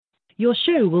Your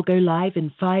show will go live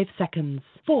in 5 seconds.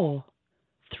 4,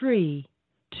 3,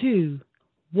 2,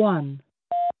 1.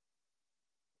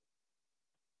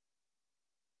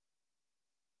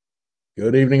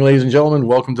 Good evening, ladies and gentlemen.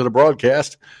 Welcome to the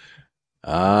broadcast.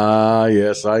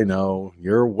 Yes, I know.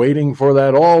 You're waiting for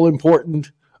that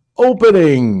all-important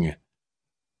opening.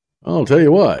 I'll tell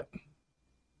you what.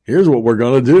 Here's what we're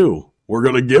going to do. We're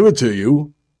going to give it to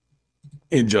you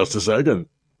in just a second.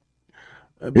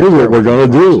 Here's what we're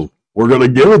going to do. We're going to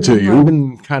give it to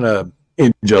you kind of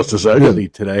in just a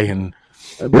second today. And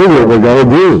here's what we're going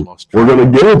to do. We're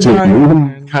going to give it to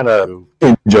you kind of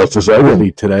in just a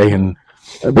second today. And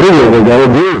here's what we're going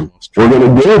to do. We're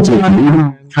going to give it to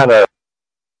you kind of.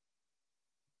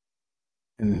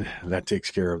 And that takes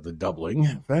care of the doubling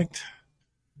effect.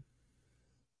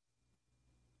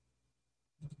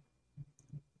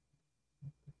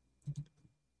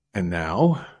 And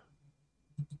now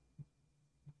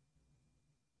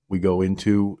we go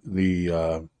into the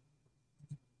all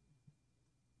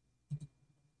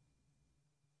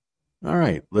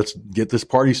right, let's get this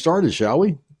party started, shall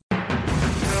we?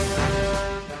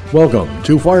 Welcome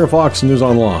to Firefoxnews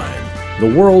Online,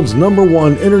 the world's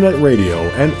 #1 internet radio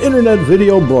and internet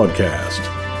video broadcast.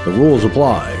 The rules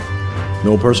apply.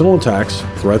 No personal attacks,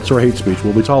 threats, or hate speech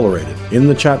will be tolerated in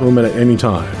the chat room at any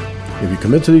time. If you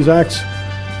commit to these acts,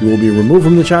 you will be removed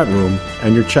from the chat room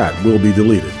and your chat will be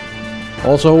deleted.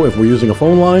 Also, if we're using a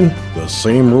phone line, the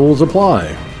same rules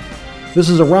apply. This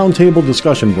is a roundtable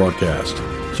discussion broadcast,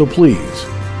 so please,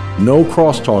 no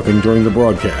cross-talking during the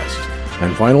broadcast.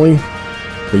 And finally,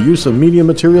 the use of media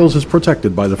materials is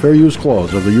protected by the Fair Use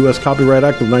Clause of the U.S. Copyright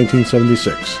Act of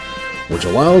 1976, which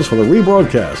allows for the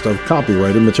rebroadcast of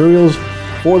copyrighted materials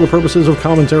for the purposes of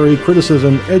commentary,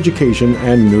 criticism, education,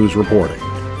 and news reporting.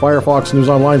 Firefoxnews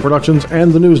Online Productions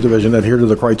and the News Division adhere to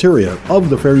the criteria of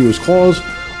the Fair Use Clause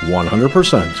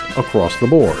 100% across the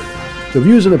board. The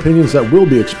views and opinions that will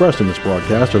be expressed in this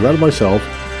broadcast are that of myself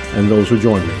and those who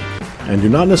join me, and do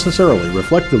not necessarily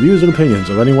reflect the views and opinions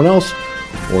of anyone else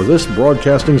or this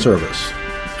broadcasting service.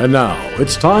 And now,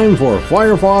 it's time for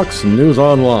Firefoxnews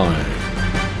Online.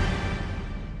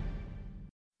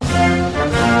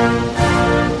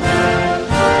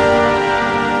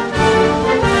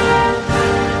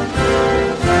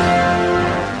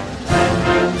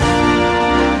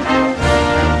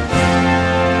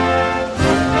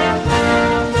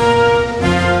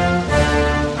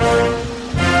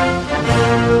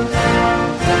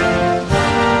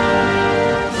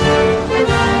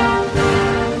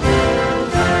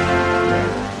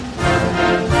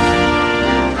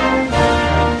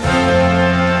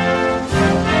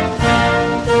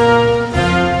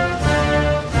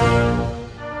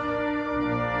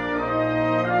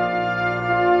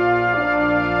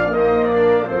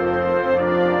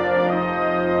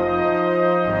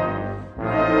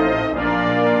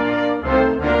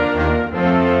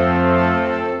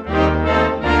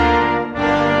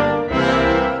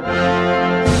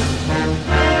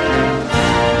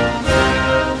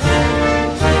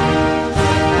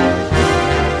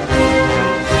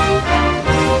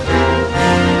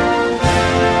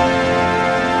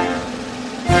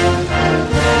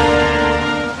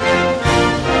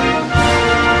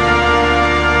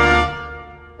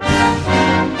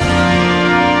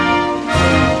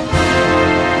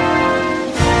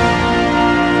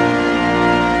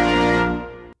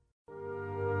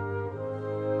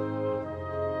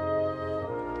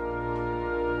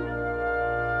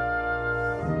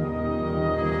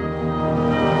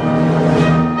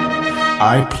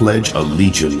 I pledge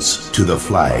allegiance to the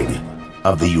flag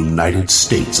of the United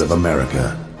States of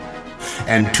America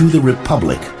and to the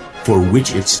republic for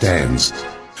which it stands,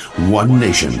 one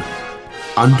nation,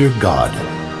 under God,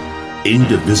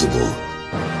 indivisible,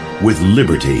 with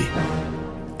liberty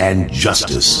and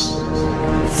justice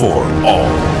for all.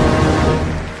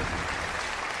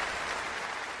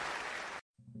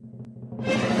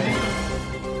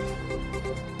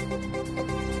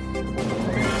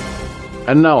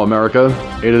 And now, America,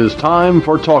 it is time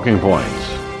for Talking Points.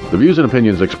 The views and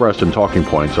opinions expressed in Talking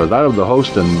Points are that of the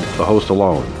host and the host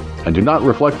alone, and do not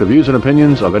reflect the views and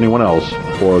opinions of anyone else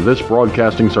or this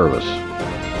broadcasting service.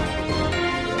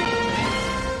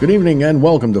 Good evening and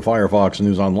welcome to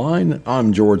Firefoxnews Online.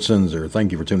 I'm George Sinzer.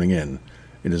 Thank you for tuning in.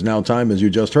 It is now time, as you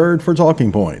just heard, for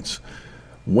Talking Points.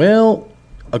 Well,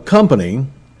 a company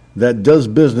that does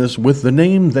business with the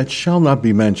name that shall not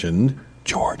be mentioned,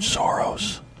 George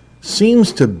Soros,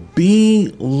 seems to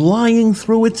be lying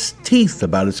through its teeth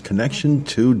about its connection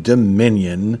to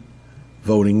Dominion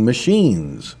voting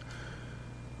machines.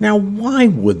 Now, why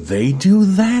would they do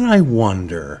that, I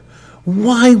wonder?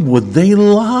 Why would they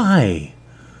lie?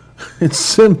 It's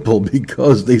simple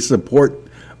because they support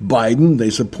Biden, they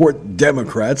support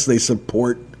Democrats, they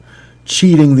support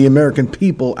cheating the American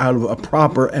people out of a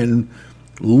proper and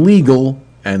legal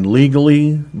and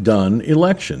legally done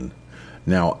election.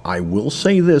 Now, I will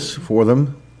say this for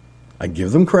them. I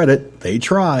give them credit. They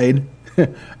tried,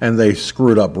 and they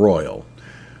screwed up royal.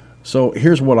 So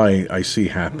here's what I see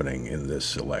happening in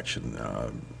this election.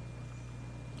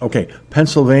 Okay,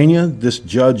 Pennsylvania, this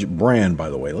Judge Brand,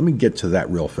 by the way, let me get to that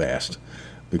real fast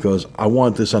because I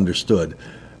want this understood.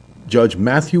 Judge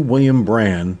Matthew William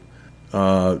Brand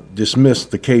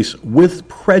dismissed the case with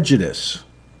prejudice,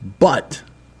 but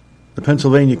the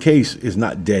Pennsylvania case is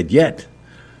not dead yet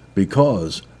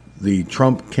because the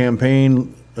Trump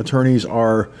campaign attorneys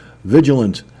are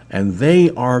vigilant and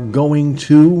they are going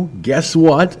to, guess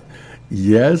what?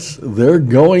 Yes, they're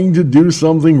going to do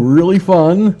something really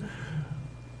fun.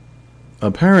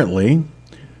 Apparently,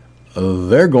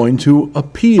 they're going to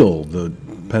appeal the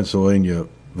Pennsylvania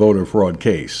voter fraud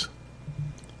case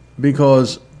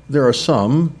because there are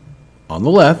some on the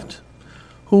left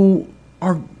who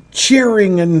are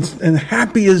cheering and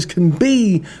happy as can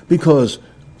be because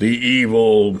the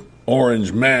evil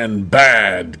orange man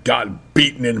bad got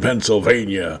beaten in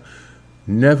Pennsylvania.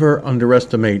 Never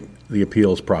underestimate the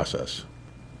appeals process,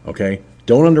 okay?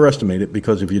 Don't underestimate it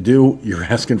because if you do, you're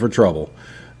asking for trouble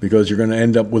because you're going to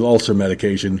end up with ulcer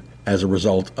medication as a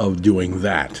result of doing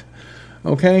that,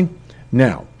 okay?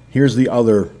 Now, here's the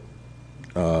other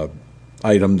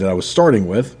item that I was starting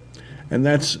with, and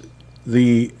that's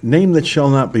the name that shall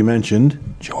not be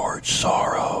mentioned, George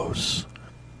Soros,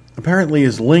 apparently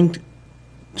is linked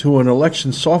to an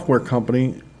election software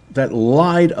company that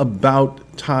lied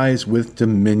about ties with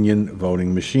Dominion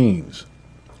voting machines.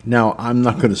 Now, I'm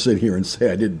not going to sit here and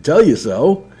say I didn't tell you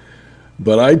so,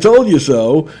 but I told you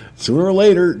so. Sooner or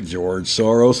later, George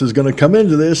Soros is going to come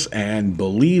into this, and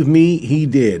believe me, he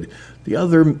did. The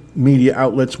other media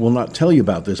outlets will not tell you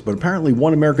about this, but apparently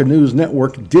One America News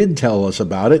Network did tell us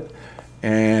about it,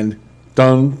 and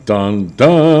dun, dun,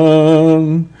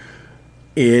 dun,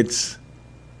 it's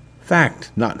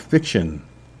fact, not fiction.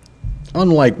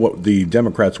 Unlike what the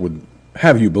Democrats would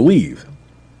have you believe,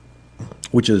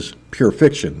 which is pure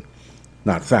fiction,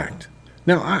 not fact.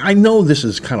 Now, I know this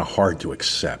is kind of hard to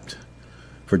accept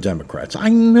for Democrats. I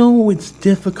know it's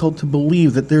difficult to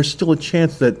believe that there's still a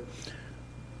chance that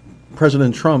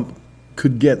President Trump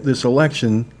could get this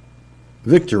election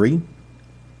victory,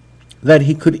 that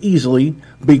he could easily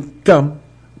become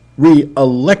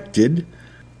re-elected.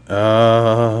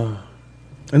 And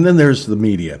then there's the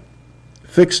media.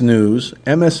 Fix News,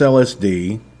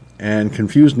 MSLSD, and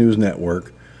Confused News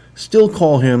Network still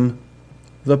call him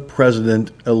the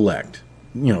president-elect.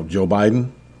 You know, Joe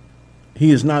Biden.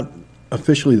 He is not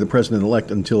officially the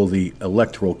president-elect until the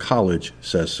Electoral College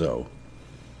says so.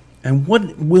 And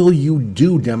what will you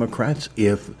do, Democrats,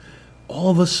 if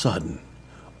all of a sudden,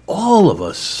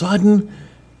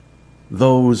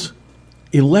 those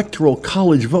Electoral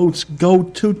College votes go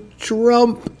to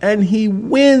Trump and he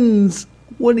wins?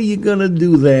 What are you going to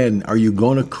do then? Are you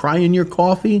going to cry in your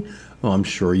coffee? Well, I'm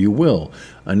sure you will.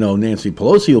 I know Nancy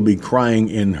Pelosi will be crying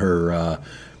in her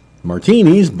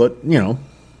martinis, but, you know,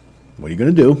 what are you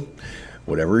going to do?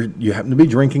 Whatever you happen to be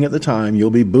drinking at the time,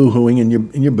 you'll be boo-hooing in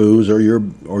your booze or your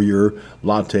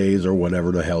lattes or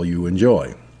whatever the hell you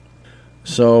enjoy.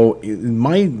 So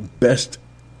my best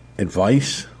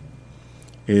advice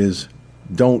is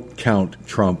don't count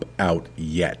Trump out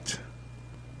yet.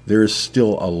 There's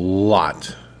still a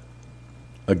lot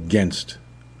against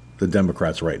the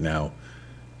Democrats right now.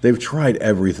 They've tried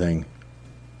everything.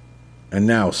 And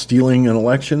now stealing an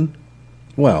election?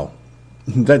 Well,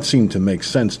 that seemed to make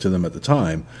sense to them at the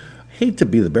time. I hate to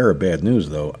be the bearer of bad news,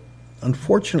 though.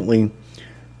 Unfortunately,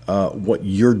 what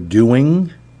you're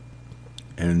doing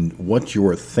and what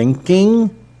you're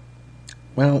thinking,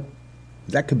 well,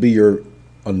 that could be your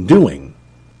undoing.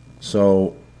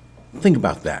 So think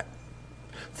about that.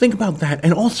 Think about that,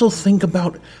 and also think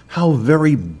about how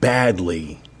very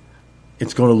badly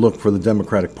it's going to look for the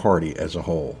Democratic Party as a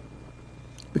whole.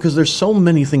 Because there's so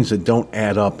many things that don't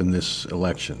add up in this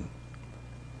election.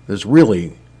 There's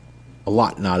really a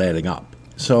lot not adding up.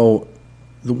 So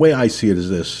the way I see it is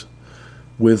this.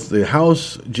 With the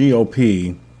House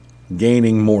GOP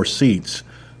gaining more seats,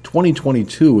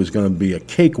 2022 is going to be a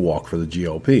cakewalk for the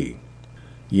GOP.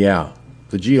 Yeah,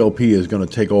 the GOP is going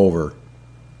to take over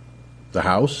the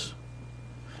House,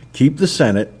 keep the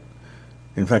Senate.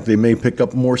 In fact, they may pick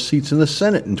up more seats in the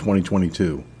Senate in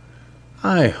 2022.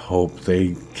 I hope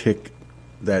they kick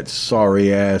that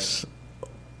sorry-ass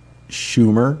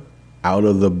Schumer out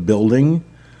of the building.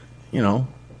 You know,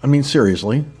 I mean,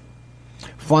 seriously.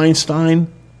 Feinstein,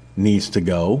 needs to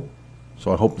go.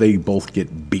 So I hope they both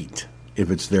get beat if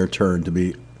it's their turn to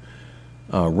be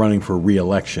running for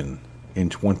re-election in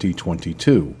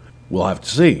 2022. We'll have to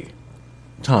see.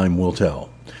 Time will tell.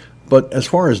 But as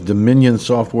far as Dominion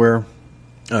software,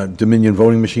 Dominion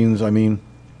voting machines,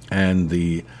 and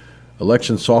the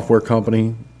election software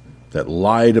company that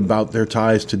lied about their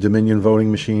ties to Dominion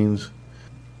voting machines,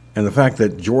 and the fact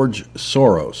that George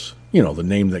Soros, the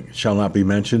name that shall not be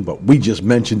mentioned, but we just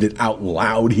mentioned it out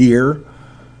loud here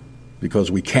because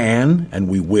we can and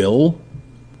we will.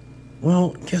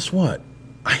 Well, guess what?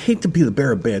 I hate to be the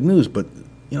bearer of bad news, but,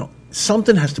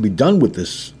 something has to be done with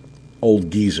this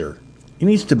old geezer. He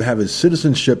needs to have his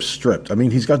citizenship stripped.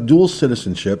 He's got dual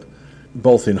citizenship,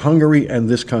 both in Hungary and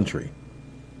this country.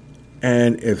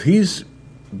 And if he's,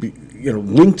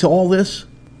 linked to all this,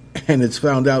 and it's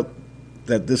found out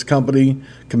that this company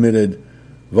committed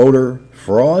voter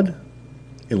fraud,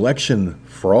 election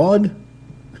fraud,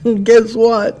 guess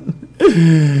what?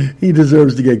 He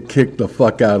deserves to get kicked the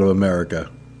fuck out of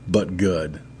America, but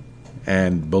good.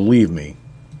 And believe me,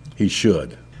 he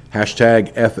should.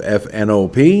 Hashtag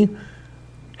FFNOP.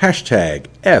 Hashtag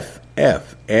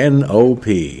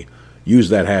FFNOP. Use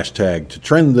that hashtag to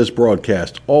trend this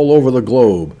broadcast all over the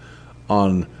globe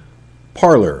on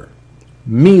Parler,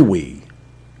 MeWe,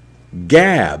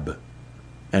 Gab,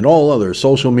 and all other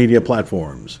social media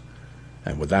platforms.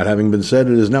 And with that having been said,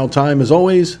 it is now time, as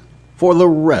always, for the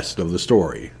rest of the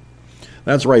story.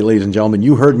 That's right, ladies and gentlemen,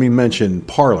 you heard me mention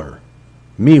Parler,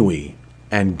 MeWe,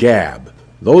 and Gab.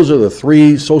 Those are the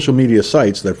 3 social media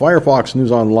sites that Firefox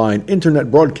News Online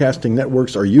internet broadcasting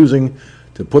networks are using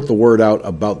to put the word out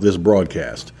about this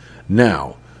broadcast.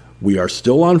 Now, we are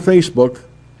still on Facebook.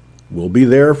 We'll be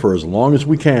there for as long as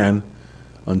we can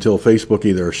until Facebook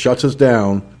either shuts us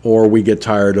down or we get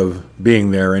tired of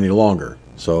being there any longer.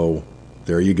 So,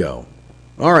 there you go.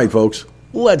 All right, folks,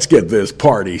 let's get this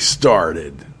party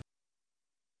started.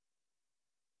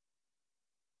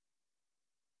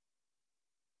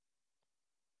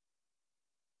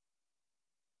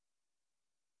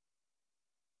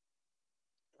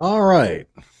 All right.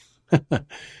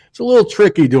 It's a little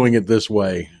tricky doing it this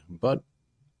way, but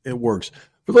it works.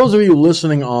 For those of you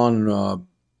listening on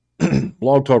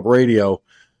Blog Talk Radio,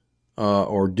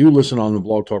 or do listen on the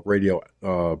Blog Talk Radio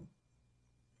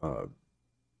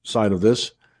side of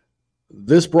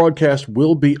this broadcast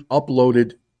will be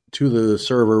uploaded to the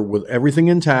server with everything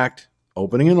intact,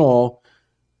 opening and all,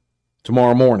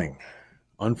 tomorrow morning.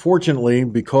 Unfortunately,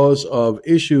 because of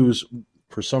issues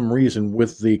for some reason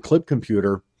with the clip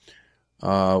computer,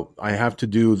 I have to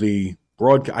do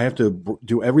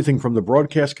everything from the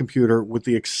broadcast computer with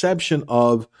the exception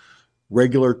of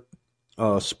regular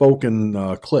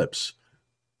spoken clips.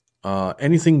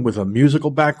 Anything with a musical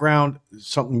background,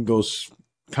 something goes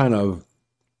kind of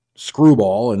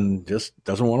screwball and just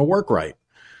doesn't want to work right.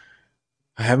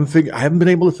 I haven't been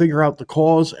able to figure out the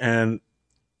cause, and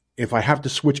if I have to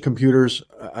switch computers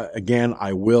again,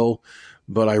 I will,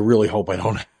 but I really hope I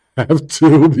don't have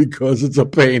to because it's a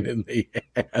pain in the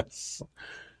ass.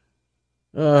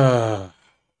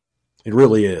 It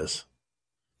really is.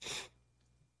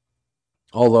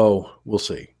 Although, we'll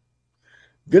see.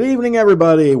 Good evening,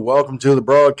 everybody. Welcome to the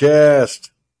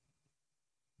broadcast.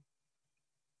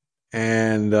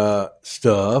 And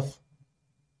stuff.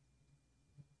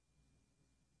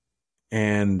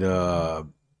 And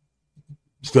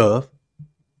stuff.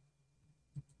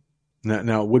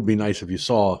 Now, it would be nice if you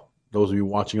saw, those of you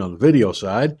watching on the video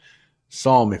side,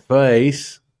 saw my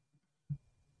face.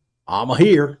 I'm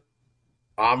here.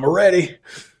 I'm ready.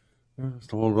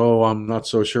 Although I'm not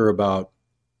so sure about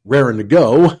raring to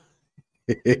go.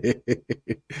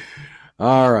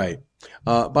 All right.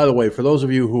 By the way, for those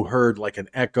of you who heard like an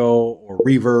echo or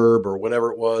reverb or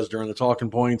whatever it was during the talking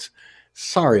points,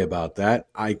 sorry about that.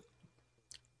 I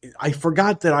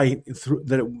forgot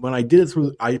that when I did it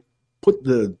through, I put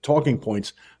the talking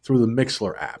points through the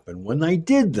Mixler app, and when I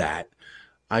did that,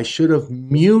 I should have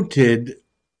muted.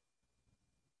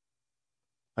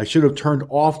 I should have turned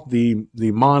off the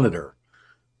monitor,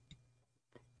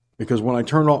 because when I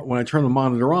turn the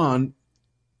monitor on,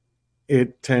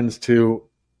 it tends to,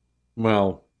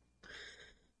 well,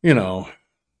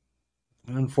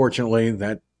 unfortunately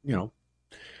that,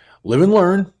 live and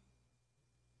learn.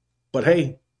 But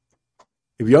hey,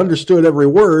 if you understood every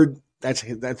word,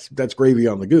 that's gravy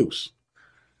on the goose.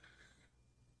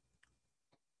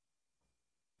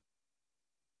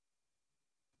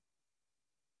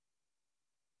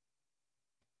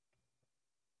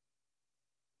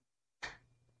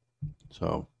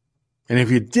 So, and if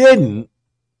you didn't,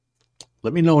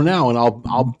 let me know now, and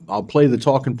I'll play the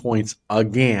talking points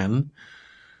again.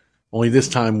 Only this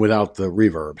time without the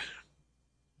reverb.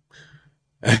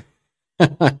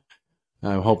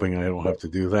 I'm hoping I don't have to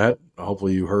do that.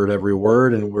 Hopefully you heard every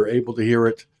word and we're able to hear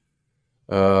it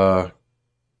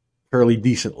fairly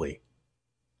decently.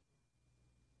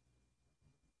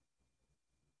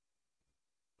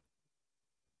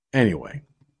 Anyway,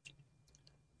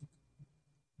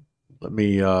 let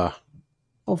me, oh,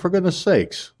 for goodness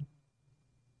sakes.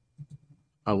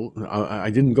 I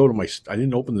didn't go to I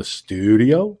didn't open the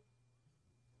studio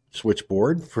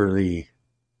switchboard for the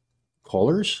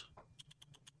callers.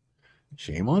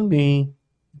 Shame on me.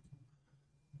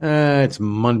 It's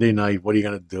Monday night. What are you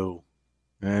going to do?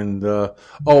 And, a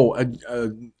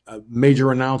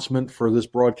major announcement for this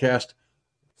broadcast.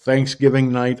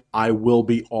 Thanksgiving night, I will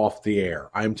be off the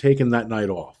air. I'm taking that night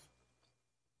off.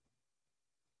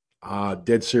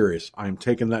 Dead serious. I'm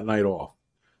taking that night off.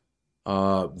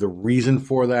 The reason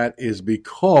for that is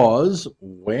because,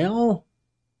 well,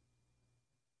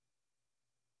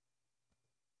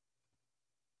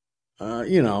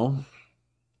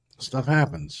 stuff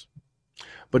happens.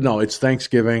 But no, it's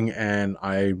Thanksgiving, and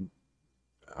I'm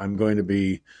going to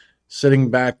be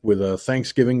sitting back with a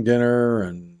Thanksgiving dinner,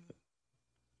 and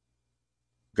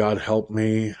God help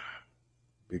me,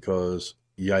 because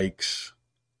yikes.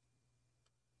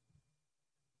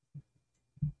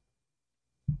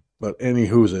 But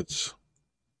anywhoozits.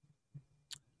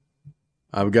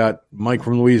 I've got Mike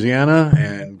from Louisiana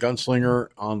and Gunslinger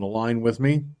on the line with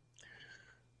me.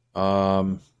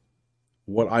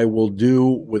 What I will do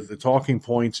with the talking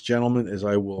points, gentlemen, is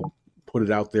I will put it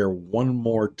out there one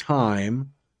more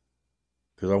time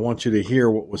because I want you to hear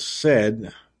what was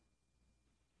said.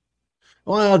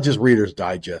 Well, I'll just Reader's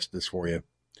Digest this for you.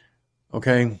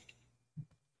 Okay?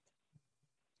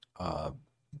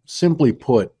 Simply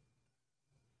put,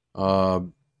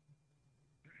 George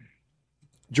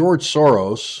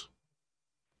Soros,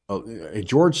 a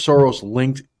George Soros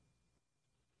linked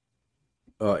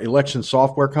election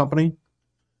software company,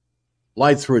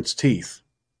 lied through its teeth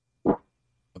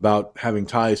about having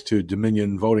ties to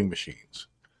Dominion voting machines.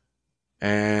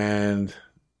 And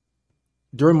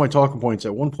during my talking points,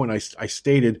 at one point I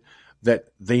stated that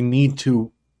they need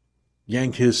to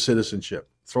yank his citizenship,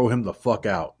 throw him the fuck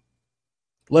out.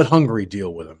 Let Hungary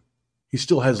deal with him. He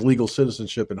still has legal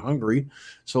citizenship in Hungary,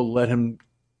 so let him,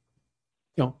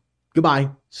 goodbye,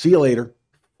 see you later,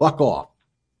 fuck off.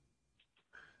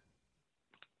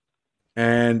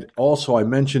 And also I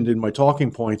mentioned in my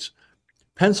talking points,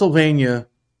 Pennsylvania,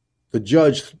 the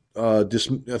judge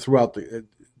the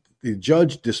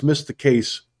judge dismissed the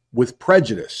case with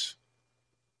prejudice.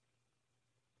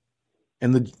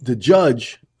 And the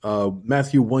judge,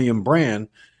 Matthew William Brand,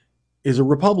 is a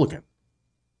Republican.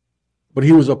 But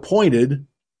he was appointed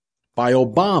by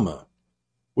Obama,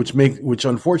 which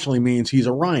unfortunately means he's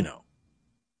a rhino,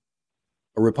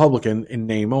 a Republican in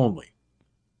name only.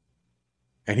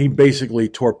 And he basically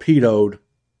torpedoed,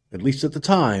 at least at the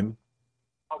time,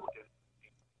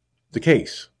 the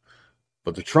case.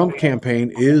 But the Trump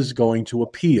campaign is going to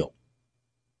appeal.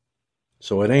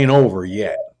 So it ain't over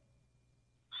yet.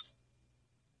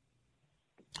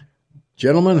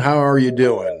 Gentlemen, how are you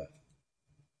doing?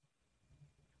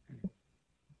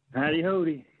 Howdy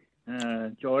howdy,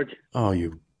 George. Oh,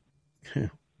 I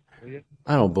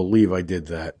don't believe I did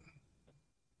that.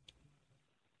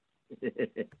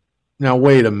 Now,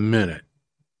 wait a minute.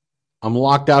 I'm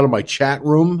locked out of my chat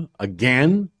room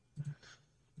again?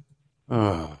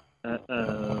 Uh-oh.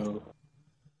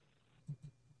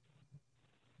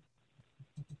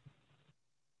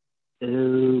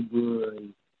 Oh, boy.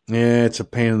 Yeah, it's a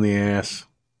pain in the ass.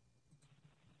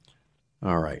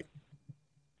 All right.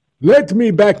 Let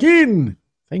me back in.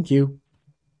 Thank you.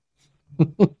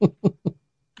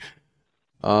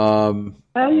 How,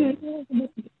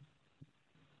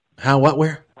 what,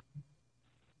 where?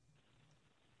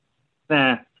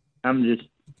 Nah, I'm just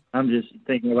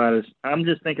thinking about a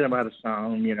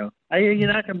song, I hear you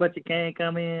knocking, but you can't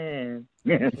come in.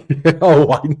 I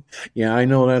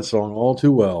know that song all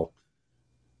too well.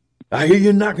 I hear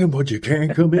you knocking, but you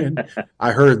can't come in.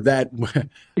 I heard that.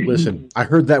 Listen, I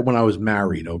heard that when I was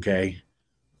married, okay?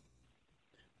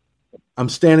 I'm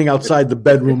standing outside the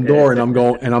bedroom door and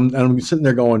I'm sitting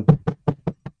there going,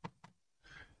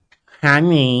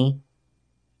 honey,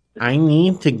 I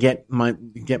need to get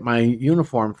my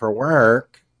uniform for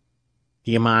work.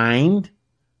 Do you mind?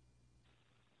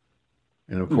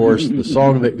 And of course, the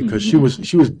song because she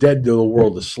was dead to the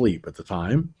world asleep at the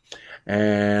time.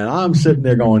 And I'm sitting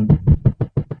there going,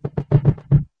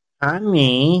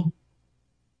 honey.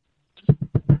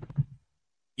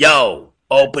 Yo,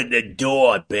 open the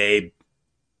door, babe.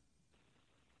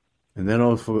 And then,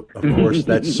 of course,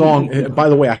 that song. By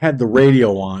the way, I had the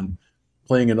radio on,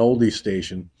 playing an oldie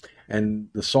station, and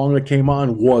the song that came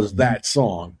on was that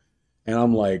song. And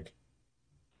I'm like,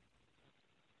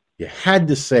 you had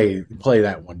to play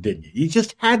that one, didn't you? You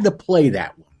just had to play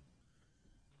that one.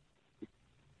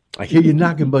 I hear you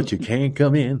knocking, but you can't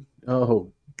come in.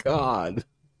 Oh, God.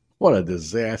 What a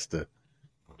disaster.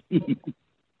 All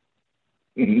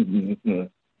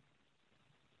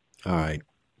right.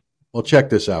 Well, check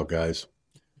this out, guys.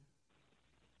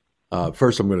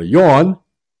 First, I'm going to yawn.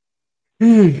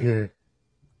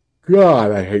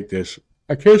 God, I hate this.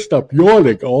 I can't stop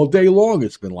yawning all day long.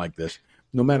 It's been like this.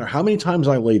 No matter how many times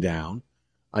I lay down,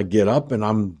 I get up and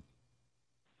I'm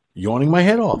yawning my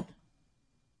head off.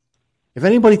 If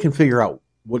anybody can figure out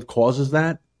what causes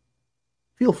that,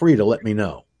 feel free to let me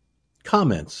know.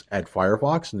 Comments at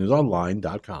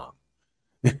firefoxnewsonline.com.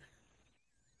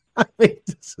 I think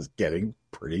this is getting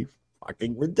pretty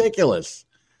fucking ridiculous.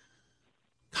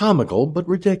 Comical, but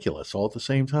ridiculous all at the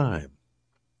same time.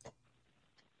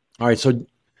 All right, so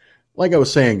like I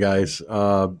was saying, guys,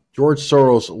 George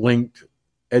Soros linked...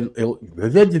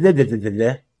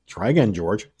 Try again,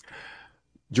 George.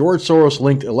 George Soros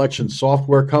linked election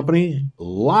software company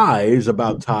lies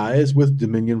about ties with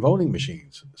Dominion voting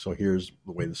machines. So here's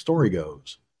the way the story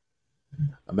goes.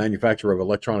 A manufacturer of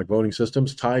electronic voting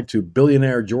systems tied to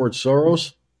billionaire George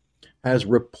Soros has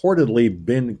reportedly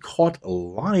been caught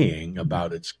lying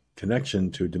about its connection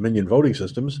to Dominion voting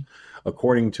systems.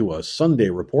 According to a Sunday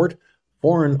report,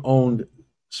 foreign-owned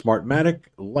Smartmatic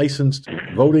licensed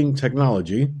voting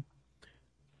technology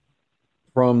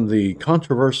from the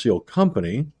controversial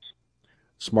company.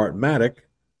 Smartmatic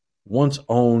once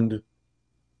owned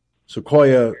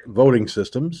Sequoia voting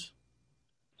systems,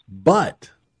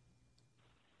 but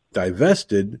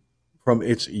divested from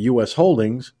its U.S.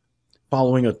 holdings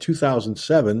following a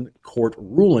 2007 court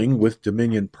ruling, with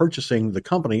Dominion purchasing the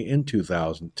company in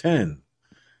 2010.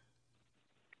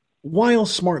 While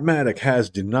Smartmatic has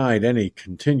denied any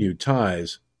continued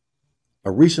ties, a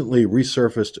recently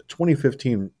resurfaced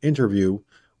 2015 interview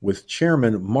with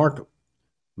Chairman Mark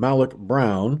Malloch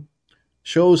Brown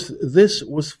shows this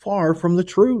was far from the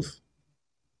truth.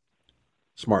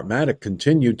 Smartmatic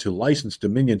continued to license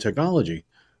Dominion technology.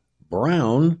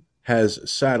 Brown has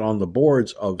sat on the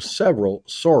boards of several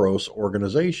Soros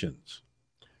organizations.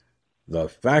 The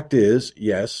fact is,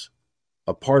 yes,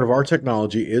 a part of our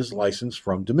technology is licensed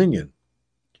from Dominion.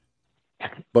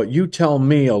 But you tell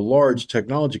me a large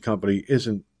technology company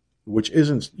which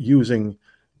isn't using,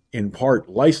 in part,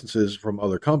 licenses from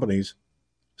other companies,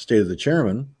 stated the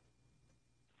chairman,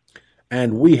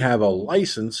 and we have a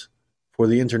license for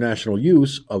the international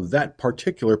use of that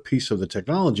particular piece of the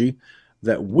technology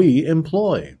that we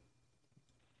employ.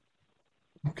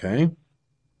 Okay?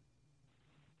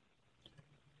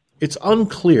 It's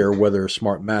unclear whether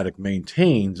Smartmatic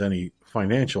maintains any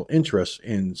financial interests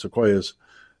in Sequoia's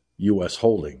U.S.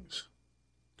 holdings.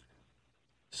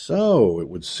 So it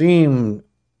would seem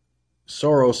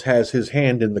Soros has his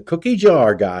hand in the cookie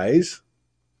jar, guys.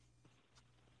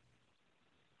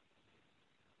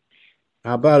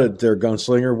 How about it there,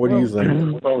 Gunslinger? What do you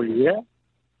think? Oh, yeah.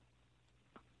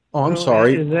 Oh, I'm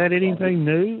sorry. Is that anything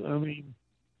new? I mean,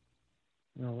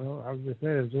 well, I was just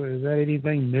saying, is that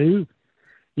anything new?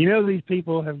 You know, these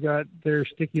people have got their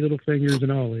sticky little fingers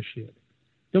and all this shit.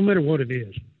 No matter what it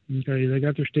is. Okay, they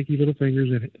got their sticky little fingers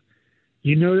in it.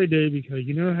 You know they do, because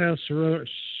you know how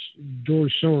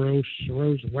George Soros,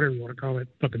 whatever you want to call it,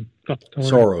 fucking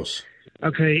Soros.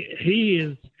 Okay, he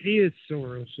is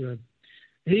Soros.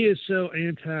 He is so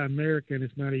anti-American,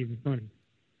 it's not even funny.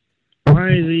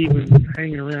 Why is he even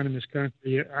hanging around in this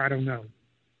country? I don't know.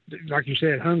 Like you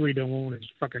said, Hungary don't want his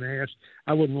fucking ass.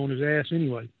 I wouldn't want his ass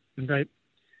anyway. Okay,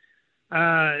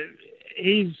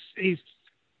 he's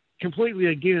completely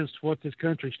against what this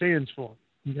country stands for.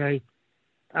 Okay,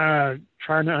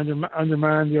 trying to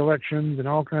undermine the elections and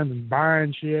all kinds of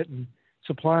buying shit and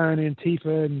supplying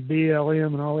Antifa and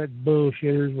BLM and all that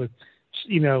bullshitters with,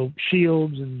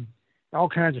 shields and all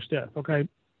kinds of stuff. Okay,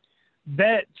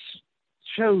 that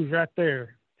shows right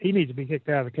there he needs to be kicked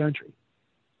out of the country.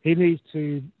 His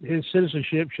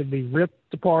citizenship should be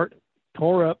ripped apart,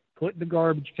 tore up, put in the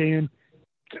garbage can.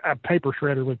 A paper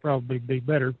shredder would probably be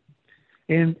better,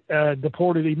 and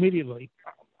deported immediately.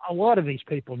 A lot of these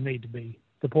people need to be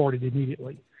deported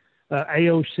immediately.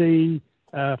 AOC,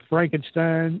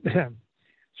 Frankenstein,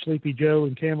 Sleepy Joe,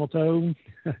 and Camel Toe.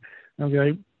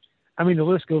 Okay, I mean, the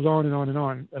list goes on and on and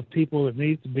on of people that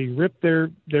need to be ripped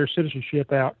their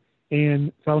citizenship out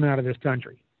and thrown out of this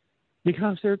country,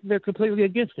 because they're completely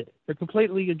against it. They're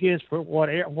completely against what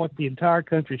the entire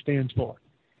country stands for,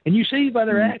 and you see by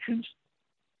their actions.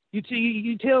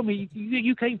 You tell me,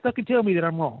 you can't fucking tell me that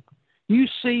I'm wrong. You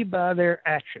see by their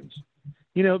actions.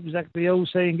 You know, like the old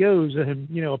saying goes,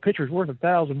 a picture's worth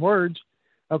 1,000 words.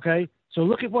 Okay, so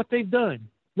look at what they've done.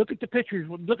 Look at the pictures.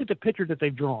 Look at the picture that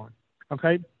they've drawn.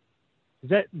 Okay,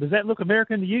 does that look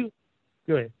American to you?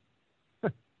 Go ahead.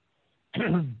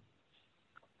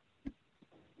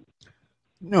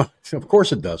 No, of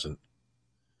course it doesn't.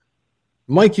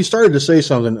 Mike, you started to say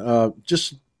something.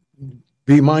 Just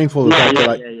be mindful of the fact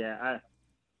that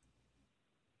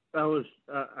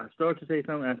I started to say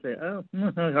something. I said,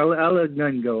 I'll let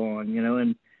Gunn go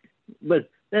on, but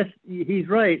he's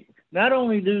right. Not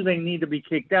only do they need to be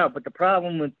kicked out, but the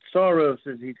problem with Soros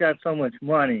is he's got so much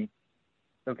money.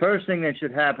 The first thing that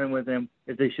should happen with him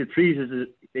is they should freeze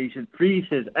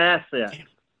his assets.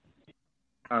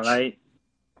 All right,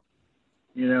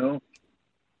 and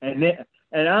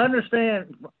I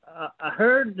understand. I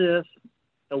heard this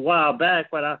a while back,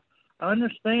 but I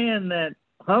understand that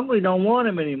Hungary don't want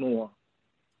him anymore.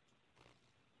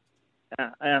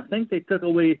 I think they took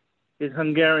away his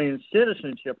Hungarian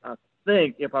citizenship, I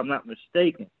think, if I'm not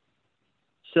mistaken.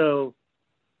 So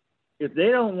if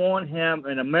they don't want him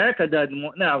and America doesn't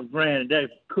want, now granted, there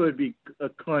could be a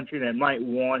country that might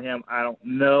want him. I don't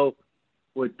know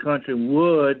what country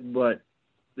would, but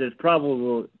there's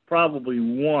probably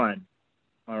one.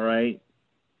 All right.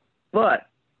 But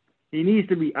he needs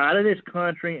to be out of this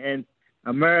country, and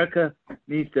America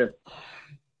needs to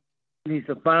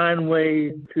find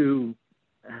ways to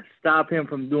stop him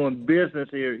from doing business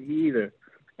here either.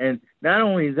 And not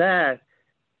only that,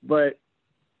 but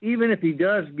even if he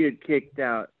does get kicked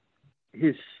out,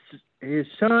 his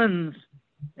sons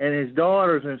and his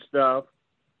daughters and stuff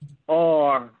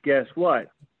are, guess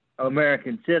what,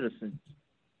 American citizens.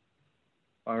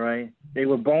 All right, they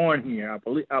were born here.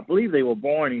 I believe they were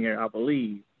born here. I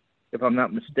believe, if I'm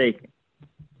not mistaken.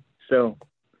 So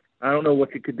I don't know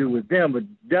what you could do with them, but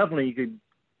definitely you could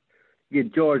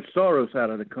get George Soros out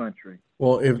of the country.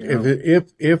 Well,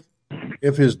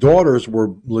 if his daughters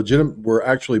were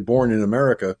actually born in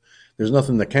America, there's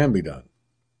nothing that can be done.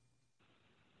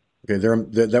 Okay, they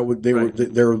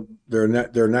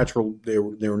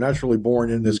were naturally born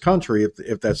in this country.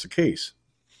 If that's the case,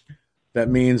 that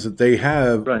means that they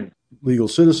have legal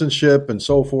citizenship and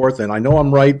so forth. And I know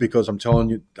I'm right because I'm telling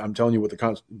you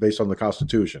based on the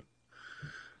Constitution.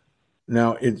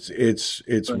 Now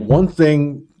it's one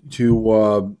thing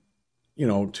to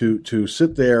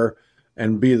sit there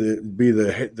and be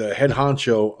the head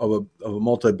honcho of a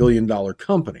multi-billion-dollar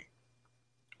company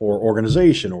or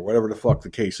organization or whatever the fuck the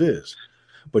case is,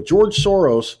 but George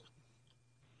Soros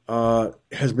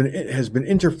has been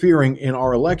interfering in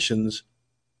our elections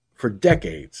for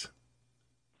decades,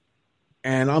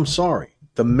 and I'm sorry,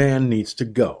 the man needs to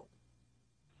go.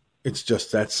 It's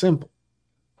just that simple.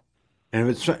 And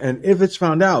if it's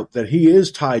found out that he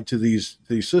is tied to these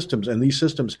systems, and these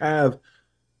systems have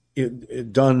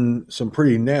done some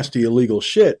pretty nasty illegal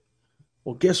shit,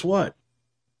 well, guess what?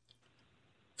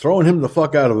 Throwing him the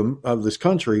fuck out of this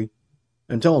country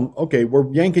and tell him, okay,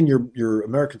 we're yanking your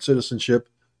American citizenship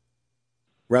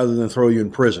rather than throw you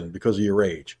in prison because of your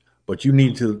age, but you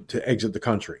need to exit the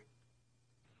country.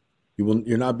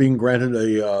 You're not being granted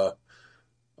a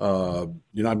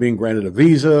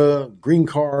visa, green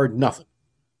card, nothing.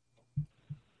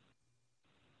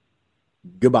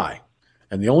 Goodbye.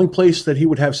 And the only place that he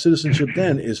would have citizenship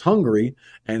then is Hungary,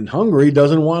 and Hungary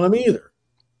doesn't want him either.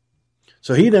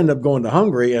 So he'd end up going to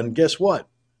Hungary, and guess what?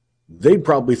 They'd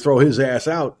probably throw his ass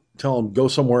out, tell him go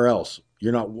somewhere else.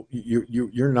 You're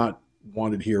not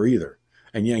wanted here either,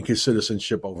 and yank his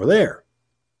citizenship over there.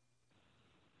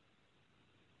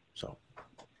 So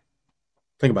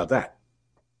think about that.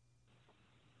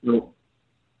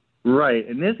 Right,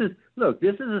 and this is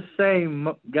the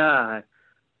same guy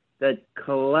that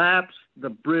collapsed the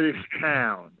British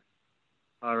pound.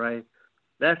 All right,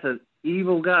 that's an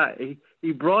evil guy.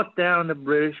 He brought down the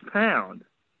British pound.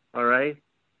 All right,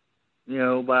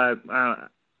 by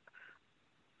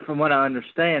from what I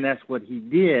understand, that's what he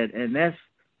did, and that's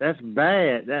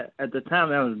bad. That at the time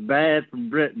that was bad from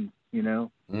Britain.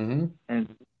 Mm-hmm.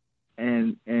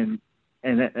 And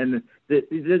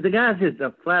the guy's just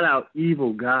a flat out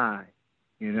evil guy,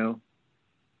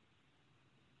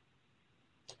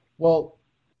 Well,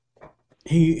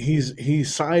 he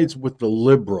sides with the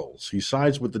liberals. He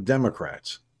sides with the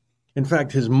Democrats. In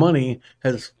fact, his money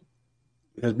he's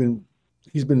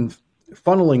been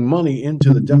funneling money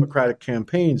into the Democratic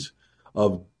campaigns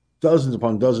of dozens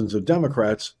upon dozens of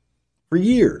Democrats for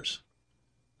years.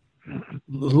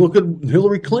 Look at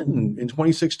Hillary Clinton in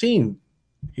 2016.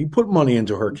 He put money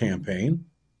into her campaign,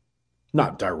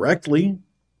 not directly,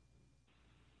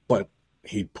 but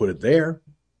he'd put it there.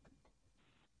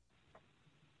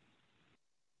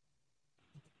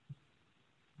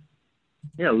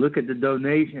 Yeah, look at the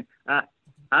donation. I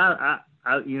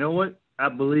you know what? I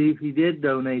believe he did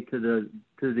donate to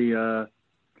the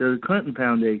Clinton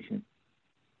Foundation.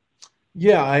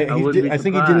 Yeah, I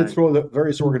think he did it through the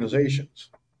various organizations.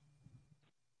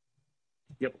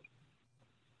 Yep.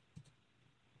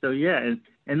 So yeah,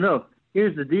 and look,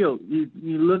 here's the deal.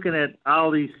 You're looking at all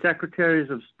these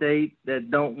secretaries of state that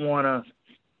want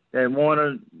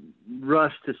to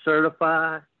rush to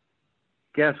certify.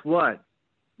 Guess what?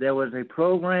 There was a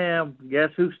program. Guess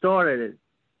who started it?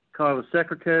 Called the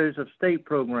Secretaries of State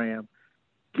program.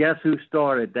 Guess who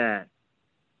started that?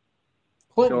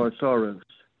 Clinton. George Soros.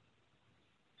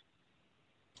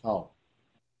 Oh.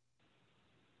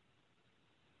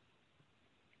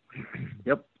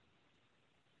 Yep.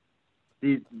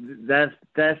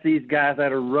 That's these guys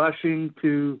that are rushing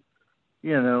to,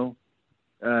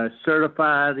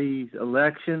 certify these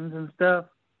elections and stuff.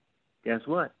 Guess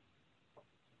what?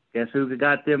 Guess who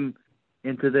got them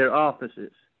into their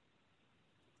offices?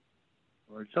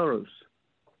 Or Soros.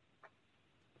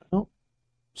 Well,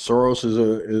 Soros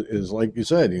is like you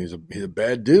said, he's a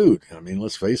bad dude. I mean,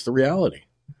 let's face the reality.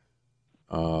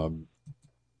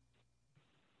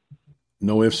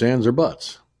 No ifs, ands, or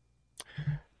buts.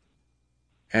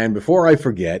 And before I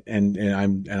forget,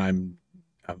 I'm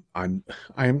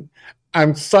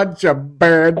such a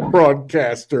bad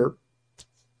broadcaster.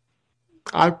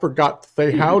 I forgot to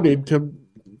say howdy to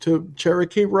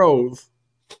Cherokee Rose.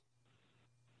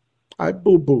 I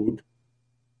boo-booed.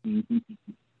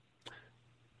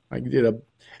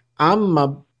 I'm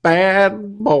a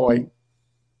bad boy.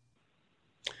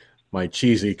 My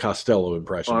cheesy Costello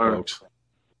impression, folks.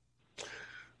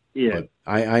 Yeah. But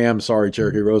I am sorry,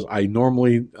 Cherokee Rose. I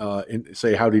normally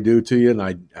say howdy do to you, and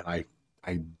I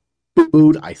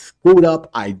booed. I screwed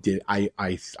up. I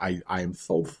am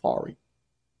so sorry.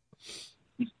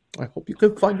 I hope you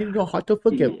can find it in your heart to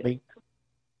forgive me.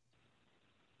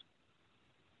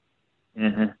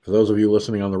 Uh-huh. For those of you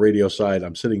listening on the radio side,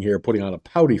 I'm sitting here putting on a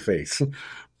pouty face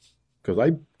because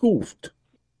I goofed.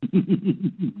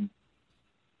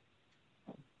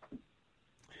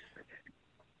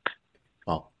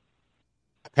 Well,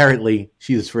 apparently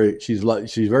she's very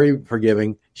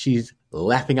forgiving. She's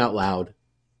laughing out loud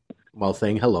while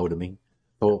saying hello to me.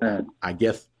 So I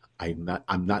guess I'm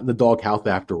not in the doghouse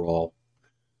after all.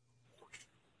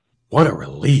 What a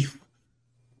relief.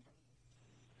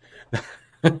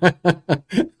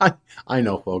 I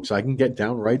know, folks. I can get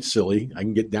downright silly. I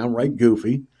can get downright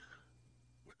goofy.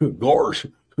 Gosh,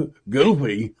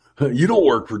 Goofy, you don't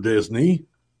work for Disney.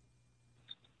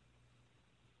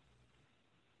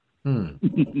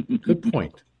 Good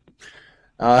point.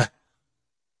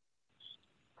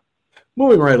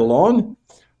 Moving right along.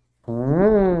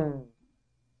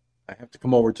 I have to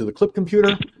come over to the clip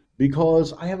computer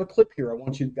because I have a clip here I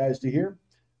want you guys to hear.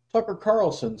 Tucker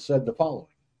Carlson said the following.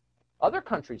 Other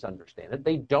countries understand it.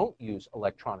 They don't use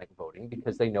electronic voting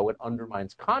because they know it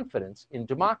undermines confidence in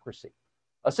democracy.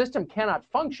 A system cannot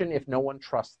function if no one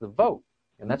trusts the vote.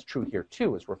 And that's true here,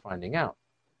 too, as we're finding out.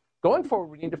 Going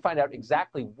forward, we need to find out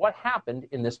exactly what happened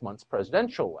in this month's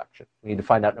presidential election. We need to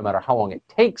find out, no matter how long it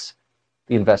takes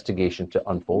the investigation to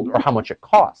unfold or how much it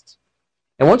costs.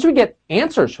 And once we get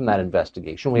answers from that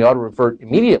investigation, we ought to revert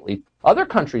immediately. Other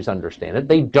countries understand it.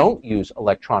 They don't use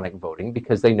electronic voting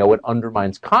because they know it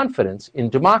undermines confidence in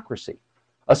democracy.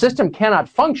 A system cannot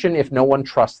function if no one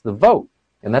trusts the vote.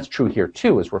 And that's true here,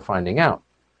 too, as we're finding out.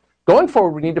 Going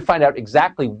forward, we need to find out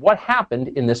exactly what happened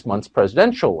in this month's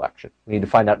presidential election. We need to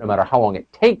find out, no matter how long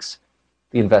it takes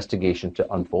the investigation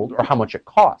to unfold or how much it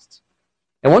costs.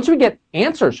 And once we get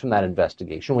answers from that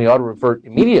investigation, we ought to revert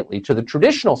immediately to the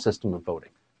traditional system of voting,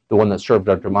 the one that served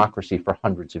our democracy for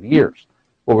hundreds of years.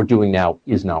 What we're doing now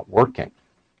is not working.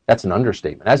 That's an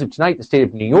understatement. As of tonight, the state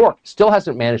of New York still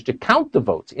hasn't managed to count the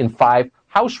votes in 5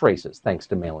 House races thanks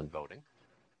to mail-in voting.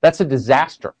 That's a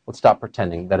disaster. Let's stop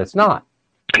pretending that it's not.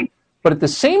 But at the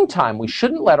same time, we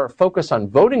shouldn't let our focus on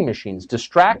voting machines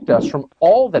distract us from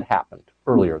all that happened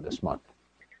earlier this month.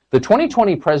 The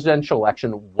 2020 presidential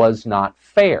election was not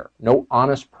fair. No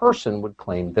honest person would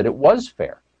claim that it was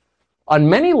fair. On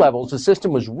many levels, the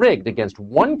system was rigged against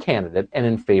one candidate and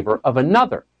in favor of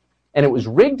another. And it was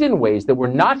rigged in ways that were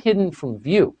not hidden from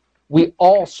view. We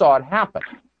all saw it happen.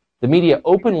 The media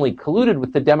openly colluded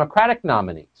with the Democratic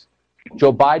nominees.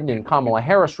 Joe Biden and Kamala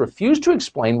Harris refused to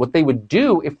explain what they would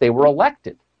do if they were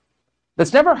elected.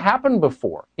 That's never happened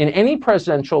before in any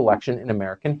presidential election in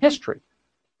American history.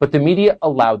 But the media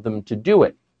allowed them to do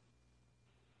it.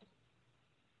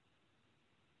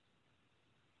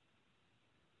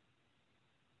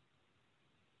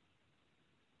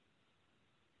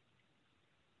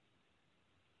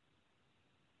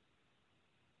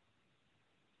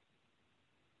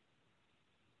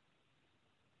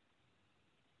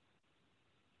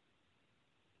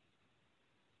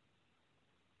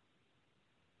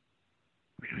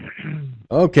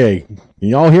 Okay. Can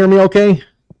y'all hear me okay?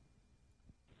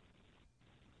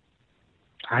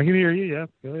 I can hear you, yeah.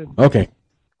 Go ahead. Okay.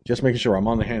 Just making sure I'm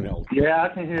on the handheld. Yeah, I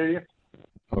can hear you.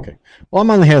 Okay. Well, I'm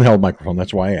on the handheld microphone.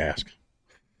 That's why I ask.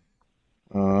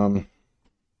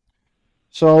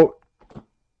 So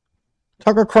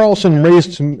Tucker Carlson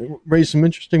raised some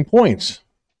interesting points.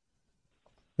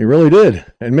 He really did,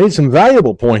 and made some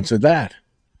valuable points at that.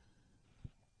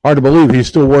 Hard to believe he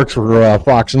still works for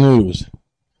Fox News.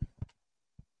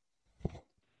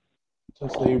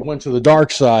 Since they went to the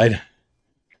dark side,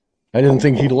 I didn't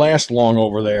think he'd last long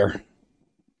over there.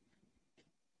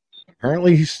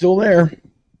 Apparently, he's still there.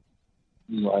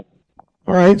 Right.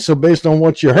 All right, so based on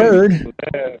what you heard,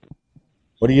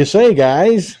 what do you say,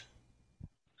 guys?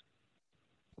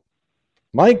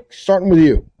 Mike, starting with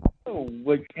you.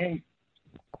 What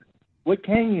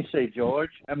can you say, George?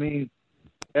 I mean,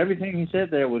 everything he said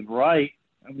there was right.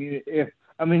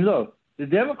 Look, the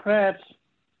Democrats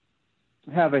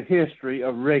have a history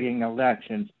of rigging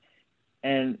elections,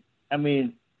 and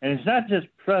it's not just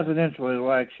presidential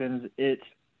elections; it's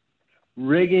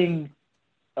rigging,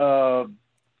 rigging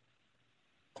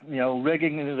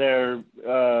their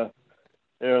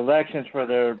elections for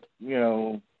their,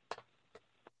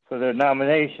 for their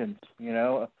nominations.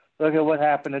 Look at what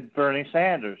happened to Bernie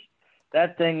Sanders.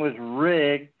 That thing was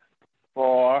rigged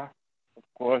for, of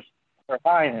course, her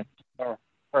highness or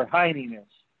her highness.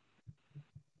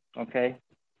 Okay,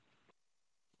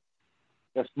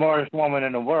 the smartest woman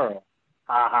in the world.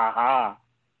 Ha ha ha.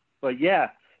 But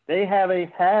yeah, they have a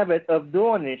habit of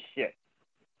doing this shit.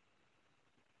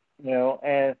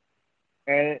 And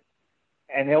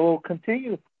they will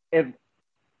continue. And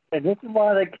this is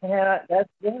why they cannot. This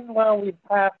is why we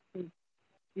have to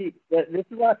keep. This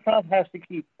is why Trump has to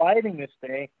keep fighting this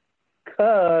thing,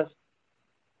 because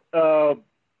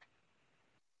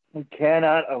we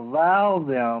cannot allow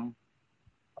them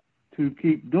to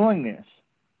keep doing this.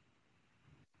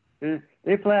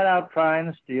 They flat out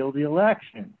trying to steal the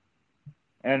election,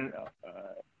 and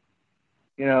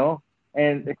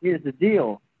and here's the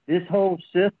deal: this whole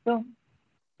system,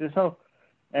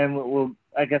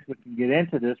 I guess we can get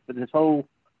into this, but this whole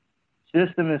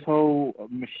system, this whole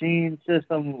machine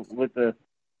system with the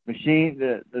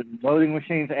voting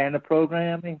machines and the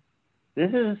programming,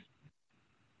 this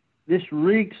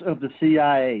reeks of the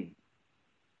CIA.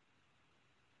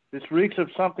 This reeks of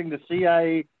something the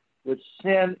CIA would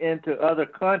send into other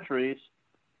countries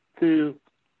to,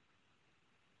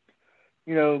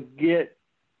 get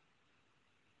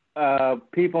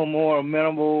people more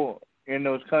amenable in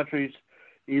those countries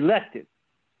elected.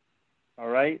 All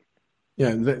right.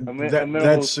 Yeah,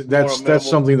 that's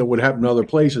something that would happen in other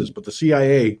places, but the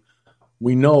CIA,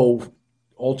 we know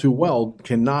all too well,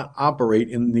 cannot operate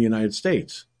in the United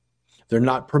States. They're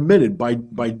not permitted by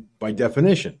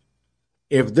definition.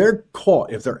 If they're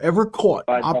ever caught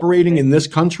operating in this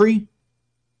country,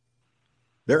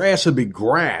 their ass would be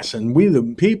grass, and we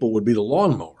the people would be the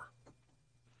lawnmower.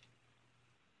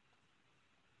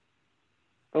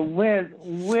 But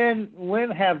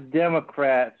when have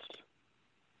Democrats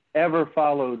ever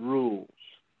followed rules?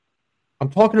 I'm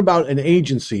talking about an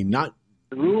agency, not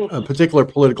a particular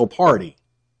political party.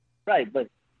 Right, but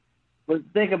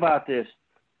think about this: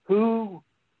 who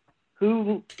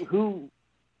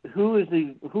is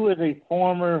a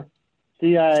former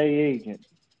CIA agent,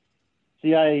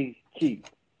 CIA chief,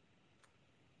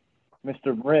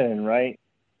 Mr. Brennan, right?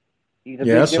 He's a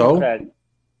big Democrat.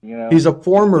 He's a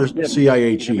former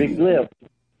CIA chief. He's a big lib.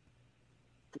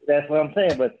 That's what I'm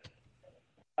saying. But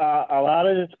a lot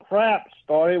of this crap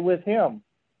started with him.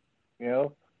 A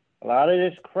lot of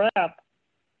this crap.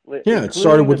 Yeah, it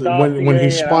started with when he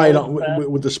spied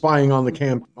with the spying on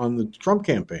the Trump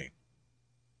campaign.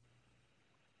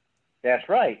 That's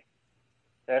right.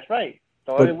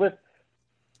 Started with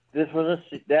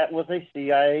that was a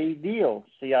CIA deal,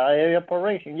 CIA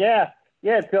operation. Yeah,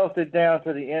 it filtered down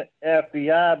to the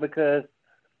FBI because,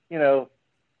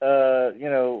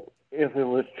 if it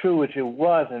was true, which it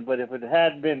wasn't, but if it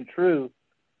had been true,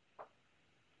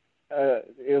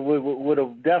 it would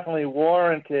have definitely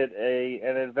warranted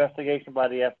an investigation by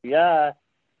the FBI,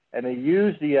 and they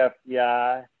used the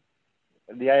FBI.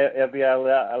 The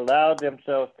FBI allowed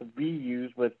themselves to be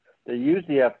used, but they used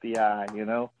the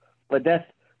FBI, But that's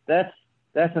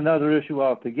another issue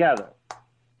altogether.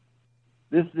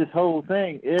 This whole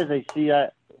thing is a CIA.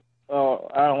 I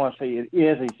don't want to say it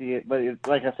is a CIA, but it's,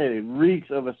 like I said, it reeks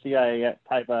of a CIA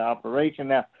type of operation.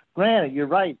 Now, granted, you're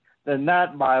right. They're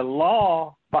not by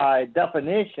law, by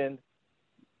definition,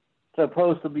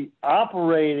 supposed to be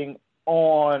operating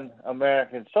on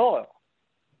American soil.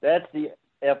 That's the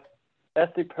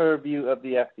purview of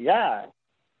the FBI.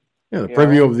 Yeah, the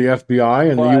purview of the FBI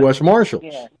and the U.S. Marshals.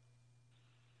 Yeah.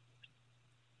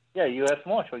 Yeah, U.S.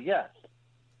 Marshal, yes.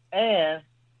 And,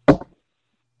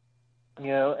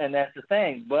 and that's the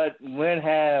thing. But when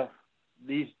have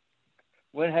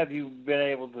you been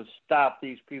able to stop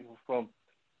these people from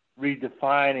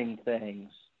redefining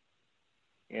things?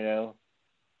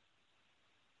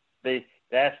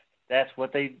 That's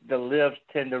what the libs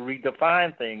tend to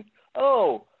redefine things.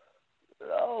 Oh,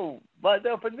 by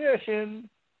definition,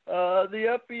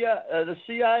 the FBI, the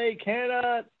CIA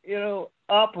cannot,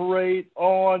 operate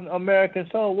on American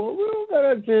soil. Well, we're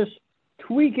gonna just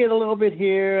tweak it a little bit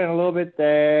here and a little bit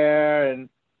there, and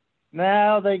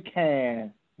now they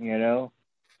can.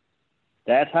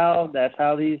 That's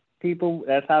how these people.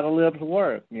 That's how the libs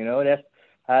work. That's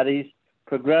how these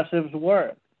progressives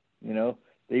work.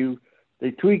 They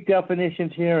tweak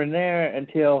definitions here and there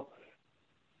until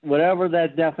whatever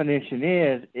that definition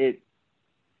is,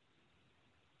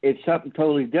 it's something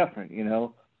totally different.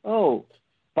 Oh,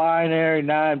 binary,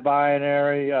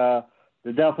 non-binary.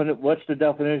 What's the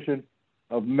definition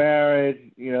of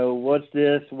marriage? What's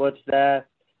this? What's that?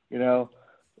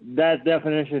 That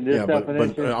definition. This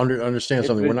definition. But understand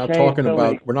something. We're not talking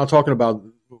about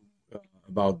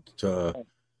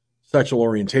sexual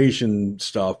orientation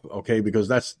stuff, okay? Because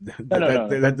that's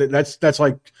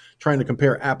like trying to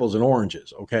compare apples and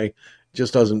oranges, okay? It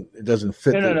just doesn't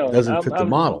fit the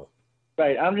model.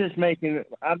 Right. I'm just making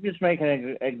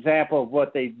an example of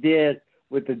what they did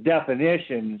with the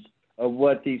definitions of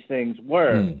what these things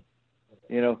were.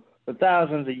 For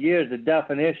thousands of years, the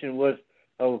definition was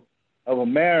of a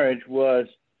marriage was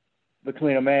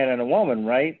between a man and a woman,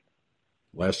 right?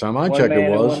 Last time I checked, it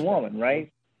was one woman,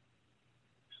 right?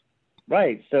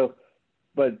 Right. So,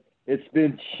 but it's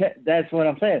been. That's what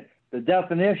I'm saying. The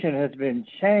definition has been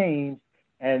changed,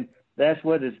 and that's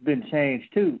what it's been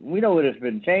changed to. We know what it's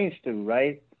been changed to,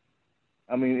 right?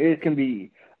 I mean,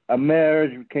 a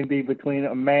marriage can be between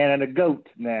a man and a goat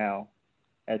now.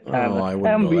 At times,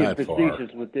 I'm being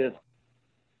facetious with this.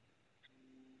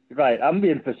 Right, I'm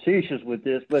being facetious with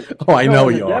this, but I know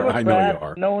you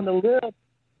are. Knowing the libs,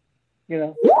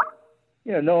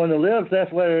 knowing the libs,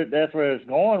 that's where it's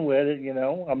going with it.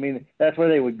 I mean, that's where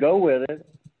they would go with it.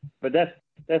 But that's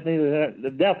neither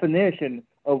the definition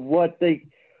of what these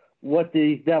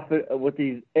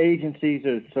agencies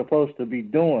are supposed to be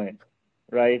doing,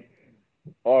 right,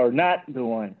 or not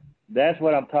doing. That's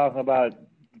what I'm talking about.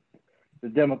 The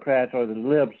Democrats or the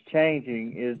libs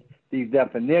changing is these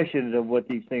definitions of what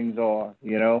these things are.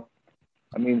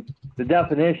 I mean, the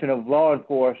definition of law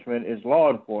enforcement is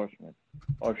law enforcement,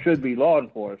 or should be law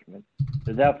enforcement.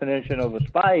 The definition of a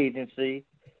spy agency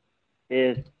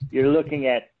is you're looking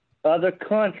at other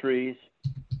countries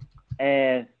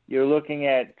and you're looking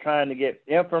at trying to get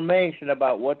information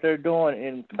about what they're doing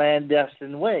in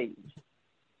clandestine ways,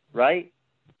 right?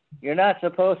 You're not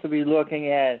supposed to be looking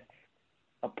at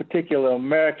a particular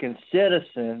American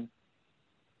citizen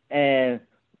and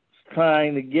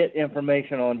trying to get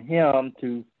information on him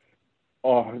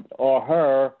or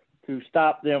her to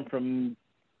stop them from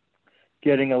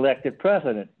getting elected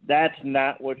president. That's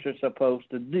not what you're supposed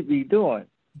to be doing.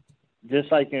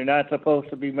 Just like you're not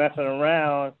supposed to be messing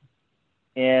around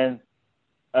in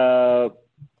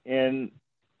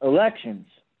elections,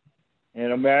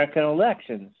 in American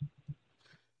elections.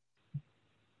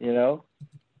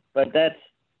 But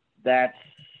that's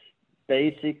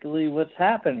basically what's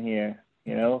happened here.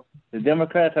 The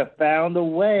Democrats have found a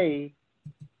way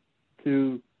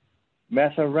to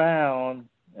mess around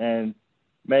and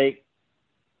make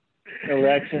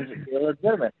elections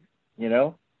illegitimate.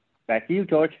 Back to you,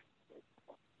 Torch.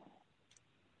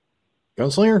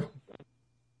 Gunslinger?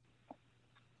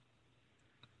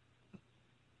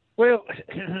 Well,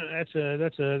 that's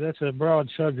a broad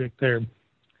subject there.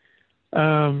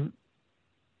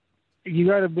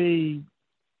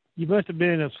 You must have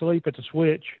been asleep at the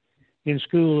switch in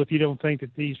school if you don't think that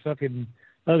these fucking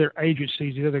other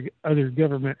agencies, the other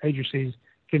government agencies,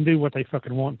 can do what they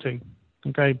fucking want to.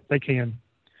 Okay, they can.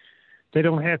 They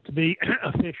don't have to be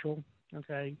official.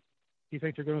 Okay, you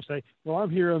think they're going to say, "Well, I'm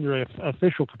here under an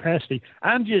official capacity.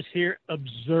 I'm just here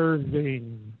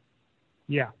observing."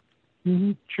 Yeah,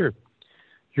 sure,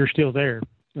 you're still there.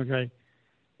 Okay,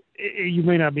 you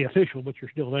may not be official, but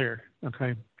you're still there.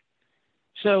 Okay.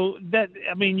 So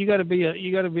you got to be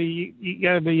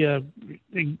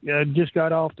just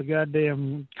got off the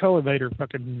goddamn elevator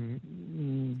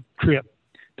fucking trip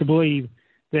to believe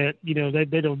that,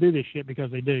 they don't do this shit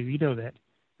because they do. You know that.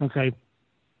 Okay.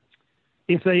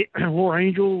 If they wore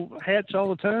angel hats all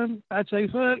the time, I'd say,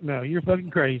 fuck no, you're fucking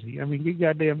crazy. I mean, you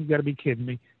got to be kidding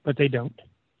me, but they don't.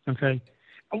 Okay.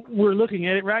 we're looking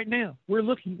at it right now.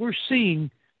 We're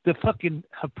seeing the fucking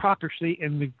hypocrisy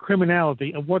and the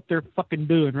criminality of what they're fucking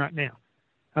doing right now.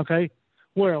 Okay?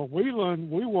 Well, we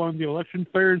won the election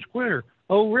fair and square.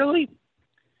 Oh, really?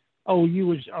 We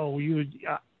was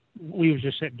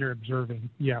just sitting there observing.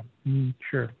 Yeah,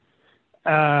 sure.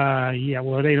 Yeah,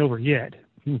 well, it ain't over yet.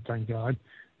 Thank God.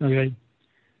 Okay.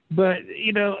 But,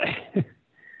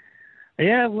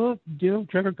 yeah, well,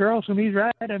 Trevor Carlson, he's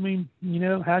right. I mean,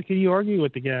 how can you argue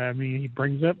with the guy? I mean, he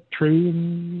brings up true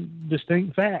and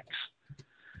distinct facts.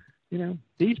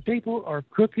 These people are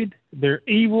crooked. They're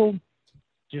evil,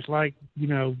 just like,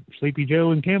 Sleepy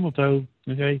Joe and Camel Toe.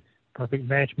 Okay. Perfect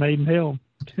match made in hell.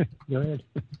 Go ahead.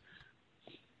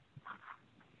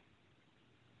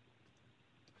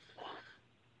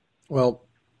 Well,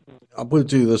 I'll put it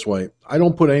to you this way. I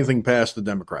don't put anything past the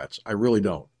Democrats. I really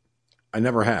don't. I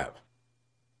never have.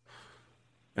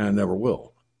 And I never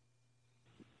will.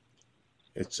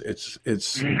 It's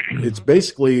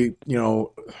basically,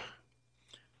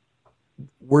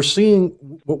 we're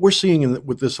seeing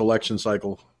with this election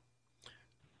cycle,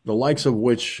 the likes of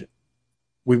which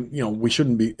we should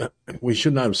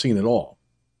not have seen at all.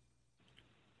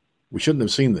 We shouldn't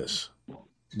have seen this.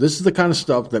 This is the kind of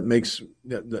stuff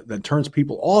that turns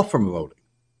people off from voting.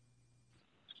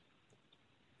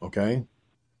 Okay?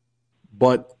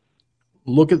 But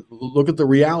look at the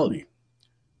reality.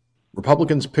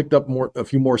 Republicans picked up a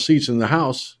few more seats in the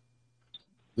House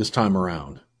this time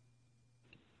around.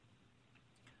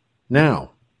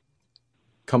 Now,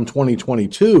 come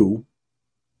 2022,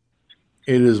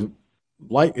 it is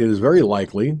very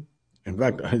likely, in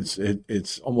fact,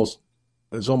 it's almost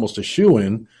a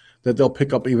shoo-in that they'll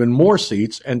pick up even more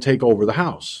seats and take over the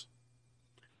House.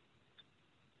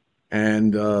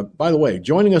 And by the way,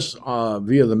 joining us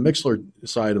via the Mixler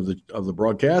side of the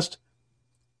broadcast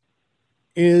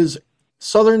is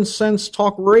Southern Sense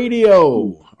Talk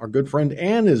Radio. Our good friend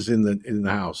Ann is in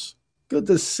the house. Good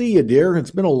to see you, dear.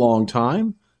 It's been a long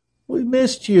time. We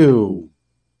missed you.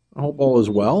 I hope all is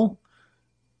well.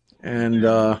 And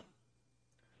for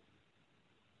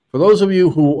those of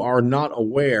you who are not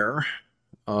aware,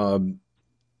 on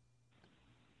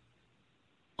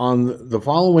the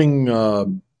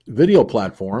following video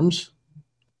platforms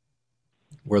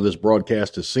where this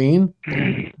broadcast is seen,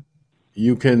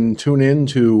 you can tune in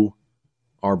to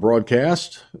our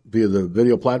broadcast via the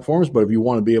video platforms. But if you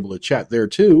want to be able to chat there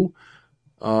too,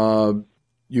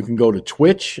 you can go to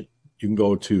Twitch, you can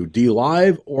go to D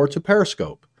Live or to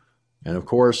Periscope. And of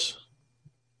course,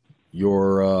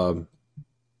 your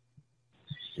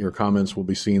comments will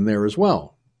be seen there as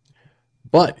well.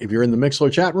 But if you're in the Mixler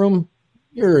chat room,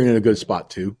 you're in a good spot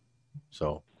too.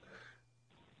 So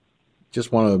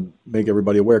just want to make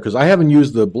everybody aware, because I haven't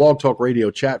used the Blog Talk Radio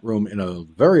chat room in a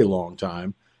very long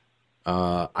time.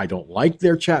 I don't like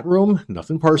their chat room,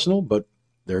 nothing personal, but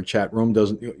their chat room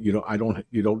doesn't,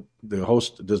 the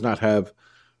host does not have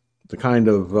the kind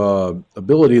of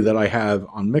ability that I have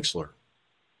on Mixler,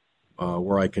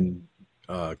 where I can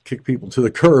kick people to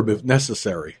the curb if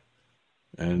necessary.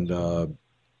 And,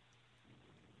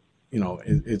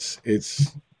 it's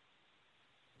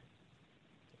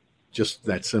just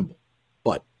that simple.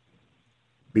 But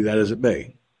be that as it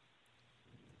may.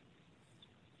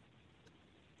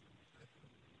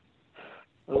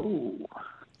 Oh.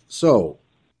 So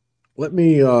let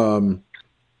me go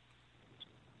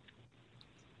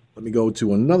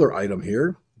to another item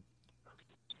here,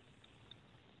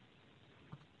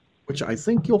 which I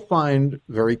think you'll find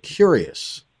very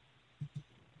curious.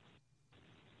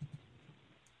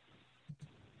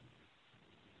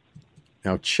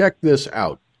 Now check this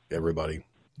out, everybody.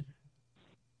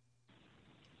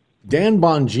 Dan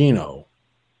Bongino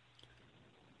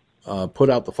put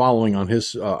out the following on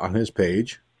his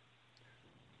page.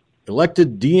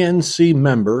 Elected DNC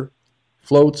member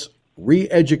floats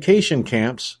re-education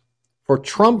camps for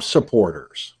Trump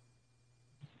supporters.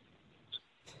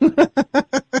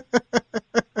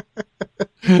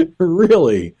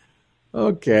 Really?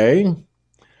 Okay.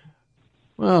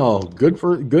 Well, good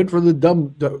for the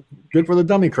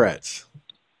Dummycrats.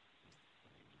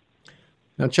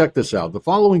 Now check this out. The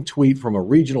following tweet from a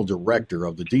regional director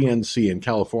of the DNC in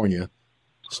California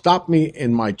stopped me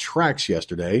in my tracks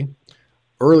yesterday.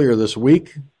 Earlier this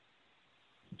week,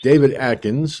 David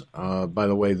Atkins, by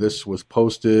the way, this was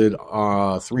posted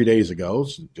 3 days ago,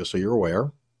 just so you're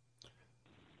aware.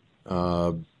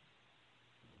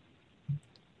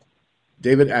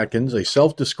 David Atkins, a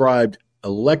self-described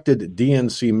elected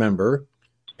DNC member,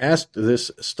 asked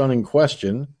this stunning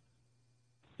question.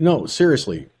 No,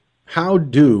 seriously, how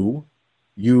do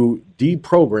you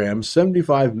deprogram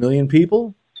 75 million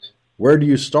people? Where do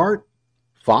you start?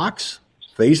 Fox?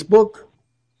 Facebook?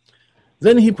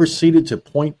 Then he proceeded to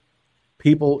point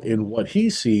people in what he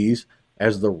sees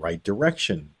as the right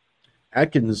direction.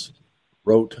 Atkins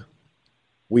wrote,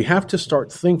 "We have to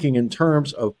start thinking in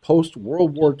terms of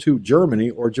post-World War II Germany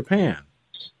or Japan,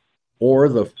 or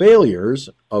the failures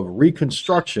of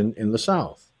Reconstruction in the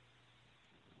South."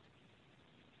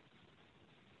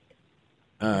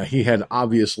 He had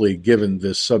obviously given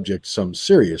this subject some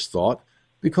serious thought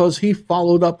because he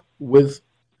followed up with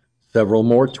several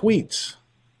more tweets.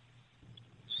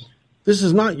 This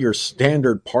is not your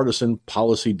standard partisan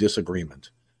policy disagreement.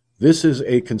 This is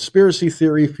a conspiracy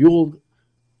theory-fueled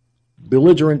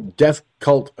belligerent death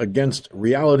cult against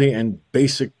reality and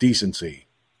basic decency.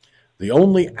 The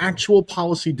only actual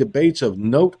policy debates of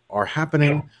note are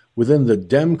happening within the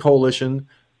Dem coalition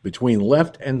between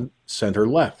left and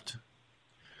center-left.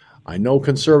 I know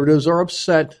conservatives are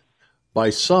upset by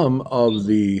some of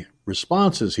the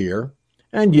responses here,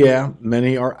 and yeah,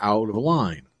 many are out of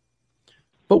line.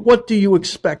 But what do you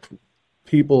expect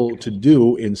people to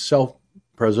do in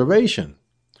self-preservation?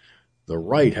 The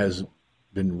right has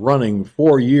been running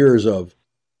 4 years of,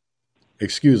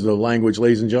 excuse the language,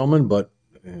 ladies and gentlemen, but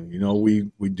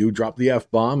we do drop the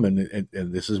F-bomb, and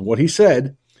this is what he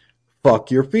said: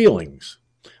 fuck your feelings.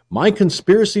 My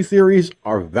conspiracy theories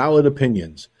are valid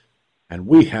opinions, and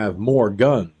we have more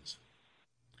guns.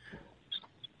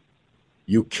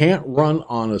 You can't run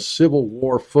on a Civil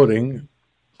War footing,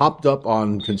 hopped up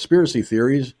on conspiracy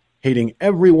theories, hating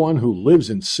everyone who lives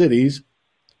in cities,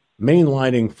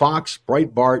 mainlining Fox,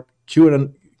 Breitbart,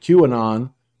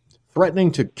 QAnon,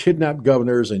 threatening to kidnap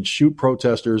governors and shoot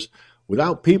protesters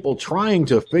without people trying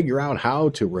to figure out how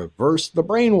to reverse the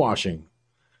brainwashing.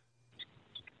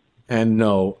 And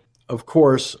no, of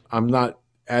course, I'm not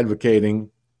advocating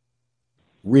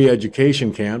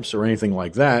re-education camps or anything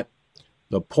like that.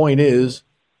 The point is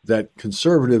that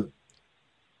conservative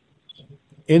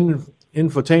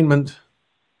infotainment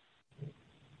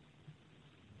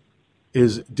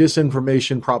is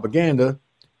disinformation propaganda,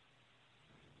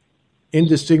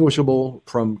 indistinguishable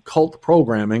from cult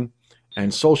programming,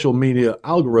 and social media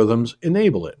algorithms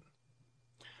enable it.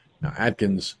 Now,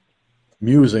 Atkins'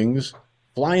 musings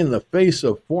fly in the face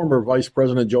of former Vice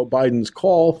President Joe Biden's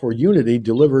call for unity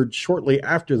delivered shortly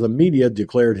after the media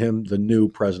declared him the new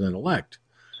president-elect.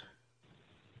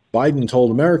 Biden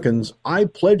told Americans, "I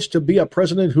pledge to be a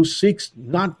president who seeks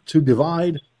not to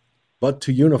divide, but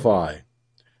to unify.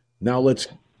 Now let's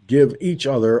give each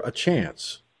other a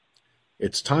chance.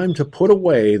 It's time to put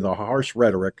away the harsh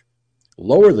rhetoric,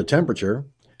 lower the temperature,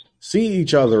 see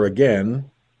each other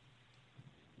again,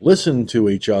 listen to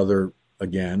each other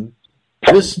again.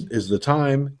 This is the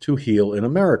time to heal in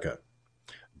America."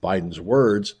 Biden's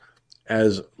words,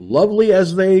 as lovely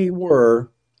as they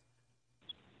were,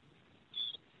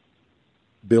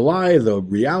 belie the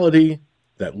reality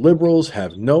that liberals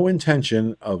have no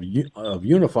intention of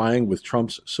unifying with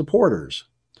Trump's supporters.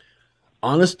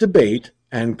 Honest debate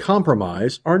and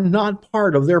compromise are not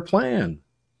part of their plan.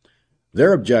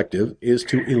 Their objective is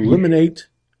to eliminate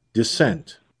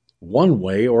dissent, one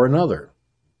way or another.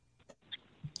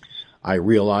 I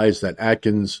realize that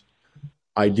Atkins'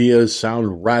 ideas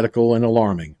sound radical and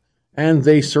alarming, and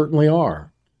they certainly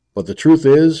are. But the truth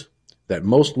is that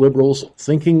most liberals'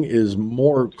 thinking is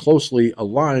more closely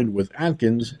aligned with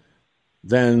Atkins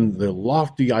than the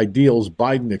lofty ideals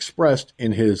Biden expressed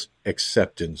in his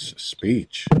acceptance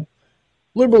speech.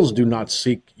 Liberals do not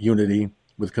seek unity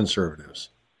with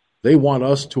conservatives. They want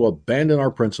us to abandon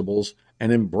our principles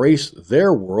and embrace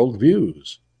their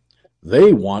worldviews.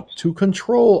 They want to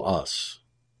control us.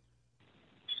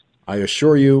 I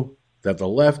assure you that the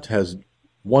left has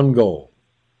one goal,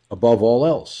 above all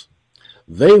else.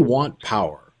 They want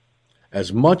power,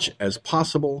 as much as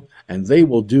possible, and they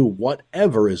will do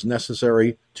whatever is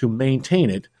necessary to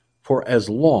maintain it for as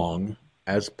long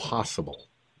as possible.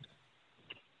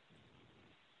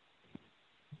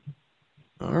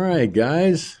 All right,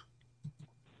 guys.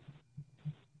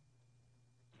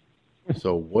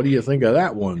 So what do you think of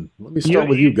that one? Let me start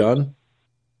with you, Gunn.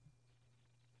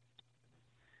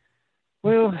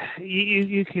 Well,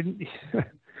 you can.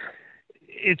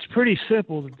 It's pretty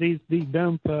simple that these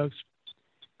dumb fucks,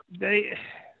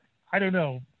 I don't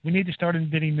know. We need to start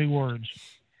inventing new words.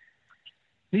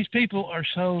 These people are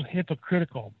so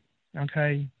hypocritical,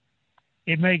 okay?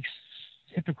 It makes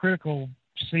hypocritical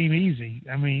seem easy.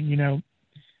 I mean,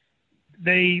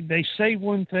 they say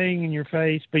one thing in your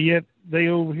face, but yet they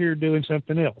over here doing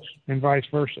something else, and vice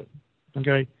versa,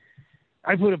 okay?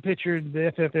 I put a picture of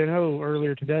the FFNO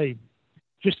earlier today.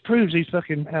 Just proves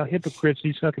how hypocrites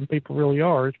these fucking people really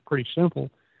are. It's pretty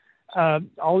simple.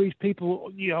 all these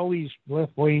people, all these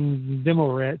left-wing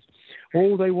demo rats,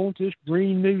 they want this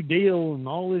Green New Deal and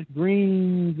all this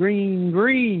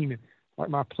green, like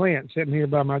my plant sitting here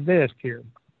by my desk here,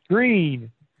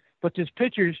 green. But this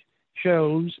picture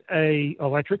shows a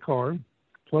electric car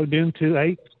plugged into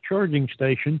a charging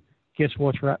station. Guess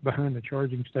what's right behind the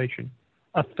charging station?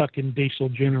 A fucking diesel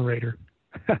generator.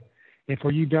 And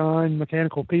for you darn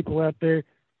mechanical people out there,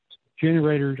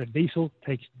 generators, a diesel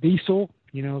takes diesel,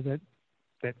 that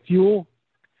fuel.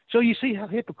 So you see how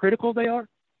hypocritical they are?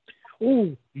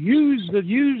 Oh, use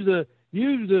the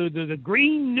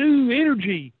green new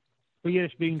energy. But yet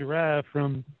it's being derived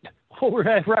from what we're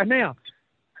at right now.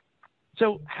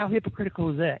 So how hypocritical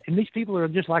is that? And these people are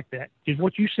just like that. Just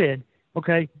what you said,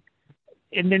 okay?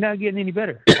 And they're not getting any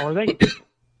better, are they?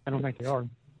 I don't think they are.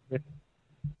 But...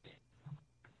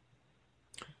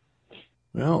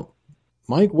 Well,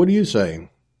 Mike, what do you say?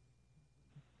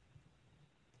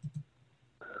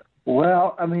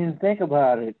 Well, think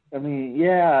about it.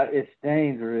 Yeah, it's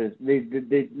dangerous.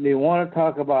 They want to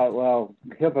talk about,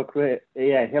 hypocrites.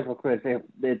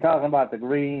 They're talking about the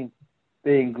green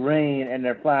being green, and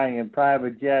they're flying in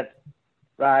private jets,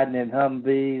 riding in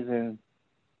Humvees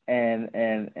and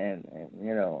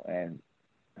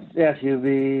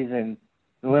SUVs and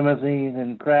limousines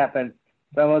and crap. And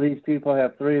some of these people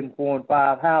have 3 and 4 and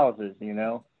 5 houses,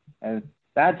 and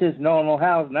not just normal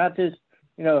houses, not just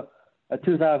a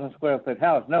 2,000 square foot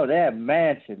house. No, they have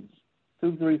mansions,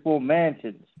 2, 3, 4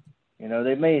 mansions.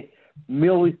 They made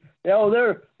millions. They're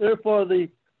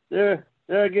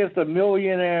against a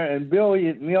millionaires and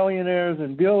billionaires.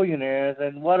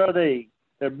 And what are they?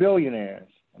 They're millionaires.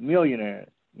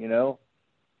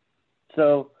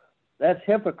 So that's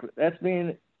hypocrite. That's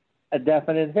being a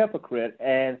definite hypocrite.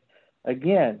 And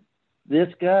again, this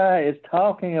guy is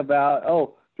talking about,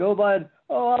 Joe Biden,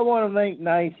 I want to make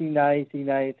nicey.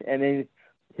 And then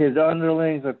his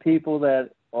underlings are people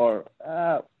that are,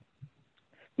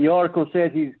 the article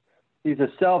said he's a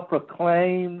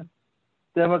self-proclaimed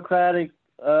Democratic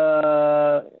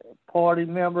Party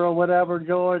member or whatever,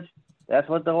 George. That's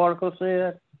what the article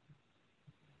said.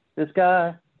 This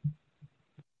guy.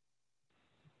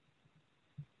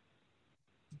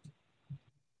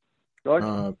 George?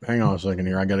 Hang on a second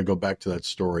here. I got to go back to that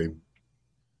story.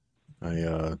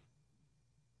 Now,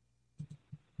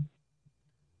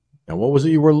 what was it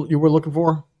you were looking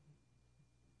for?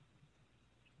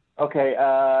 Okay,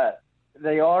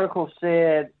 the article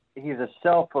said he's a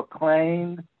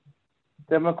self-proclaimed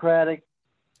Democratic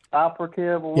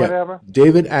operative or whatever.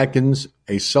 David Atkins,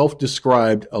 a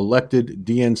self-described elected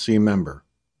DNC member.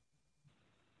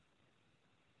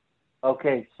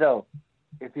 Okay, so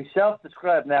if he's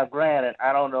self-described, now granted,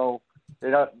 I don't know,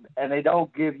 they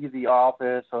don't give you the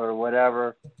office or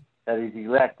whatever that he's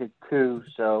elected to,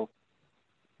 so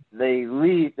they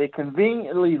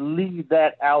conveniently leave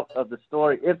that out of the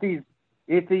story. If he's,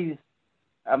 they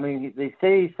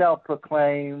say he's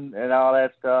self-proclaimed and all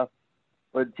that stuff,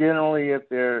 but generally, if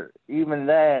they're even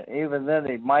then,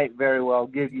 they might very well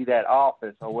give you that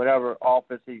office or whatever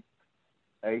office he's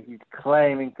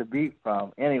claiming to be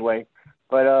from. Anyway,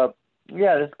 but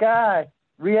this guy,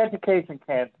 re-education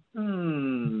camp. I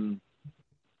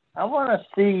want to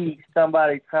see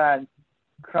somebody try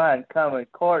and come in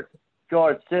court.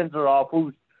 George Sinseroff,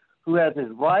 who has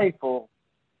his rifle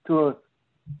to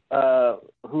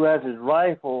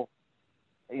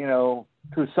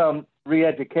some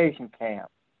re-education camp.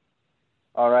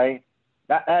 All right,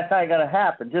 that's not going to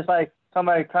happen. Just like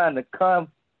somebody trying to come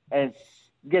and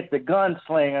get the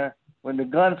gunslinger when the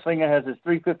gunslinger has his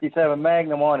 .357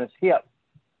 Magnum on his hip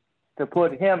to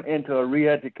put him into a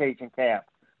re-education camp.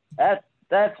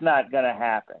 That's not going to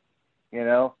happen,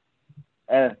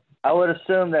 And I would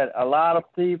assume that a lot of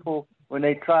people, when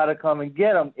they try to come and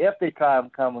get him, if they try to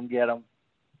come and get him,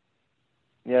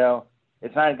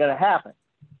 it's not going to happen.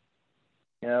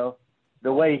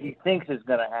 The way he thinks it's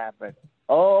going to happen.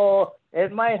 Oh,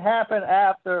 it might happen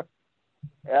after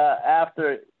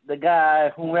the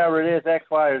guy, whomever it is, X,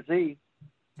 Y, or Z,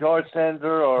 George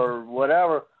Sender or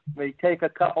whatever, may take a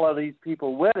couple of these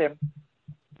people with him,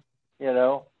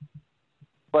 but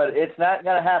it's not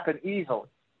going to happen easily.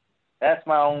 That's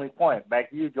my only point. Back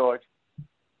to you, George.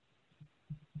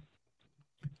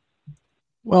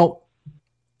 Well,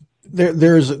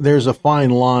 there's a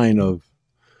fine line of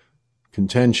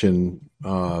contention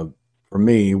for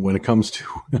me when it comes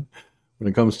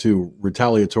to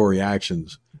retaliatory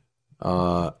actions.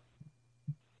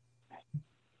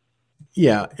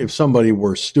 If somebody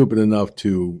were stupid enough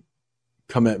to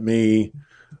come at me,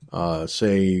 come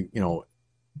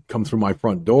through my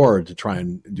front door to try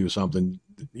and do something,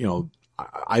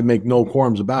 I make no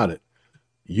qualms about it.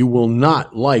 You will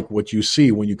not like what you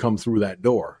see when you come through that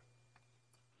door.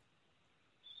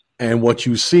 And what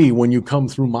you see when you come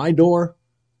through my door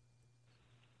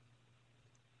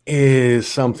is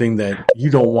something that you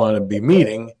don't want to be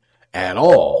meeting at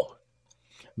all.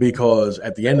 Because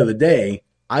at the end of the day,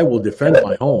 I will defend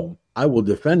my home. I will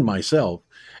defend myself.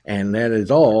 And that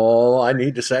is all I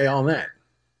need to say on that.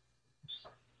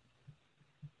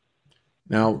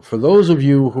 Now, for those of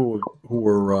you who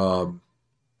were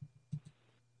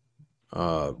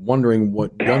wondering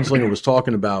what Gunslinger was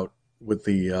talking about with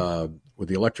the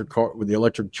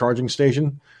electric charging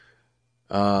station,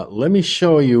 let me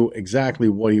show you exactly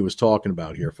what he was talking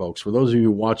about here, folks. For those of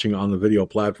you watching on the video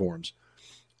platforms,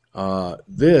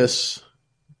 this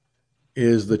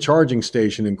is the charging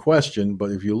station in question.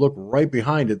 But if you look right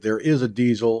behind it, there is a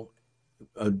diesel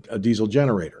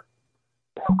generator.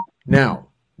 Now,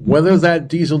 whether that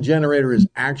diesel generator is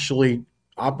actually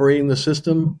operating the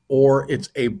system or it's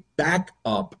a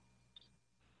backup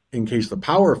in case the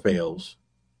power fails,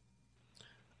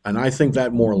 and I think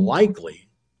that more likely,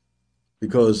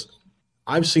 because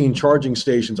I've seen charging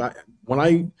stations. When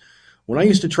I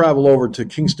used to travel over to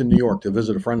Kingston, New York to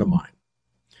visit a friend of mine,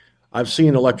 I've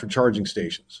seen electric charging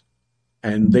stations,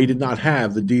 and they did not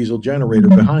have the diesel generator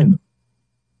behind them.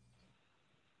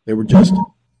 They were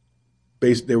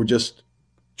just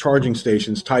charging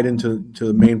stations tied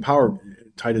into main power.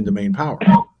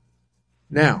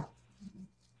 Now,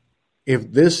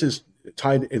 if this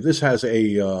has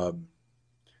a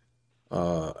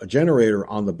generator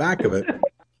on the back of it,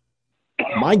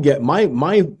 my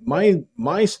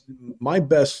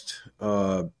best,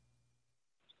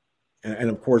 and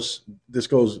of course this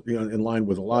goes in line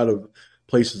with a lot of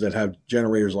places that have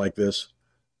generators like this.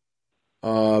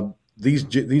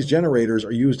 These generators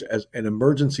are used as an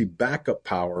emergency backup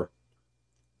power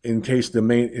in case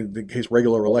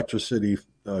regular electricity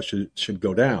should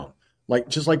go down.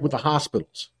 Just like with the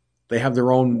hospitals, they have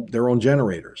their own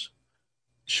generators.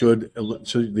 Should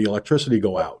the electricity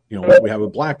go out, we have a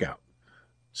blackout.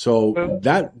 So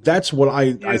that's what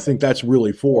I think that's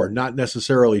really for, not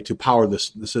necessarily to power the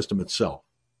system itself.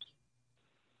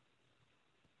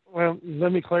 Well,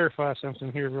 let me clarify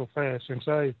something here real fast.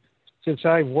 Since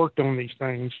I worked on these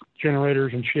things,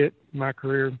 generators and shit, in my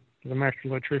career as a master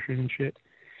electrician and shit,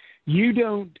 you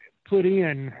don't put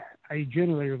in a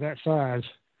generator that size,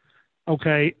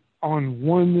 okay, on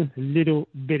one little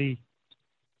bitty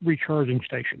recharging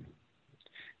station.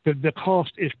 The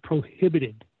cost is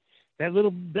prohibitive. That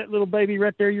little baby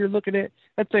right there you're looking at,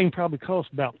 that thing probably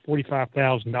costs about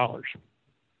 $45,000,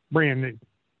 brand new,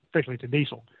 especially to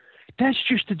diesel. That's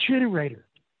just a generator.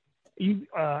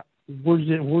 Where's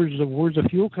the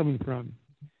fuel coming from?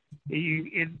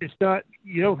 It's not.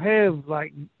 You don't have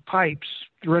like pipes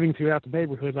running throughout the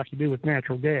neighborhood like you do with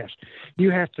natural gas.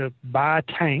 You have to buy a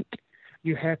tank.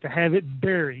 You have to have it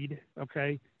buried.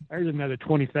 Okay, there's another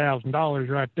 $20,000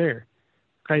 right there.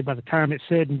 Okay, by the time it's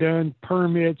said and done,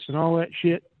 permits and all that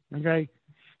shit. Okay,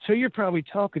 so you're probably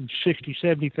talking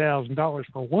 $60,000-$70,000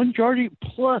 for one charging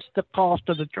plus the cost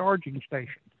of the charging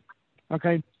station.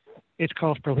 Okay, it's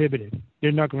cost prohibitive.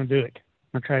 You're not going to do it.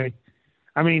 Okay,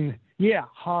 I mean, yeah,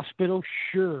 hospital,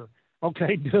 sure.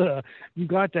 Okay, duh. You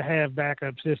got to have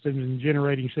backup systems and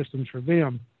generating systems for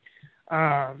them.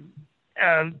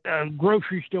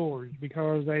 Grocery stores,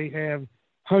 because they have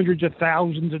hundreds of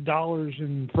thousands of dollars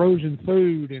in frozen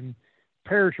food and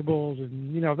perishables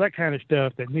and that kind of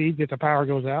stuff that needs, if the power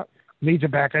goes out, needs a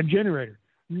backup generator.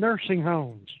 Nursing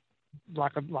homes,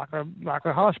 like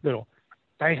a hospital,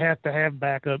 they have to have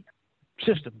backup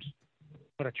systems.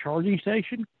 But a charging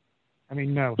station, I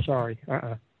mean, no, sorry,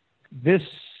 This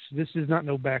is not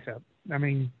no backup. I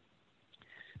mean,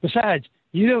 besides,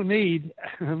 you don't need,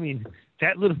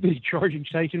 that little bitty charging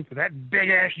station for that big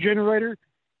ass generator.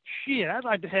 Shit, I'd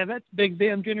like to have that big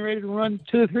damn generator to run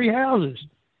 2 or 3 houses.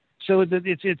 So it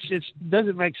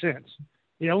doesn't make sense.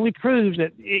 It only proves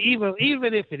that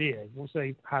even if it is, we'll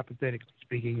say hypothetically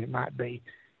speaking, it might be,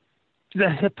 the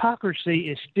hypocrisy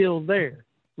is still there,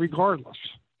 regardless.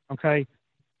 Okay,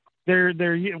 they're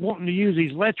wanting to use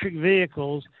these electric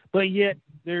vehicles, but yet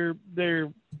their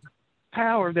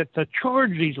power that to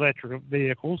charge these electric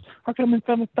vehicles are coming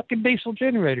from a fucking diesel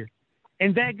generator,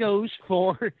 and that goes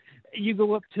for. You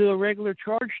go up to a regular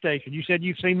charge station. You said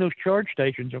you've seen those charge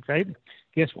stations, okay?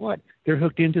 Guess what? They're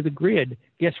hooked into the grid.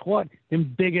 Guess what?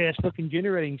 Them big-ass fucking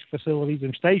generating facilities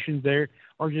and stations there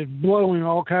are just blowing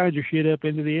all kinds of shit up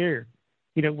into the air.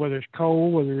 Whether it's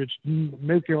coal, whether it's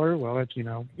nuclear, well, that's,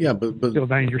 yeah, but still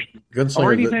dangerous.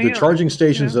 Gunslinger, the charging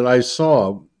stations that I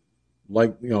saw,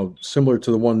 like, similar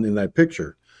to the one in that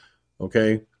picture,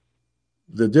 okay?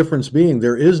 The difference being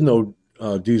there is no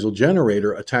diesel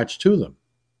generator attached to them.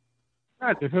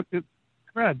 Right, they're hooked.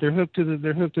 They're hooked to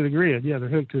the grid. Yeah, they're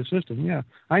hooked to the system. Yeah,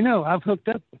 I know. I've hooked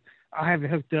up. I have it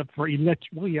hooked up for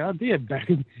electric. Well, yeah, I did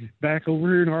back over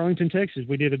here in Arlington, Texas.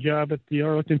 We did a job at the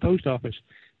Arlington Post Office.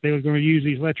 They were going to use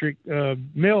these electric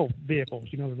mail vehicles,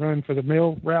 to run for the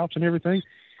mail routes and everything.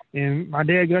 And my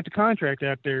dad got the contract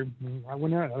out there. I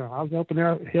went out. I was helping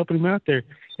him out there,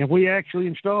 and we actually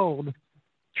installed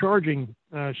charging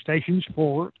stations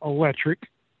for electric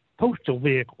postal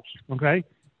vehicles. Okay,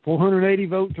 480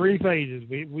 volt, 3 phases.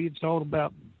 We installed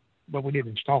about, well, we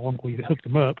didn't install them. We hooked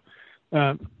them up.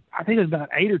 I think it was about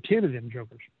 8 or 10 of them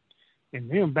jokers. And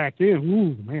them back then,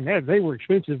 ooh, man, they were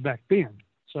expensive back then.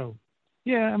 So,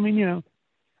 yeah, I mean,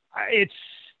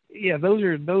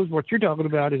 those what you're talking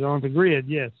about is on the grid,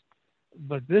 yes.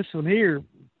 But this one here,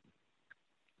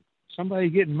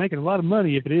 somebody making a lot of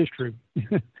money if it is true.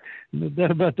 No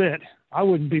doubt about that. I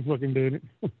wouldn't be fucking doing it.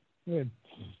 Go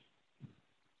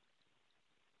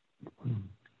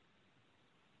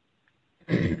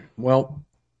ahead. Well,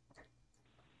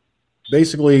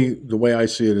 basically, the way I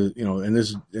see it is, and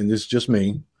this is just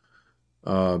me,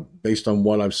 based on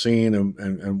what I've seen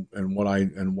and what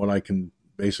I can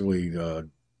basically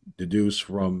deduce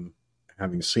from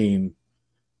having seen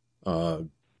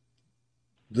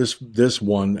this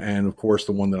one, and of course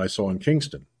the one that I saw in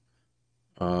Kingston.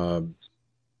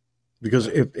 Because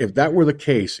if that were the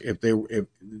case,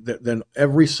 then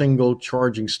every single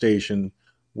charging station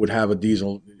would have a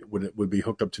diesel would be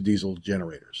hooked up to diesel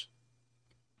generators.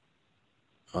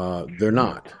 They're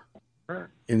not.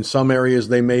 In some areas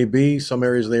they may be, some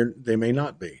areas they may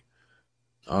not be.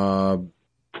 But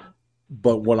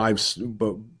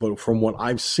from what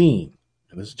I've seen,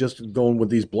 and this is just going with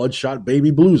these bloodshot baby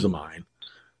blues of mine,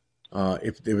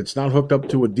 if it's not hooked up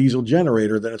to a diesel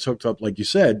generator, then it's hooked up, like you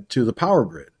said, to the power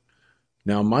grid.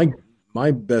 Now,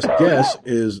 my best guess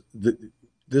is that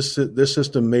this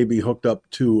system may be hooked up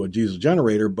to a diesel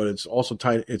generator, but it's also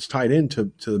tied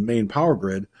into the main power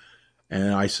grid,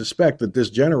 and I suspect that this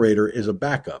generator is a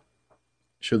backup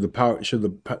should a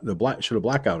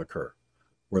blackout occur,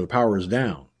 where the power is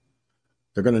down.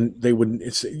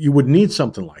 You would need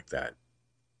something like that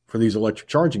for these electric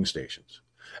charging stations.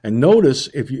 And notice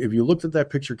if you looked at that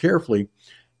picture carefully,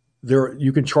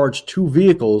 you can charge 2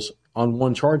 vehicles on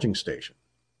one charging station.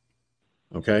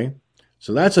 Okay,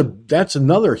 so that's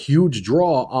another huge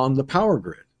draw on the power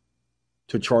grid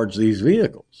to charge these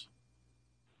vehicles.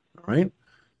 All right,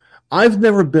 I've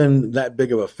never been that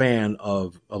big of a fan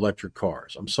of electric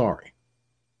cars. I'm sorry,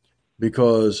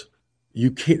 because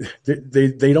you can't.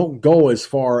 They don't go as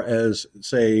far as,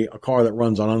 say, a car that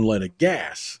runs on unleaded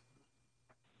gas,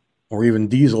 or even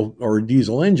diesel, or a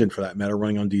diesel engine for that matter,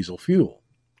 running on diesel fuel.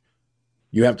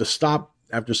 You have to stop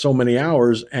after so many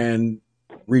hours and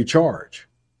recharge.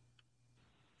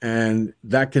 And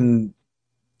that can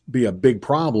be a big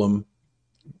problem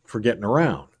for getting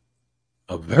around.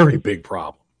 A very big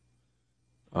problem.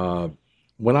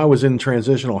 When I was in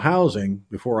transitional housing,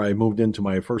 before I moved into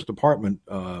my first apartment,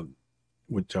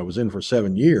 which I was in for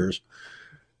 7 years,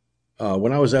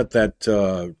 when I was at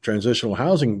that transitional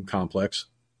housing complex,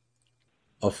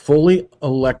 a fully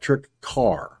electric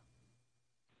car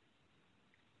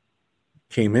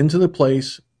came into the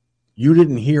place. You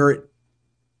didn't hear it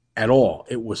at all.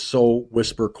 It was so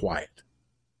whisper quiet.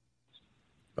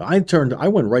 I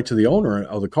went right to the owner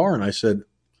of the car and I said,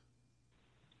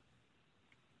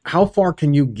 how far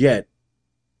can you get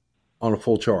on a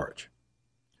full charge?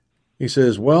 He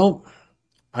says, well,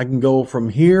 I can go from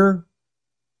here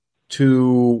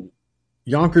to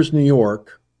Yonkers, New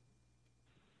York,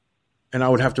 and I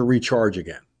would have to recharge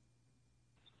again.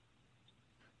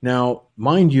 Now,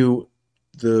 mind you,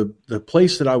 the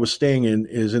place that I was staying in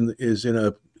is in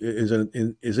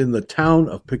the town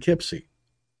of Poughkeepsie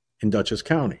in Dutchess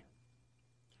County.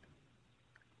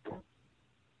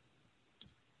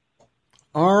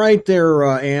 All right there,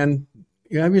 Ann.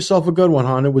 You have yourself a good one,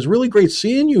 hon. It was really great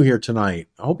seeing you here tonight.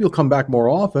 I hope you'll come back more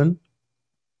often.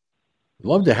 I'd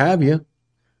love to have you.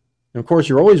 And of course,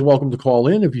 you're always welcome to call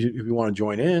in if you want to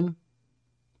join in.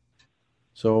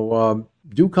 So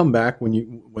do come back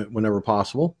whenever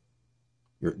possible.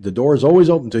 The door is always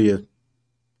open to you.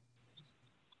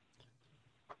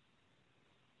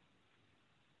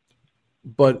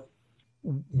 But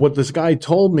what this guy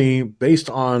told me,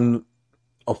 based on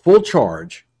a full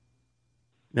charge,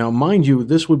 now mind you,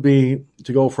 this would be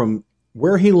to go from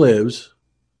where he lives,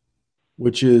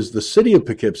 which is the city of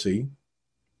Poughkeepsie,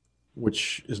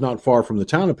 which is not far from the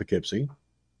town of Poughkeepsie,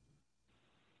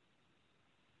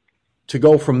 to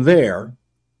go from there,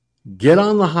 get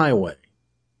on the highway,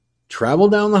 travel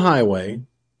down the highway,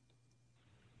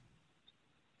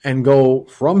 and go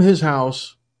from his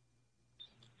house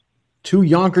to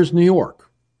Yonkers, New York,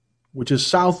 which is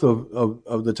south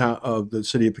of the town of the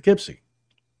city of Poughkeepsie.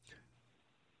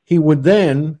 He would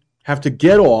then have to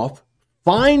get off,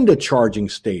 find a charging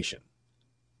station,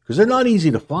 because they're not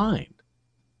easy to find.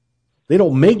 They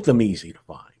don't make them easy to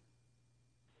find.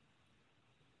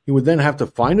 He would then have to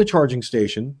find a charging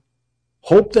station,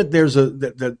 hope that there's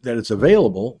that it's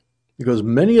available, because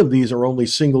many of these are only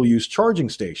single-use charging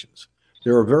stations.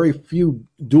 There are very few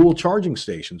dual charging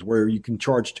stations where you can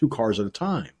charge 2 cars at a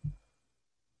time.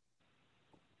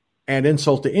 Add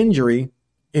insult to injury,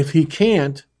 if he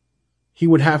can't, he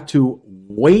would have to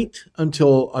wait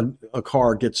until a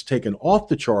car gets taken off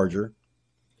the charger,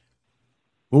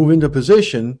 move into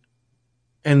position,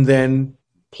 and then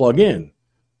plug in.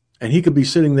 And he could be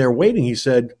sitting there waiting, he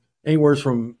said, anywhere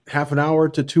from half an hour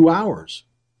to 2 hours.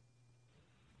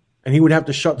 And he would have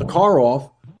to shut the car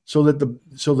off so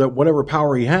that whatever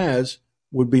power he has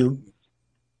would be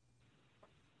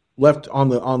left on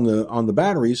the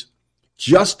batteries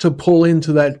just to pull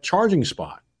into that charging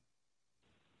spot.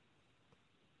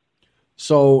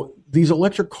 So these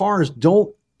electric cars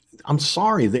don't, I'm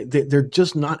sorry, they're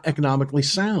just not economically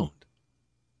sound.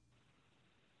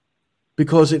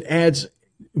 Because it adds,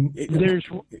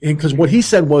 because what he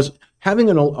said was having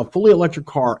a fully electric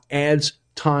car adds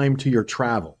time to your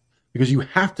travel because you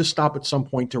have to stop at some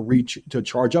point to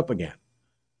charge up again.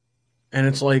 And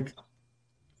it's like,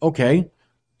 okay,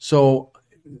 so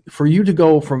for you to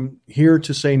go from here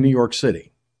to, say, New York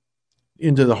City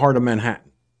into the heart of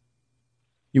Manhattan,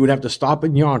 you would have to stop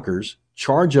in Yonkers,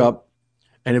 charge up,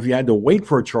 and if you had to wait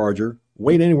for a charger,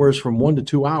 wait anywhere from 1 to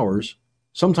 2 hours,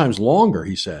 sometimes longer,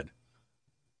 he said.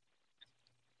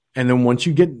 And then once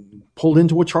you get pulled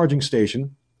into a charging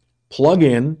station, plug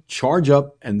in, charge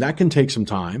up, and that can take some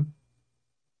time.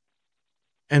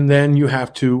 And then you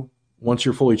have to, once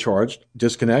you're fully charged,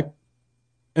 disconnect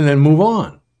and then move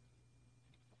on.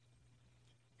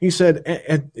 He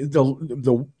said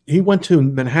he went to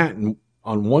Manhattan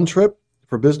on one trip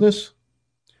for business.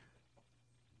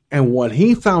 And what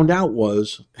he found out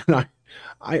was, and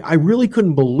I really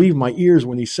couldn't believe my ears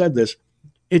when he said this,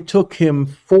 it took him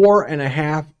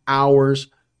 4.5 hours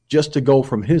just to go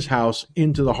from his house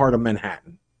into the heart of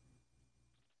Manhattan.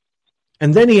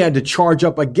 And then he had to charge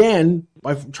up again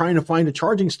by trying to find a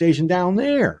charging station down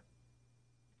there.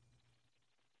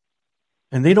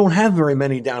 And they don't have very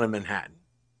many down in Manhattan.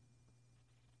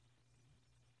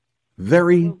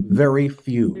 Very, very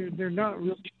few. They're not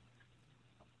really.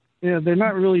 Yeah, they're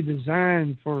not really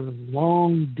designed for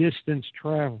long distance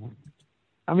traveling.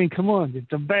 I mean, come on,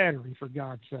 it's a battery, for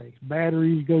God's sake.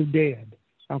 Batteries go dead.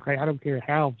 Okay, I don't care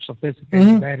how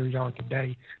sophisticated batteries are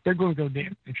today. They're going to go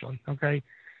dead eventually. Okay,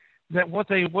 that what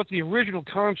the original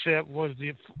concept was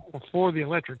for the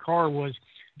electric car was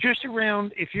just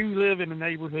around if you live in a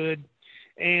neighborhood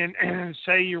and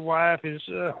say your wife is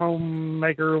a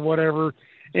homemaker or whatever,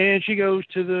 and she goes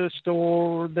to the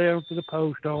store or down to the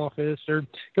post office or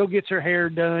go gets her hair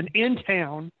done in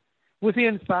town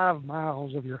within 5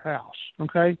 miles of your house,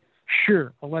 okay?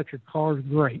 Sure, electric car is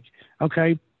great,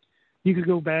 okay? You could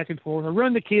go back and forth or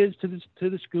run the kids to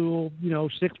the school,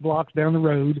 6 blocks down the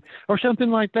road or something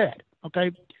like that,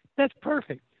 okay? That's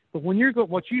perfect. But when you're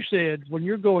what you said, when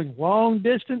you're going long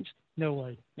distance, no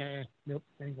way. Nope,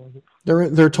 ain't going to.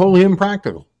 They're totally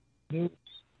impractical. Nope.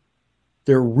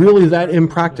 They're really that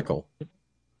impractical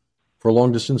for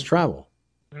long distance travel.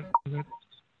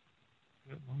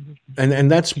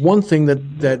 And that's one thing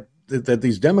that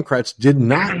these Democrats did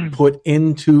not put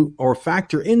into or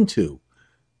factor into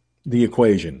the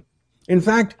equation. In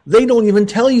fact, they don't even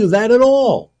tell you that at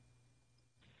all.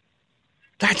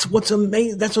 That's what's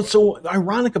amazing. That's what's so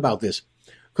ironic about this.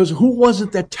 Because who was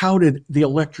it that touted the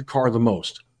electric car the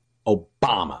most?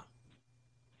 Obama.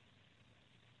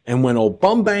 And when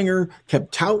Obambanger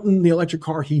kept touting the electric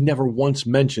car, he never once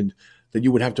mentioned that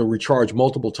you would have to recharge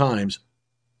multiple times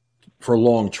for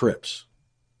long trips,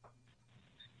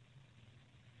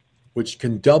 which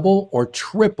can double or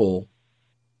triple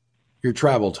your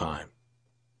travel time.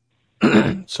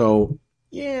 So,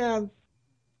 yeah,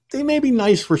 they may be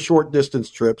nice for short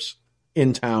distance trips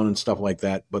in town and stuff like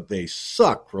that, but they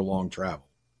suck for long travel.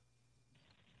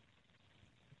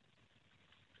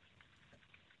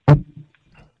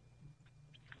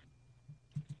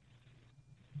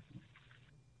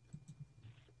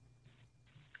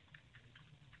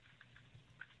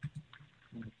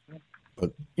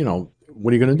 But,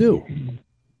 what are you going to do?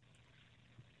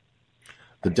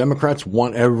 The Democrats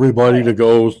want everybody to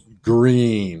go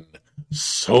green,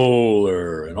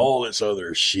 solar, and all this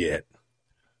other shit.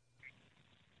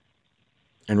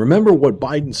 And remember what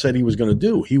Biden said he was going to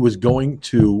do. He was going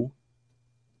to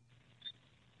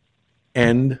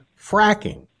end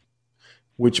fracking,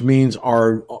 which means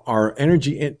our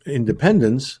energy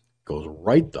independence goes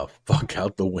right the fuck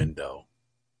out the window.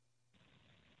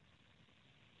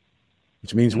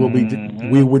 Which means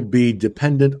we would be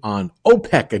dependent on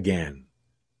OPEC again.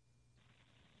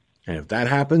 And if that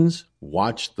happens,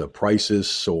 watch the prices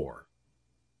soar.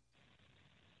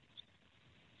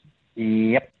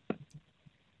 Yep.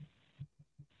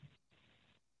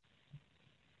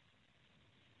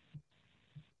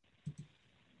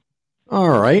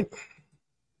 All right.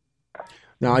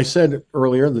 Now, I said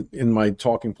earlier that in my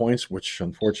talking points, which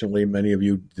unfortunately many of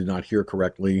you did not hear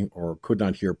correctly or could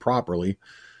not hear properly,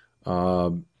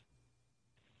 but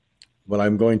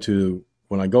I'm going to,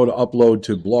 when I go to upload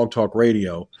to Blog Talk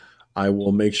Radio, I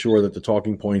will make sure that the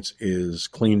talking points is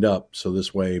cleaned up, so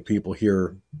this way people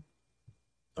hear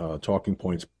talking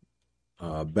points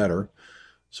better.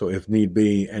 So if need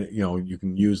be, and you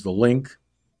can use the link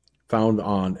found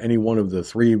on any one of the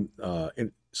three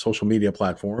social media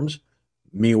platforms,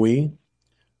 MeWe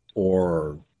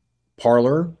or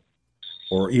Parler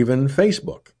or even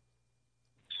Facebook.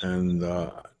 And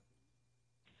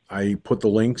I put the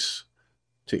links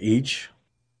to each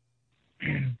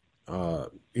one.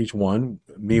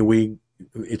 MeWe,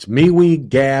 it's MeWe,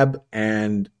 Gab,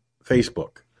 and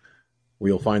Facebook,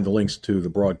 where you'll find the links to the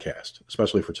broadcast,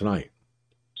 especially for tonight.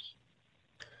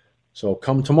 So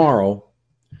come tomorrow,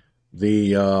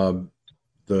 the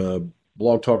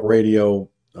Blog Talk Radio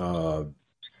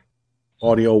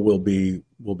audio will be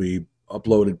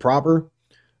uploaded proper.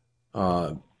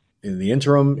 In the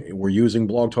interim, we're using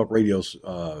Blog Talk Radio's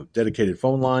dedicated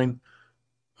phone line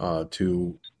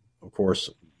to, of course,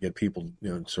 get people,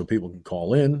 so people can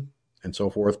call in and so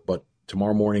forth. But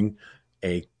tomorrow morning,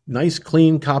 a nice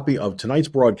clean copy of tonight's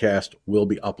broadcast will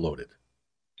be uploaded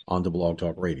onto Blog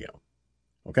Talk Radio.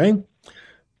 Okay?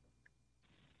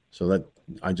 So that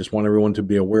I just want everyone to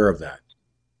be aware of that.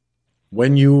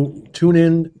 When you tune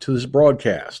in to this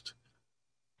broadcast,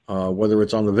 whether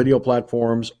it's on the video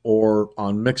platforms or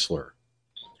on Mixlr,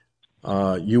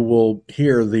 you will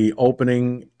hear the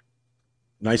opening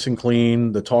nice and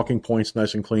clean, the talking points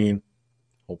nice and clean.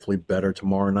 Hopefully better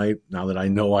tomorrow night, now that I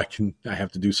know I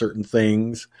have to do certain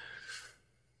things.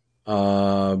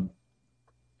 And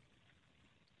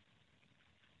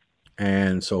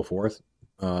so forth.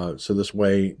 So this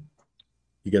way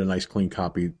you get a nice clean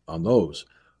copy on those.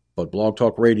 But Blog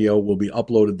Talk Radio will be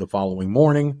uploaded the following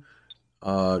morning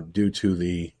due to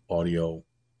the audio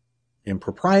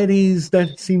improprieties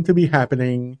that seem to be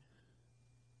happening.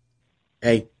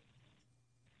 Hey,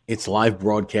 it's live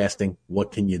broadcasting.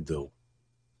 What can you do?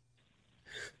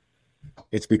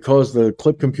 It's because the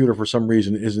clip computer, for some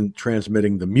reason, isn't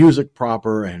transmitting the music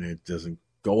proper, and it doesn't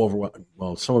go over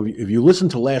well. Some of you, if you listen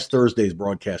to last Thursday's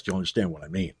broadcast, you'll understand what I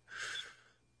mean.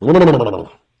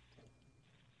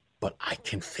 But I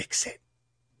can fix it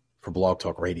for Blog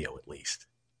Talk Radio, at least.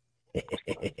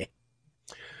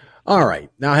 All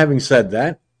right. Now, having said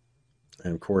that,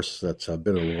 and of course, that's a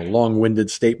bit of a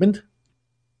long-winded statement,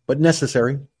 but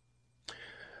necessary.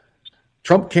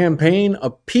 Trump campaign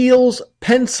appeals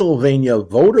Pennsylvania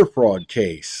voter fraud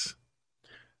case.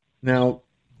 Now,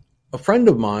 a friend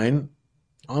of mine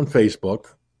on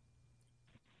Facebook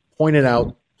pointed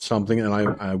out something, and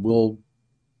I will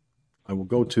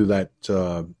go to that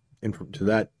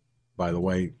by the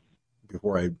way,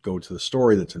 before I go to the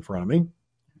story that's in front of me.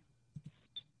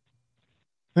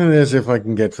 And as if I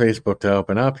can get Facebook to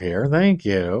open up here. Thank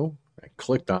you. I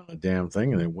clicked on the damn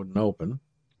thing and it wouldn't open.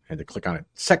 Had to click on it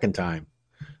second time.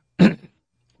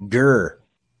 Grr.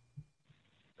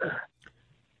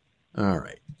 All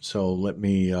right. So let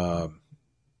me come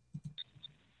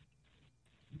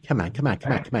on.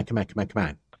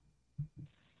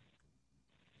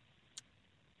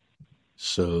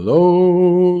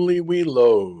 Slowly we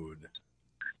load.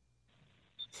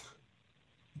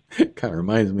 Kind of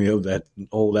reminds me of that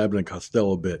old Abbott and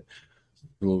Costello bit.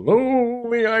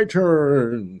 Slowly I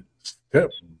turn, step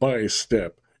by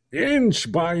step,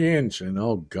 inch by inch. And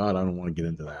oh God, I don't want to get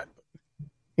into that.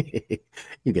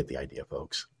 You get the idea,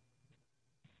 folks.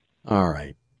 All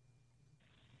right.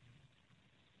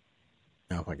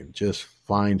 Now if I can just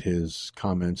find his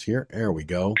comments here. There we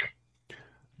go.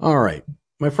 All right.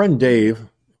 My friend Dave,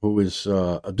 who is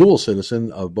a dual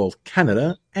citizen of both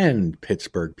Canada and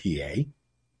Pittsburgh, PA,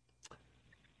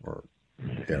 or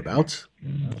thereabouts,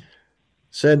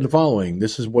 said the following.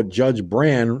 This is what Judge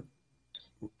Brand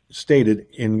stated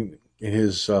in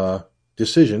his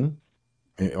decision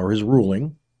or his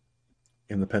ruling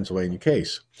in the Pennsylvania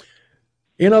case.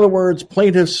 In other words,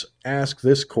 plaintiffs ask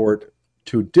this court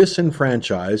to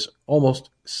disenfranchise almost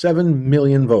 7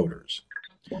 million voters.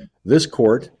 This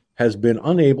court has been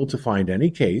unable to find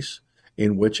any case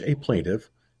in which a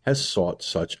plaintiff has sought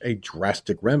such a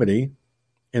drastic remedy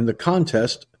in the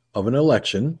contest of an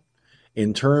election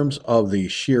in terms of the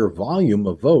sheer volume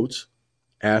of votes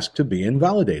asked to be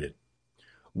invalidated.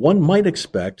 One might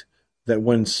expect that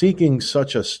when seeking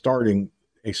such a startling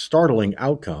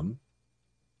outcome,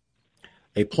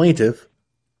 a plaintiff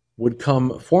would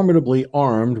come formidably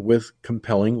armed with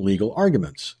compelling legal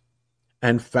arguments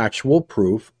and factual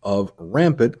proof of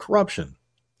rampant corruption,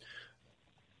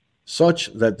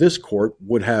 such that this court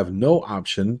would have no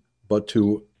option but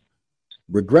to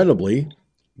regrettably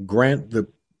grant the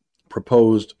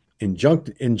proposed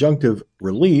injunctive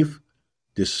relief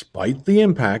despite the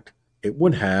impact it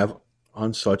would have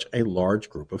on such a large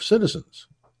group of citizens.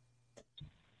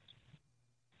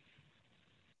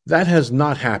 That has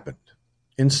not happened.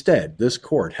 Instead, this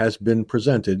court has been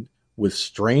presented with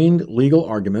strained legal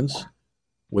arguments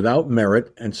without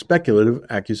merit and speculative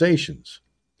accusations,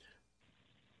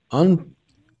 unpled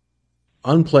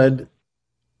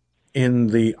in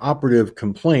the operative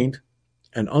complaint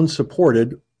and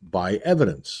unsupported by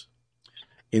evidence.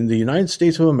 In the United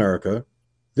States of America,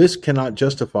 this cannot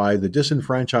justify the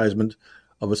disenfranchisement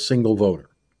of a single voter,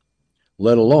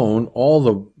 let alone all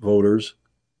the voters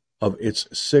of its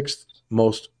sixth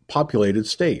most populated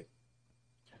state.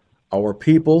 Our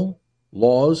people,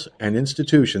 laws, and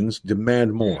institutions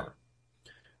demand more.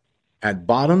 At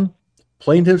bottom,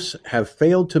 plaintiffs have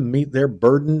failed to meet their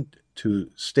burden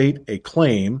to state a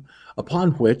claim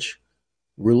upon which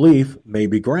relief may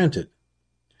be granted.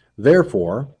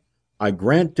 Therefore, I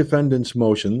grant defendants'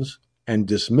 motions and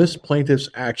dismiss plaintiffs'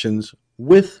 actions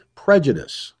with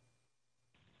prejudice.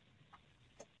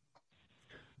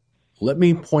 Let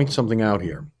me point something out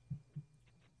here.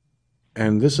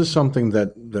 And this is something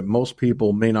that most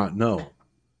people may not know.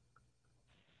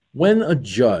 When a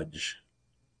judge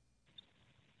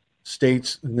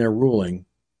states in their ruling,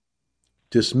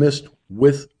 dismissed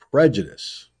with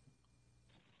prejudice,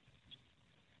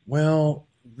 well,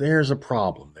 there's a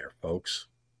problem there, folks.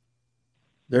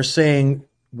 They're saying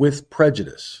with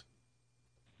prejudice.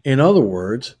 In other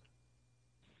words,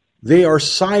 they are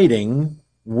siding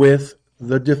with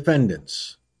the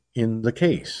defendants in the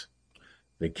case.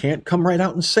 They can't come right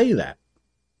out and say that.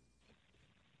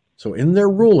 So in their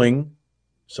ruling,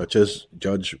 such as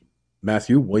Judge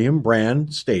Matthew William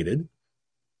Brand stated,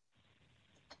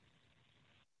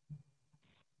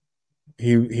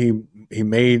 he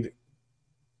made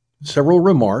several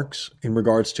remarks in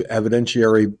regards to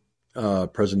evidentiary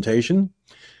presentation,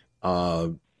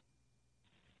 and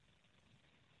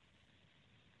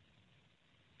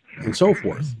so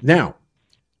forth. Now,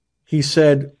 he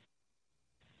said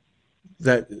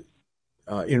that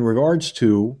in regards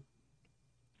to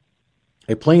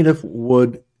a plaintiff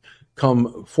would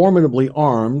come formidably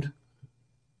armed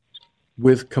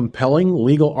with compelling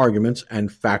legal arguments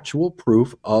and factual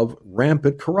proof of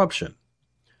rampant corruption,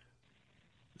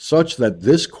 such that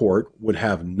this court would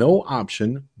have no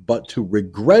option but to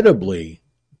regrettably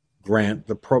grant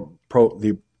the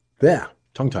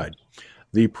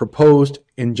proposed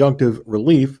injunctive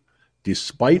relief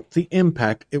despite the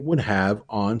impact it would have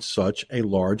on such a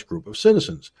large group of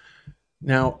citizens.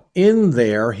 Now, in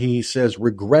there, he says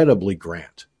regrettably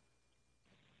grant.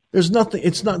 There's nothing.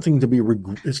 It's nothing to be.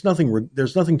 It's nothing.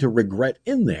 There's nothing to regret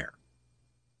in there.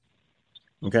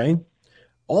 Okay.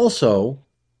 Also,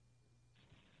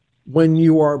 when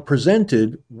you are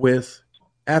presented with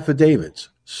affidavits,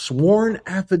 sworn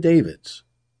affidavits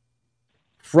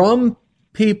from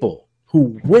people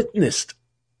who witnessed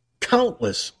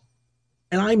countless,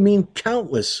 and I mean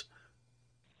countless,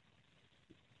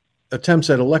 attempts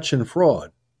at election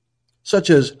fraud, such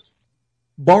as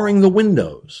barring the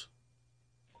windows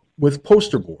with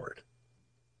poster board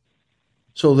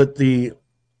so that the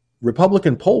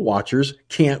Republican poll watchers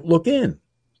can't look in,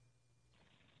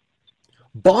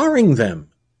 barring them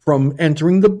from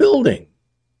entering the building,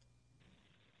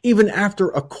 even after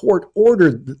a court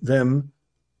ordered them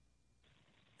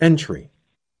entry,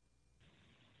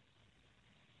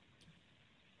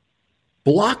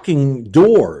 blocking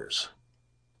doors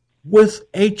with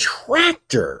a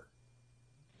tractor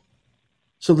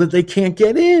so that they can't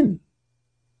get in.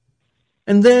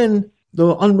 And then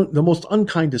the most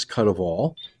unkindest cut of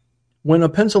all, when a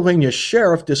Pennsylvania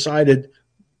sheriff decided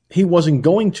he wasn't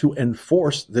going to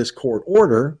enforce this court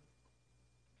order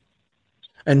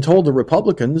and told the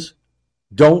Republicans,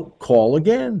 don't call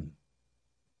again.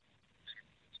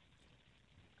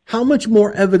 How much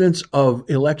more evidence of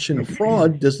election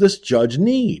fraud does this judge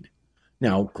need?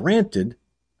 Now, granted,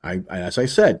 as I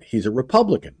said, he's a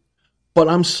Republican, But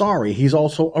I'm sorry, he's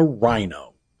also a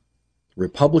rhino.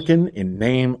 Republican in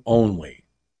name only.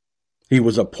 He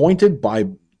was appointed by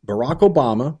Barack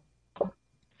Obama,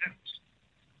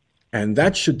 and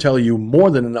that should tell you more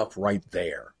than enough right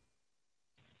there.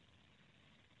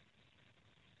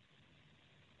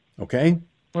 Okay?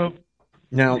 Well,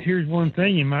 now here's one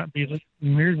thing you might be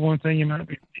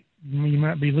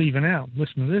leaving out.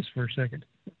 Listen to this for a second.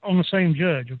 On the same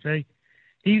judge, okay?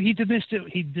 He dismissed it.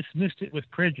 He dismissed it with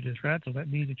prejudice, right? So that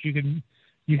means that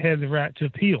you have the right to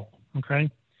appeal.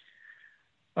 Okay.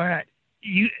 All right.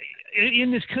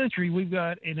 In this country, we've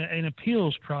got an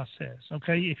appeals process.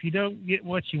 Okay. If you don't get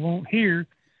what you want here,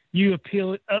 you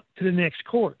appeal it up to the next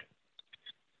court.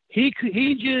 He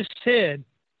just said,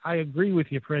 "I agree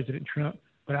with you, President Trump,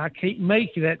 but I can't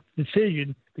make that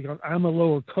decision because I'm a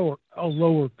lower court.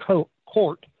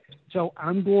 So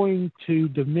I'm going to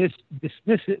dismiss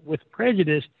it with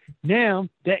prejudice." Now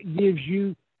that gives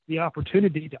you the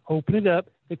opportunity to open it up,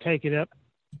 to take it up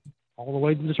all the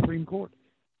way to the Supreme Court.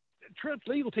 Trump's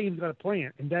legal team's got a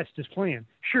plan, and that's his plan.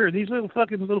 Sure, these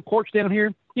little courts down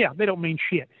here, yeah, they don't mean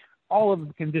shit. All of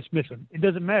them can dismiss them. It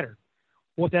doesn't matter.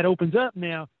 What that opens up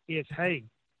now is, hey,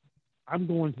 I'm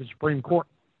going to the Supreme Court.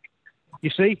 You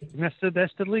see, and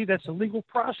that's the legal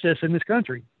process in this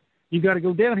country. You got to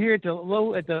go down here at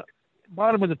the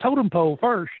bottom of the totem pole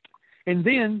first, and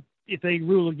then if they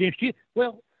rule against you,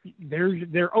 well,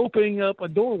 they're opening up a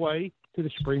doorway to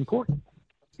the Supreme Court.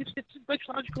 It makes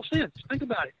logical sense. Think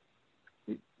about it.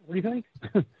 What do you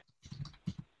think?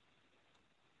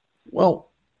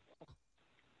 Well,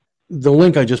 the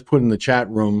link I just put in the chat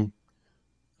room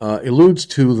alludes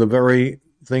to the very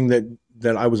thing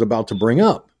that I was about to bring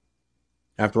up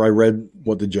after I read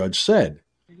what the judge said,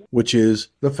 which is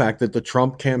the fact that the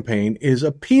Trump campaign is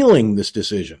appealing this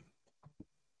decision.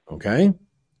 Okay?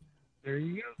 There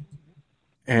you go.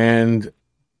 And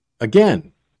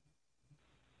again,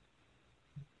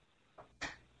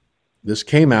 this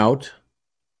came out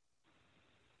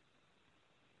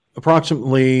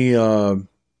approximately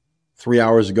 3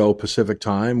 hours ago Pacific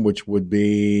time, which would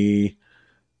be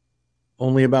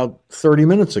only about 30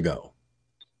 minutes ago,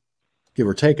 give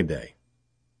or take a day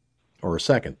or a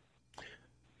second.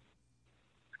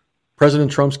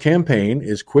 President Trump's campaign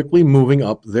is quickly moving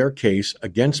up their case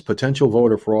against potential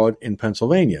voter fraud in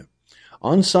Pennsylvania.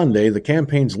 On Sunday, the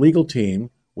campaign's legal team,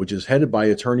 which is headed by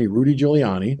attorney Rudy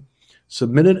Giuliani,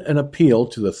 submitted an appeal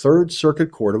to the Third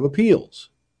Circuit Court of Appeals.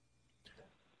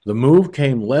 The move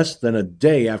came less than a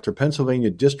day after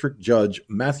Pennsylvania District Judge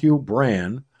Matthew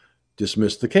Brann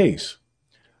dismissed the case.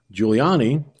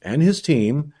 Giuliani and his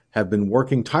team have been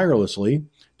working tirelessly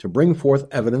to bring forth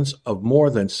evidence of more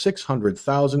than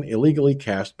 600,000 illegally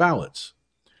cast ballots.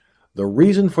 The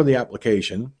reason for the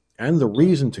application and the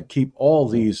reason to keep all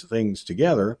these things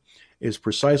together is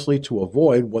precisely to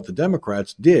avoid what the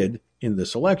Democrats did in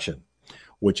this election,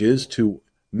 which is to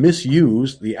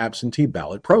misuse the absentee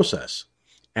ballot process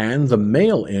and the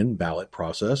mail-in ballot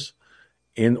process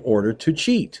in order to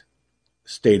cheat,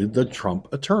 stated the Trump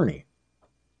attorney.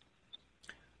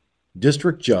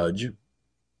 District Judge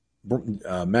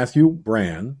Matthew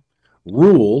Brann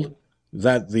ruled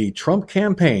that the Trump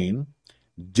campaign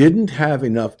didn't have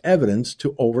enough evidence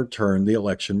to overturn the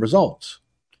election results.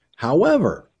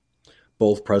 However,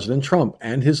 both President Trump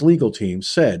and his legal team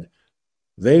said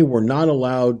they were not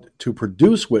allowed to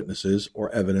produce witnesses or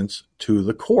evidence to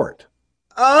the court.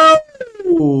 Oh!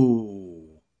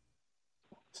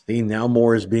 See, now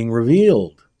more is being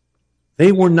revealed.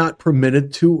 They were not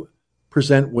permitted to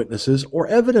present witnesses or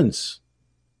evidence.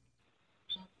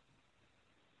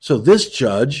 So this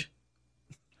judge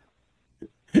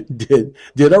did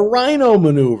a rhino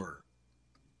maneuver.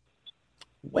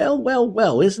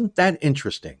 Well, isn't that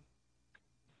interesting?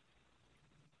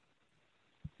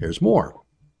 Here's more.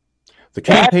 The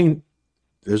campaign,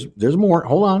 there's more.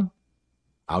 Hold on.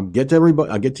 I'll get to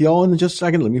everybody. I'll get to y'all in just a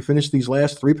second. Let me finish these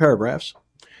last 3 paragraphs.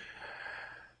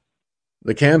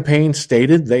 The campaign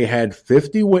stated they had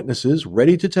 50 witnesses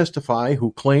ready to testify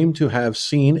who claimed to have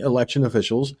seen election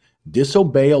officials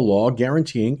disobey a law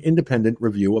guaranteeing independent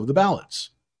review of the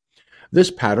ballots.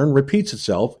 This pattern repeats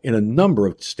itself in a number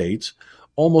of states,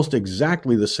 almost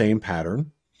exactly the same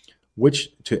pattern,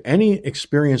 which to any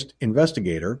experienced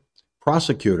investigator,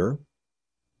 prosecutor,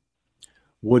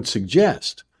 would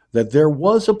suggest that there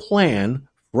was a plan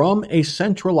from a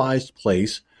centralized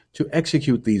place to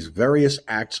execute these various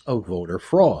acts of voter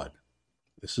fraud.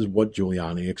 This is what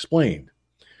Giuliani explained.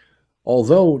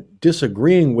 Although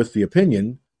disagreeing with the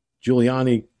opinion,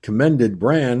 Giuliani commended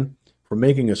Brann for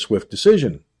making a swift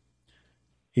decision.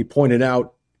 He pointed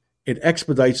out it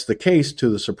expedites the case to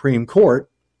the Supreme Court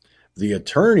The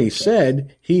attorney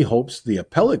said he hopes the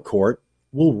appellate court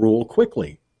will rule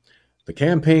quickly. The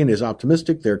campaign is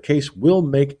optimistic their case will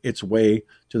make its way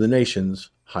to the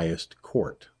nation's highest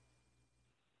court.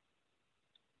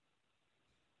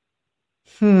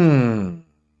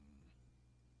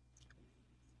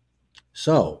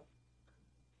 So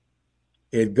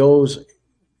it goes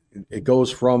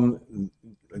from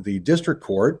the district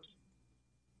court,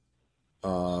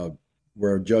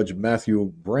 where Judge Matthew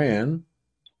Brand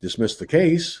dismissed the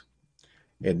case.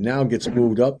 It now gets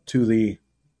moved up to the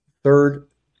Third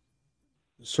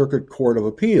Circuit Court of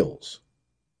Appeals.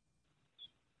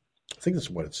 I think that's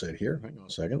what it said here. Hang on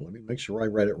a second. Let me make sure I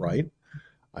read it right.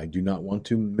 I do not want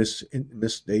to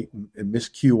miscue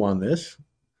on this.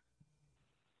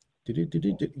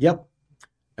 Yep.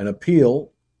 An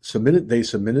appeal submitted. They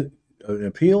submitted an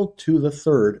appeal to the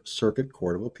Third Circuit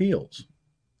Court of Appeals.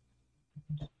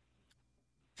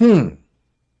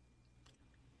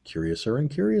 Curiouser and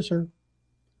curiouser.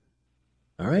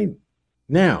 All right.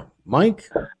 Now, Mike,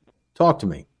 talk to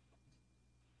me.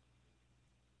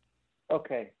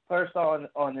 Okay. First on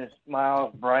this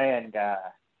Miles Brand guy,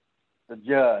 the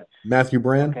judge. Matthew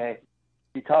Brand? Okay.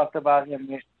 You talked about him.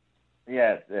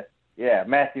 Yes. Yeah,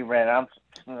 Matthew Brand.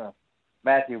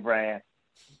 Matthew Brand.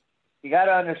 You got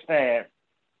to understand,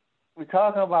 we're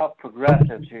talking about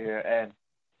progressives here, and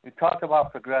we talked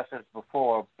about progressives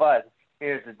before, but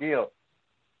here's the deal.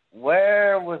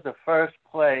 Where was the first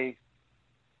place,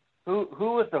 who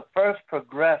was the first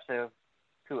progressive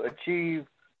to achieve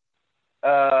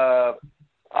high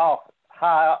office?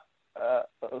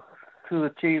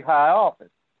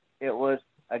 It was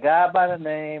a guy by the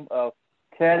name of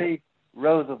Teddy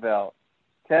Roosevelt.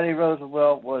 Teddy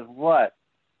Roosevelt was what?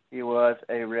 He was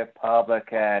a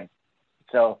Republican.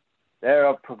 So there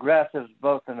are progressives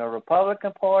both in the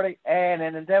Republican Party and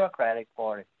in the Democratic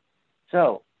Party.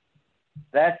 So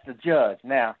that's the judge.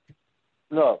 Now,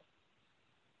 look,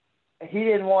 he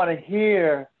didn't want to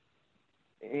hear.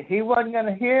 He wasn't going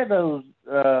to hear those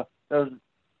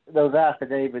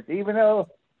affidavits, even though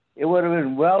it would have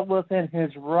been well within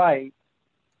his right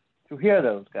to hear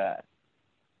those guys.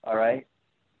 All right.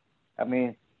 I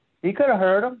mean, he could have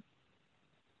heard them.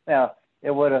 Now,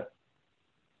 it would have,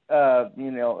 to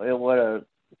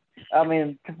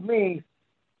me,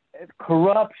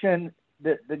 corruption,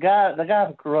 the guy's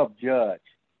a corrupt judge.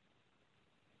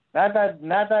 Not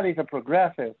that he's a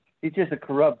progressive, he's just a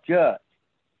corrupt judge.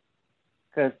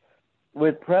 Because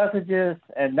with prejudice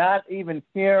and not even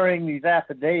hearing these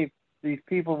affidavits, these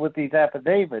people with these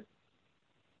affidavits,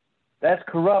 that's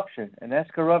corruption. And that's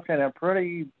corruption at a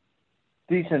pretty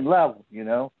decent level,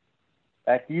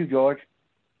 Back to you, George.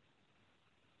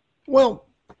 Well,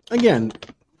 again,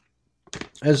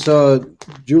 as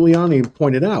Giuliani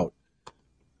pointed out,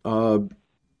 the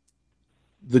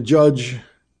judge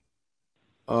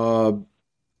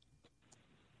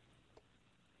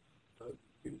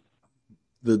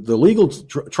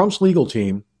Trump's legal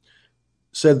team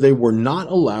said they were not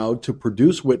allowed to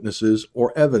produce witnesses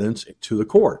or evidence to the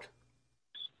court,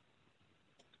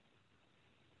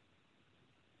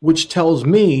 which tells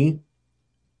me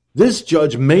this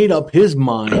judge made up his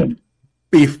mind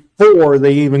before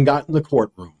they even got in the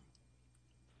courtroom.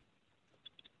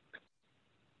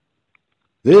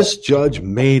 This judge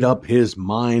made up his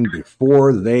mind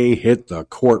before they hit the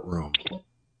courtroom.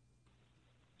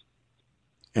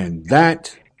 And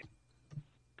that,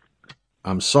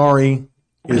 I'm sorry,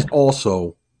 is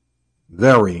also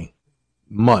very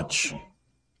much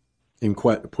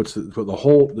puts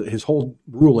his whole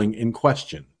ruling in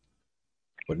question.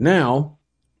 But now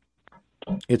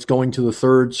it's going to the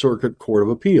Third Circuit Court of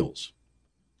Appeals.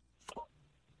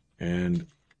 And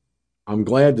I'm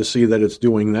glad to see that it's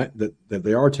doing that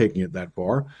they are taking it that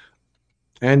far.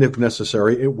 And if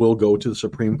necessary, it will go to the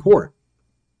Supreme Court.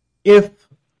 If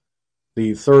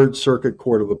the Third Circuit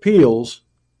Court of Appeals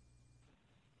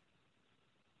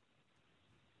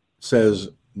says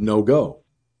no go.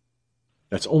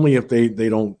 That's only if they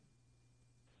don't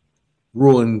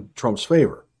rule in Trump's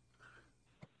favor.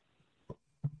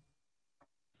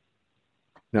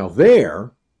 Now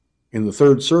there, in the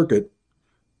Third Circuit,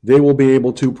 they will be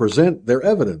able to present their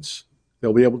evidence.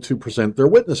 They'll be able to present their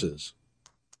witnesses.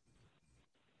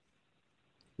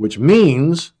 Which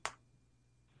means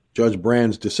Judge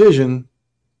Brand's decision,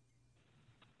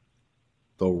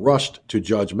 though rushed to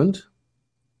judgment,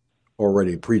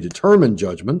 already predetermined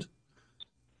judgment,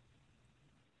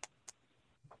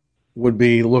 would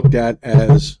be looked at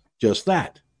as just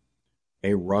that,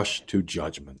 a rush to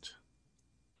judgment.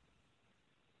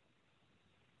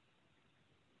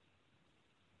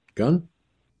 Gun?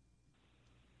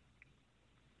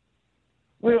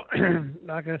 Well,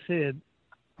 like I said,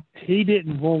 he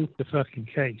didn't want the fucking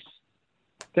case.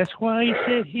 That's why he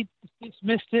said he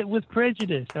dismissed it with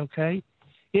prejudice. Okay,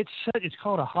 it's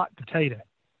called a hot potato.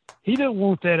 He don't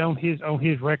want that on his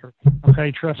record.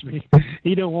 Okay, trust me,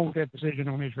 he don't want that decision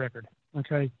on his record.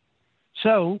 Okay,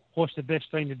 so what's the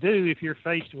best thing to do if you're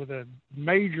faced with a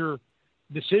major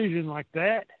decision like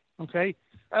that? Okay,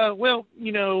 well,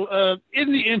 in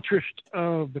the interest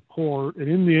of the court and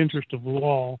in the interest of the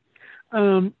law,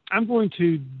 I'm going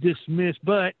to dismiss,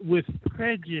 but with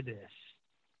prejudice.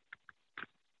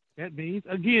 That means,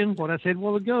 again, what I said a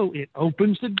while ago, it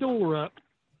opens the door up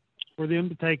for them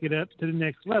to take it up to the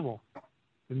next level,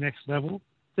 and then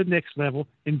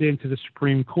to the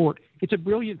Supreme Court. It's a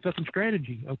brilliant fucking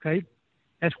strategy, okay?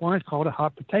 That's why it's called a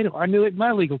hot potato. I knew it in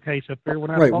my legal case up there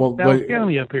when I fought Dallas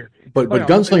County up here. But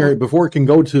Gunslinger, before it can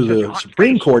go to the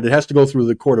Supreme Court, it has to go through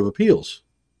the Court of Appeals.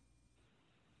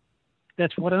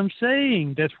 That's what I'm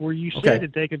saying. That's where you said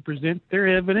that they could present their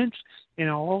evidence and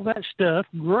all that stuff.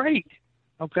 Great.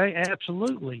 Okay,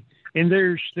 absolutely. And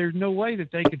there's no way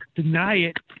that they could deny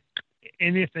it.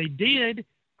 And if they did,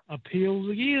 appeals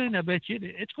again, I bet you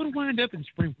it's going to wind up in the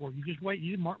Supreme Court. You just wait.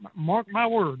 You mark my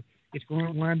word. It's going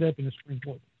to wind up in the Supreme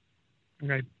Court.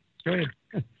 Okay, go ahead.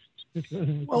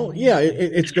 Well, yeah,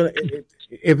 it's going to.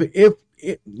 If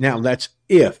now that's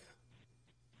if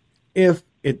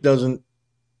it doesn't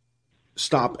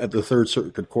stop at the Third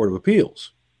Circuit Court of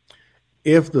Appeals.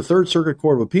 If the Third Circuit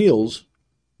Court of Appeals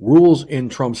rules in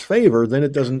Trump's favor, then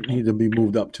it doesn't need to be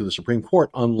moved up to the Supreme Court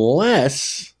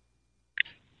unless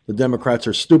the Democrats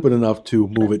are stupid enough to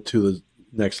move it to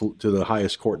the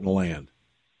highest court in the land,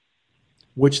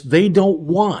 which they don't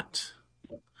want,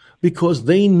 because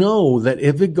they know that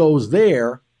if it goes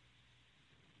there,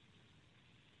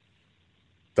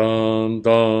 dun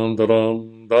dun dun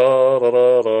dun da da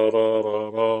da da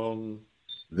da da,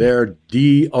 they're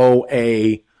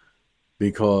DOA,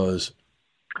 because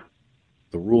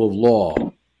the rule of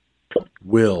law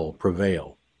will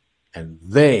prevail, and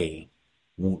they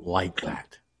won't like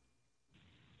that.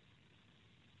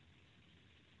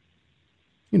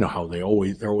 You know how they're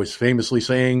always famously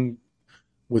saying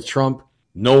with Trump,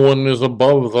 no one is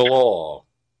above the law.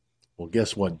 Well,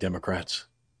 guess what, Democrats?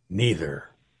 Neither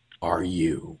are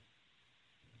you.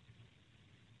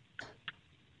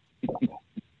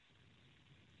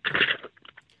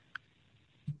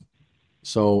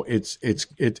 So it's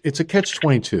a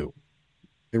catch-22.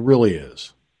 It really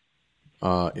is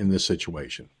in this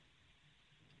situation,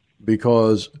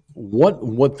 because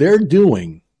what they're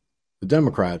doing, the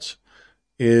Democrats,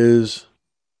 is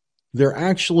they're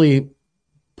actually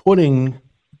putting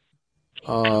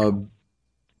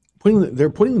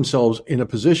themselves in a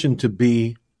position to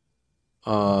be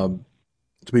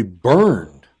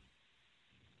burned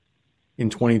in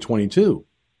 2022.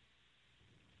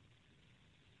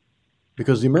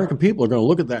 Because the American people are going to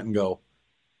look at that and go,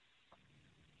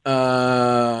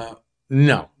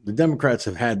 no, the Democrats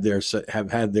have had their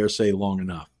say long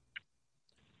enough.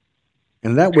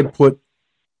 And that would put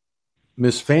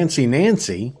Miss Fancy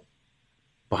Nancy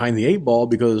behind the 8 ball,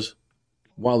 because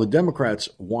while the Democrats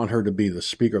want her to be the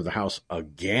Speaker of the House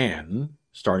again,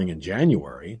 starting in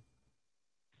January,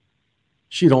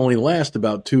 she'd only last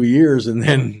about 2 years, and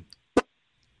then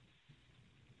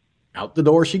out the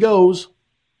door she goes.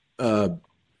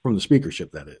 From the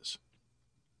speakership, that is.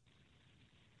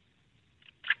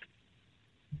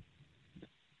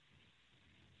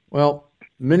 Well,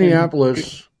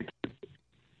 Minneapolis.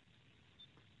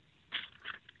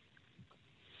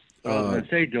 I was going to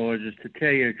say, George, is to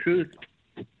tell you the truth,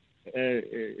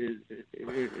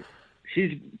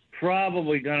 she's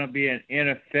probably going to be an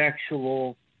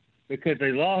ineffectual, because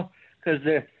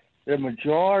the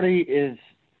majority is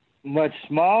much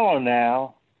smaller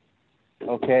now.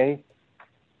 Okay,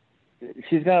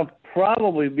 she's going to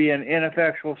probably be an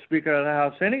ineffectual Speaker of the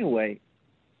House anyway.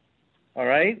 All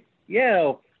right?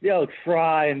 Yeah, they'll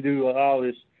try and do all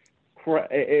this.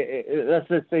 Let's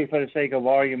just say, for the sake of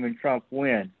argument, Trump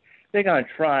wins. They're going to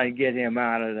try and get him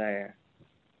out of there.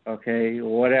 Okay,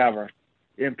 whatever.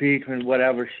 Impeachment,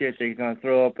 whatever shit they're going to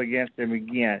throw up against him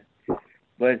again.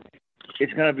 But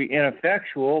it's going to be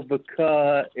ineffectual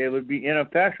because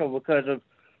of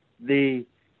the.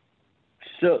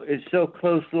 So it's so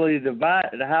closely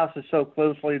divided. The House is so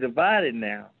closely divided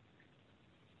now.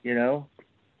 You know,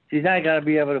 she's not going to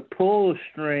be able to pull the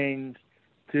strings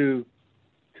to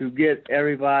get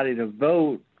everybody to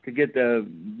vote, to get the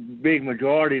big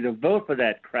majority to vote for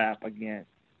that crap again.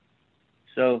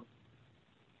 So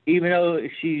even though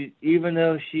she's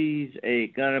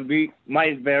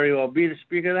might very well be the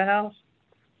Speaker of the House,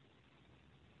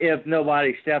 if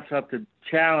nobody steps up to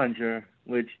challenge her,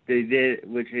 which they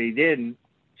didn't,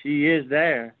 she is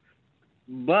there.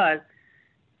 but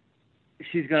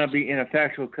she's going to be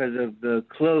ineffectual because of the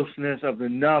closeness of the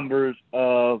numbers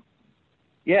of,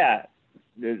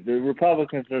 the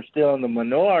Republicans are still in the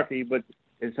minority, but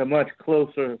it's a much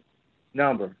closer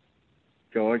number.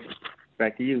 George,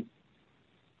 back to you.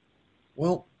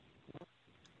 Well,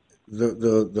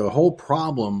 the whole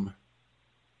problem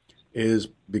is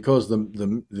because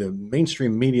the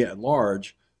mainstream media at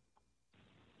large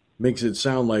makes it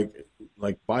sound like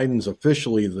Biden's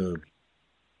officially the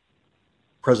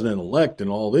president-elect and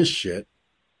all this shit.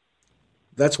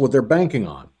 That's what they're banking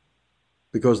on,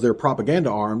 because their propaganda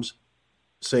arms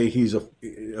say he's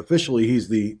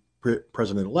the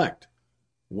president-elect,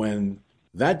 when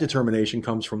that determination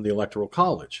comes from the Electoral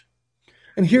College.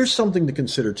 And here's something to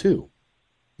consider too.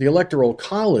 The Electoral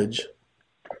College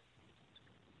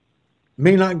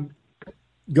may not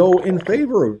go in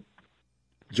favor of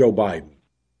Joe Biden.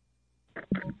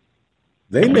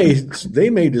 They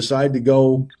may decide to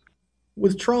go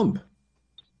with Trump.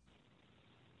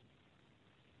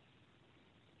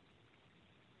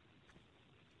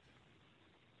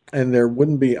 And there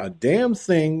wouldn't be a damn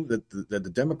thing that the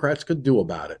Democrats could do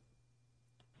about it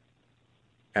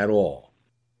at all.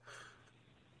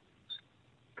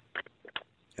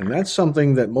 And that's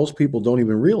something that most people don't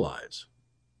even realize.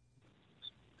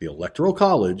 The Electoral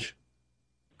College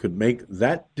could make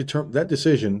that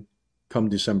decision come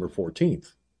December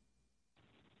 14th.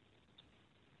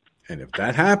 And if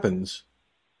that happens,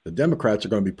 the Democrats are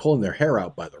going to be pulling their hair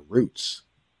out by the roots.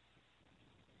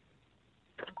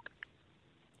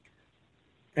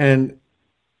 And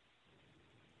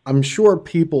I'm sure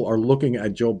people are looking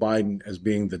at Joe Biden as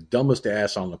being the dumbest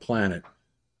ass on the planet,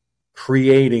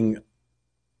 creating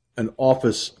an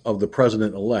office of the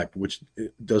president-elect, which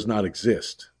does not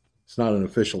exist. It's not an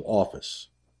official office.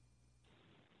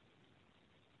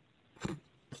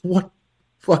 What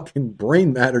fucking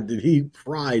brain matter did he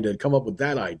fry to come up with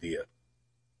that idea?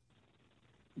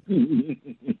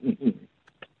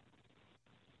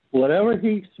 Whatever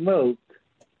he smoked,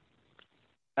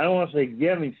 I don't want to say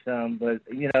give me some, but,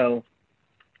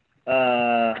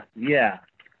 yeah.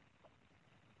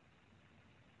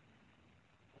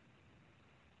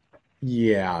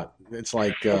 Yeah, it's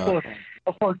like... Of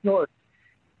course, George.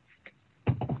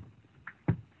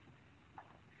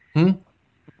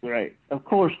 Right. Of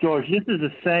course, George, this is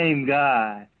the same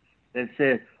guy that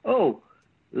said,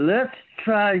 let's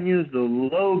try and use the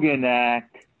Logan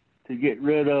Act to get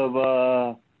rid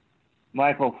of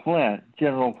Michael Flynn,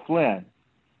 General Flynn.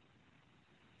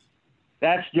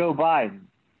 That's Joe Biden.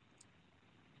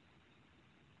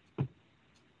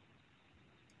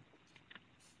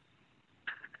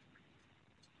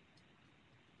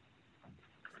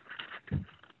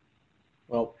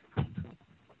 Well,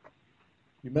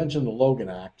 you mentioned the Logan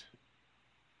Act,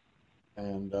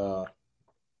 and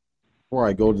before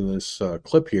I go to this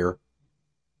clip here,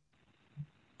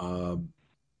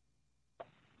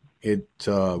 it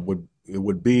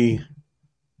would be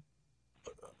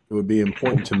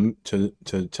important to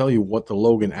tell you what the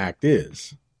Logan Act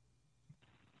is,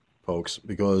 folks,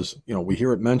 because we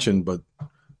hear it mentioned, but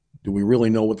do we really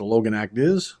know what the Logan Act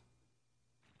is?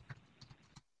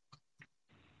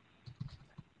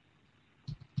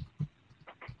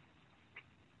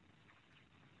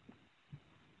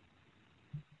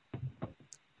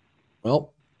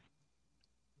 Well,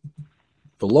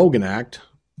 the Logan Act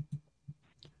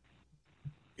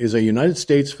is a United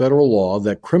States federal law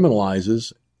that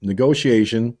criminalizes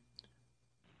negotiation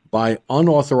by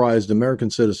unauthorized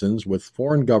American citizens with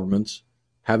foreign governments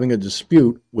having a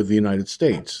dispute with the United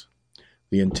States.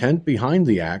 The intent behind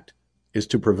the act is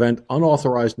to prevent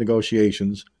unauthorized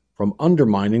negotiations from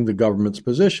undermining the government's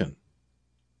position.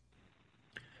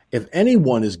 If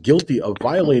anyone is guilty of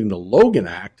violating the Logan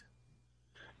Act,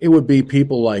 it would be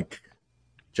people like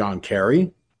John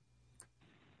Kerry,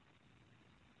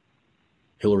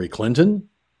 Hillary Clinton,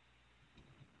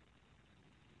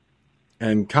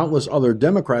 and countless other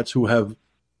Democrats who have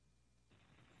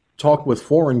talked with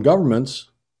foreign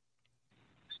governments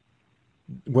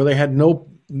where they had no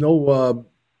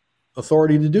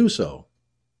authority to do so,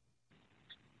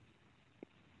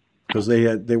 because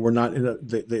they were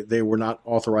not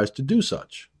authorized to do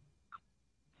such.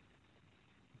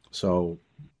 So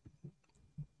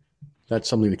that's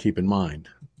something to keep in mind.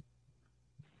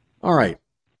 All right.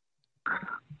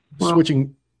 Well,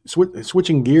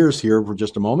 switching gears here for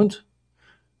just a moment.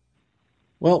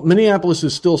 Well, Minneapolis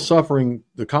is still suffering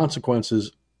the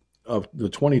consequences of the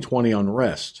 2020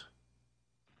 unrest.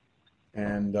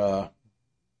 And let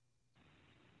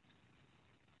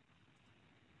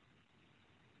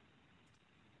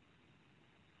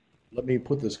me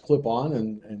put this clip on,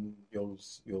 and you'll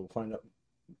find out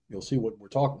You'll see what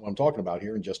I'm talking about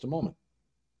here in just a moment.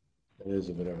 That is,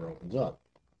 if it ever opens up.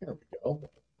 Here we go.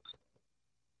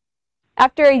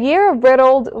 After a year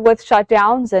riddled with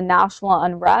shutdowns and national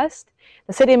unrest,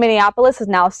 the city of Minneapolis is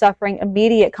now suffering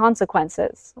immediate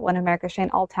consequences. One America's Shane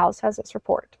Althouse has this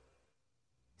report.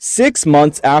 6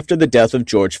 months after the death of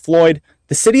George Floyd,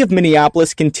 the city of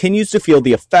Minneapolis continues to feel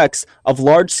the effects of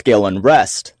large-scale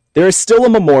unrest. There is still a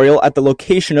memorial at the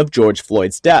location of George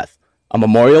Floyd's death, a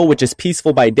memorial which is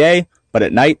peaceful by day, but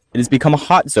at night it has become a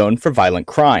hot zone for violent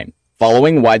crime.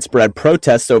 Following widespread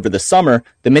protests over the summer,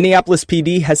 the Minneapolis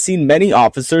PD has seen many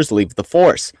officers leave the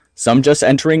force, some just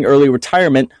entering early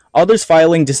retirement, others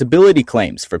filing disability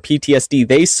claims for PTSD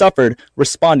they suffered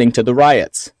responding to the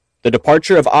riots. The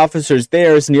departure of officers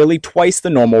there is nearly twice the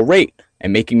normal rate,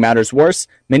 and making matters worse,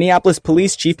 Minneapolis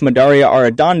Police Chief Madaria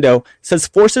Arredondo says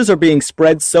forces are being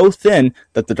spread so thin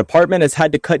that the department has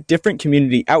had to cut different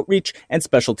community outreach and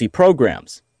specialty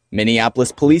programs.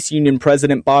 Minneapolis Police Union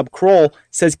President Bob Kroll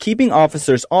says keeping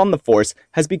officers on the force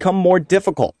has become more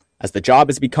difficult as the job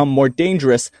has become more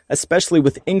dangerous, especially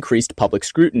with increased public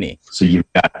scrutiny. So you've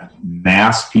got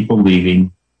mass people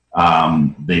leaving.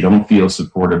 They don't feel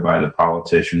supported by the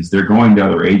politicians. They're going to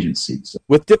other agencies.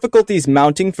 With difficulties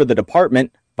mounting for the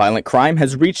department, violent crime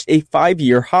has reached a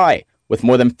 5-year high, with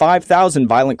more than 5,000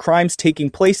 violent crimes taking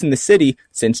place in the city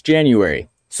since January.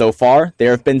 So far,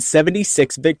 there have been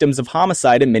 76 victims of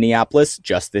homicide in Minneapolis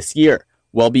just this year,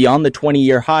 well beyond the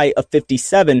 20-year high of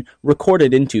 57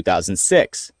 recorded in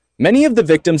 2006. Many of the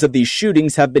victims of these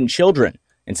shootings have been children.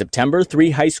 In September,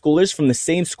 3 high schoolers from the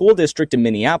same school district in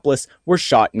Minneapolis were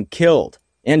shot and killed.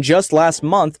 And just last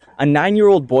month, a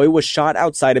 9-year-old boy was shot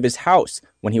outside of his house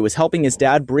when he was helping his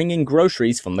dad bring in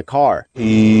groceries from the car.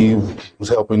 He was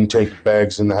helping take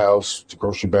bags in the house,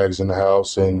 grocery bags in the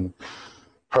house, and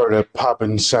heard a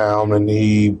popping sound, and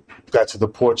he got to the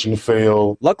porch and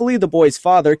fell. Luckily, the boy's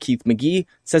father, Keith McGee,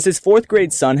 says his 4th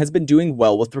grade son has been doing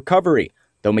well with recovery,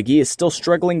 though McGee is still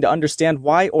struggling to understand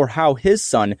why or how his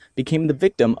son became the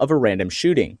victim of a random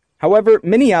shooting. However,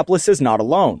 Minneapolis is not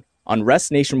alone.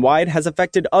 Unrest nationwide has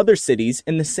affected other cities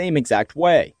in the same exact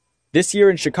way. This year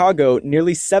in Chicago,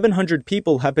 nearly 700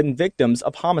 people have been victims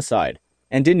of homicide.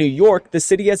 And in New York, the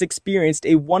city has experienced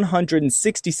a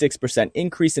 166%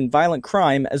 increase in violent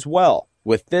crime as well.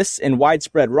 With this and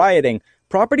widespread rioting,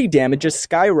 property damage is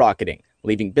skyrocketing,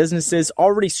 leaving businesses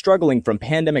already struggling from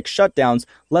pandemic shutdowns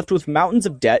left with mountains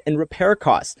of debt and repair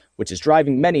costs, which is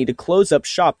driving many to close up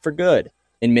shop for good.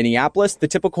 In Minneapolis, the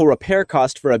typical repair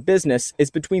cost for a business is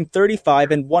between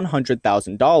 $35,000 and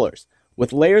 $100,000.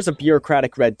 With layers of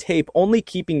bureaucratic red tape only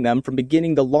keeping them from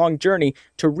beginning the long journey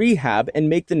to rehab and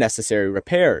make the necessary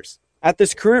repairs. At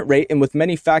this current rate, and with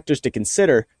many factors to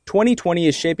consider, 2020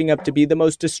 is shaping up to be the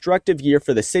most destructive year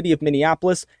for the city of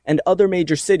Minneapolis and other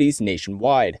major cities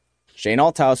nationwide. Shane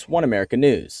Althouse, One America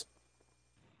News.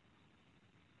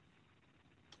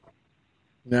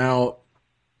 Now,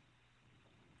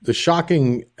 the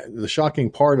shocking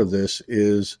part of this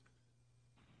is,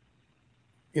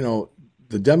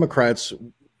 the Democrats,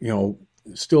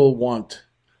 still want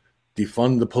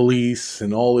defund the police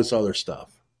and all this other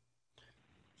stuff.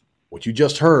 What you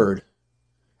just heard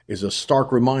is a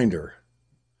stark reminder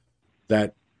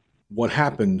that what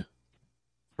happened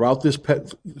throughout this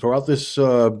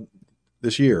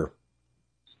year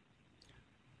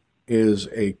is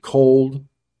a cold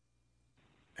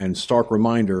and stark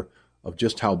reminder of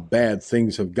just how bad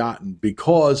things have gotten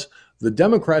because the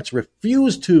Democrats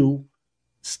refuse to,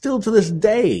 still to this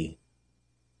day,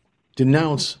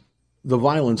 denounce the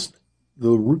violence, the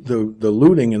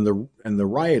looting and the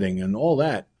rioting and all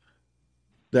that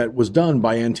was done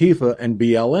by Antifa and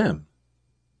BLM.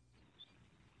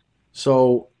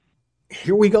 So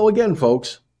here we go again,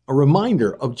 folks. A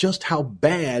reminder of just how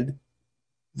bad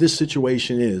this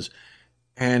situation is,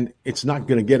 and it's not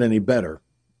going to get any better,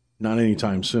 not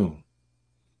anytime soon.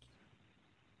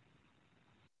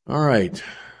 All right.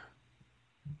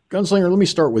 Gunslinger, let me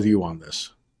start with you on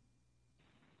this.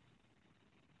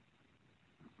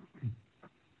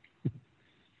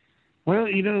 Well,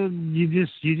 you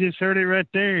just heard it right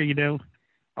there.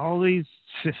 All these,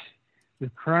 the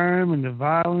crime and the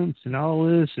violence and all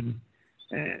this, and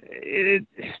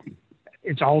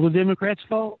it's all the Democrats'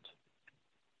 fault.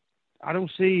 I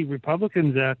don't see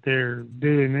Republicans out there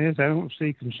doing this. I don't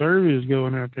see conservatives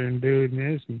going out there and doing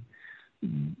this, and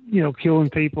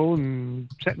killing people and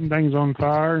setting things on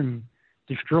fire and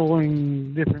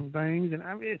destroying different things, and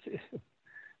it's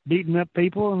beating up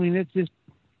people. It's just,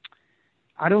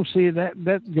 I don't see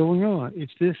that going on.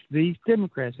 It's just these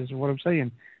Democrats. This is what I'm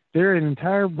saying. They're an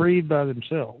entire breed by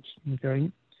themselves.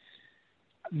 Okay,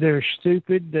 they're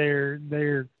stupid.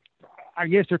 I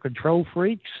guess they're control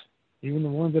freaks. Even the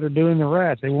ones that are doing the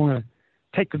right, they want to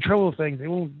take control of things. They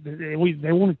want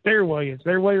it their way. It's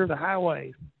their way or the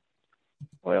highway.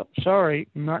 Well, sorry,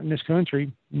 not in this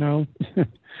country. No.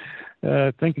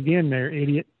 Think again there,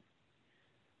 idiot.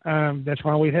 That's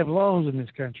why we have laws in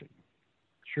this country.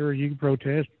 Sure, you can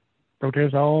protest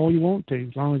all you want to,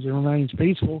 as long as it remains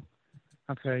peaceful.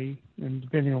 Okay, and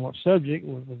depending on what subject,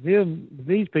 with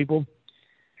these people,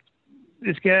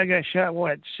 this guy got shot,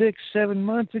 6-7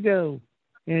 months ago,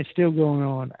 and it's still going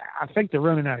on. I think they're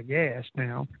running out of gas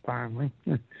now, finally.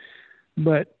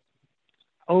 But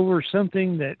over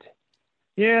something that,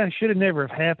 should have never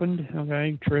have happened,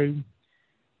 okay, true.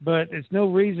 But it's no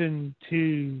reason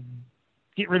to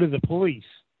get rid of the police.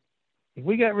 If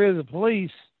we got rid of the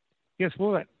police, guess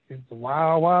what? It's the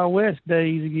Wild Wild West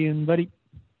days again, buddy.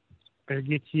 Better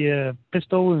get you a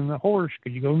pistol and a horse,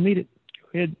 because you're going to need it.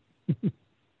 Go ahead.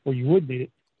 Or you would need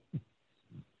it.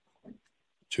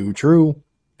 Too true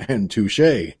and touche.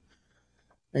 And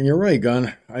you're right,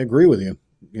 Gunn. I agree with you.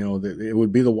 You know, it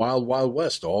would be the Wild Wild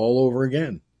West all over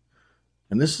again.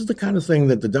 And this is the kind of thing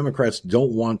that the Democrats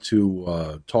don't want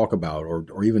to talk about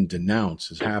or even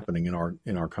denounce is happening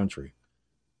in our country.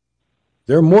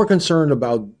 They're more concerned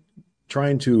about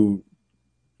trying to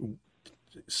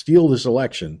steal this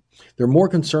election. They're more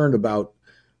concerned about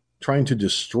trying to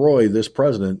destroy this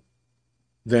president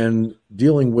than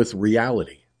dealing with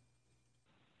reality.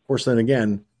 Of course, then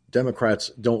again, Democrats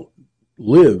don't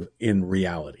live in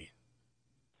reality.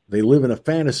 They live in a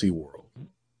fantasy world.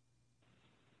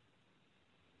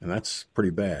 And that's pretty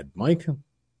bad. Mike?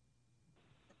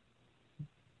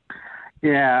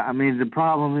 Yeah, I mean, the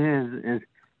problem is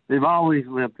they've always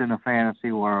lived in a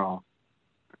fantasy world.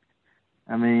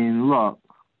 I mean, look.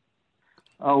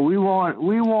 Oh, we want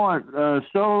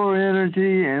solar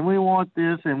energy, and we want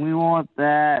this, and we want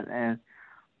that,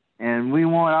 and we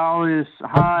want all this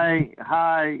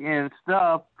high end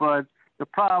stuff. But the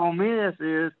problem is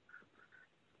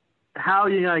how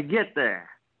are you gonna get there?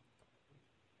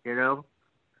 You know,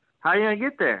 how are you gonna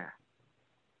get there?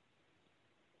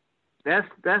 That's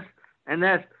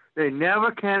they never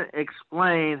can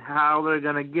explain how they're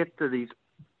gonna get to these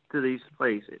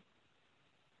places.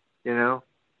 You know.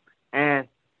 And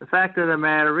the fact of the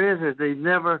matter is they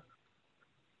never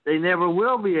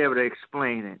will be able to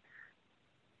explain it.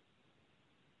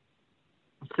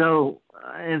 So,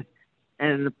 and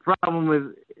the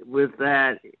problem with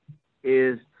that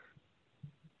is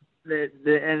that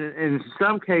in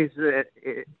some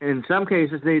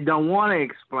cases they don't want to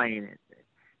explain it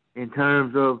in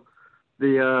terms of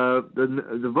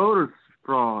the voter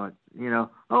fraud. You know,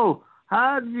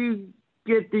 how do you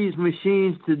get these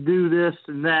machines to do this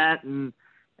and that and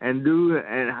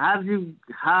how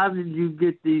did you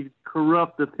get these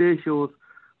corrupt officials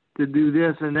to do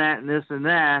this and that and this and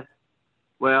that?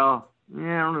 Well, I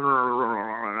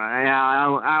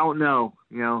don't know.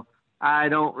 You know, I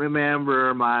don't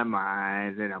remember my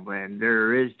mind in a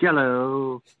blender is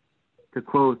jello. To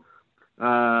quote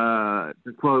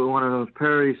one of those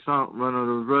parody songs, one of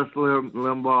those Rush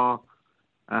Limbaugh,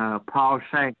 Paul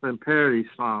Shanklin parody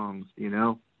songs. You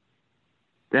know,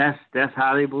 that's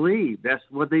how they believe. That's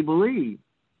what they believe.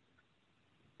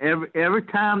 Every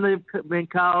time they've been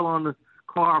called on the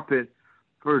carpet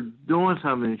for doing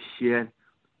some of this shit,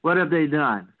 what have they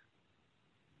done?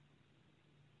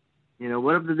 You know,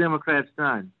 what have the Democrats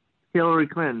done? Hillary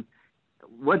Clinton.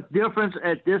 What difference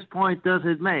at this point does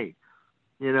it make?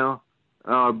 You know,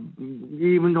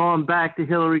 even going back to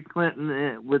Hillary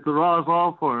Clinton with the Ross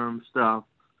Law Firm stuff.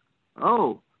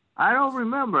 Oh, I don't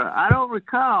remember. I don't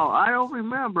recall. I don't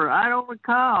remember. I don't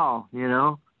recall. You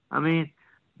know, I mean,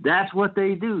 that's what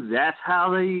they do. That's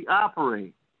how they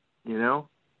operate. You know,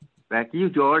 back to you,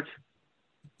 George.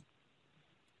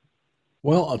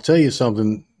 Well, I'll tell you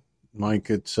something, Mike.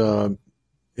 It's a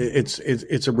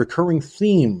recurring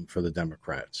theme for the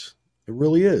Democrats. It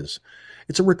really is.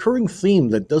 It's a recurring theme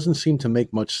that doesn't seem to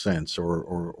make much sense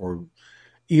or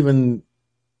even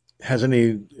has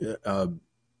any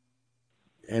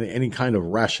kind of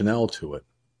rationale to it.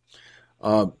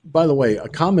 By the way, a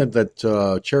comment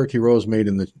that Cherokee Rose made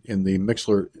in the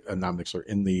Mixler, not Mixler,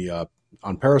 in the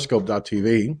on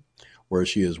Periscope.tv, where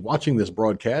she is watching this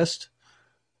broadcast.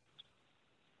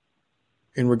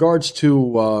 In regards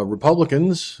to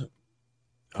Republicans,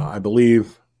 I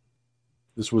believe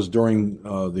this was during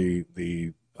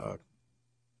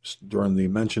during the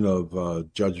mention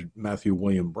of Judge Matthew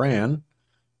William Brann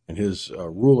and his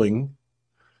ruling.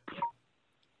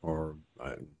 Or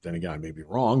then again, I may be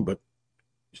wrong, but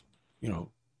you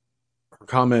know, her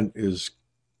comment is,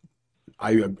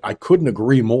 I couldn't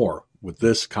agree more with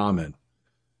this comment.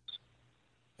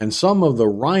 And some of the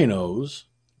rhinos,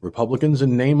 Republicans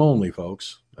in name only,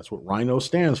 folks, that's what rhino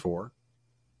stands for,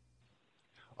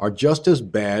 are just as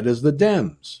bad as the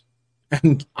Dems.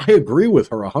 And I agree with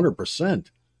her 100%.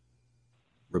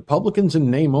 Republicans in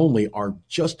name only are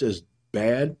just as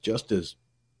bad, just as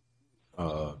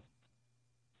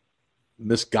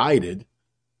misguided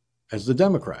as the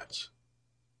Democrats.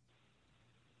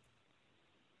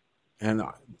 And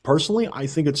personally, I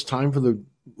think it's time for the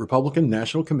Republican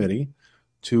National Committee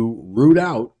to root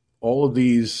out all of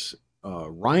these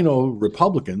rhino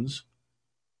Republicans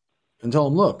and tell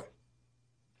them, look,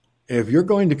 if you're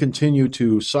going to continue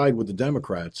to side with the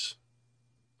Democrats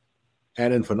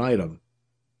ad infinitum,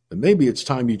 then maybe it's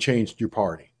time you changed your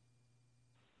party.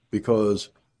 Because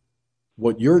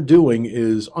what you're doing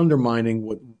is undermining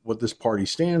what this party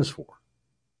stands for,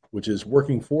 which is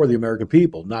working for the American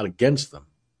people, not against them.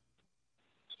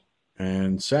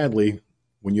 And sadly,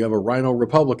 when you have a rhino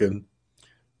Republican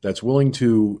that's willing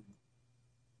to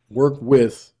work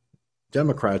with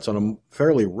Democrats on a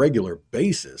fairly regular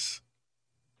basis,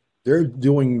 they're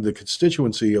doing the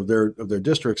constituency of their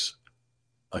districts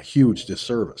a huge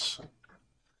disservice.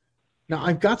 Now,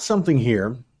 I've got something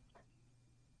here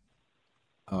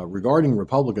regarding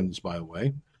Republicans, by the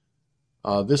way.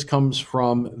 This comes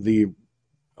from the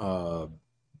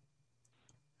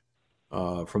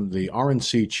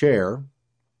RNC chair.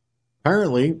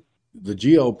 Apparently, the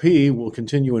GOP will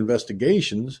continue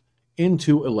investigations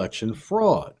into election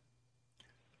fraud.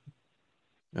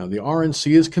 Now, the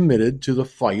RNC is committed to the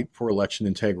fight for election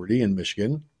integrity in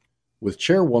Michigan, with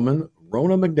Chairwoman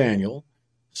Ronna McDaniel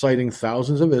citing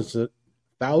thousands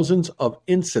of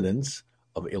incidents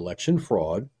of election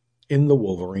fraud in the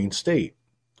Wolverine state.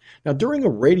 Now, during a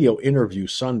radio interview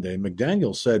Sunday,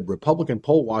 McDaniel said Republican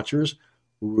poll watchers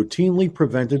were routinely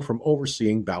prevented from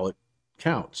overseeing ballot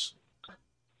counts,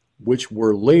 which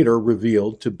were later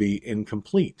revealed to be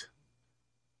incomplete.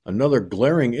 Another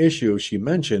glaring issue she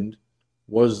mentioned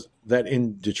was that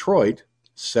in Detroit,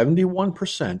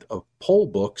 71% of poll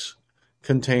books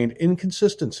contained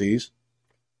inconsistencies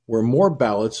where more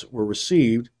ballots were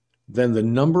received than the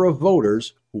number of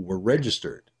voters who were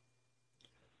registered.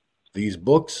 These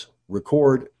books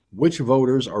record which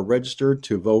voters are registered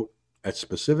to vote at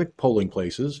specific polling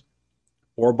places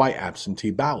or by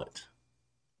absentee ballot.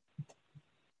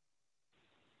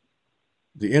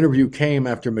 The interview came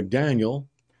after McDaniel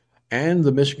and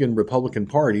the Michigan Republican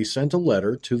Party sent a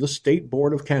letter to the State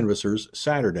Board of Canvassers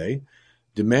Saturday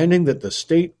demanding that the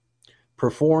state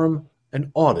perform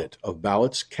an audit of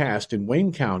ballots cast in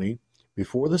Wayne County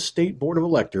before the State Board of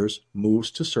Electors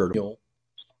moves to certify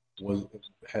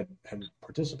had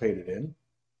participated in.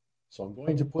 So I'm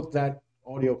going to put that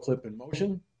audio clip in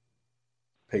motion.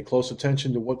 Pay close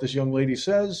attention to what this young lady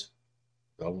says.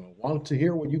 I want to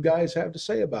hear what you guys have to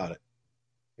say about it.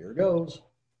 Here it goes.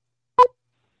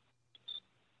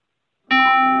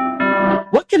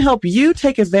 What can help you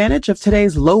take advantage of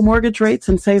today's low mortgage rates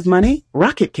and save money?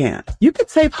 Rocket can. You could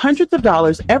save hundreds of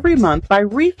dollars every month by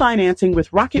refinancing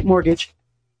with Rocket Mortgage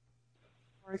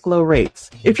low rates.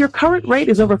 If your current rate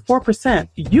is over 4%,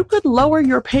 you could lower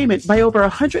your payment by over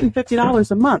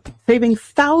 $150 a month, saving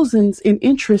thousands in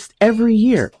interest every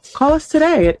year. Call us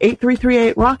today at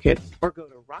 8338-ROCKET or go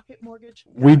to Rocket Mortgage.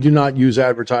 We do not use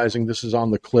advertising. This is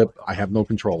on the clip. I have no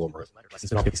control over it.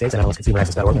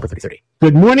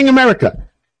 Good morning, America.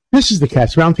 This is the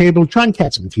Cats Roundtable. John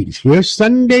Katzimatidis here,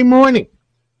 Sunday morning.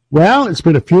 Well, it's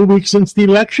been a few weeks since the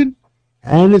election,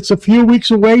 and it's a few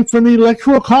weeks away from the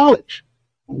Electoral College.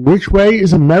 Which way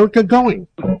is America going?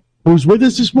 Who's with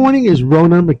us this morning is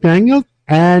Ronna McDaniel,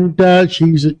 and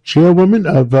she's a chairwoman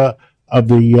of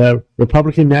the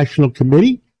Republican National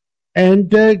Committee. And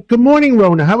good morning,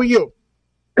 Ronna. How are you?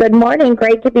 Good morning.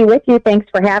 Great to be with you. Thanks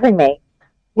for having me.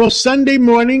 Well, Sunday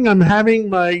morning, I'm having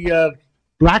my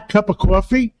black cup of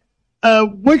coffee.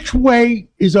 Which way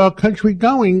is our country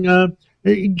going?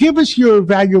 Give us your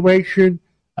evaluation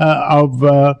of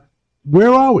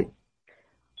where are we?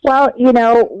 Well,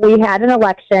 we had an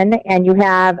election, and you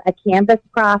have a canvass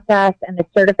process and the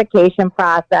certification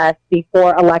process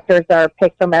before electors are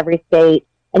picked from every state,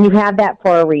 and you have that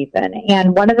for a reason.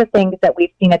 And one of the things that we've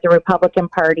seen at the Republican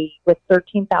Party with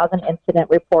 13,000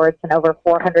 incident reports and over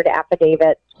 400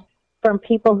 affidavits from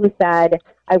people who said,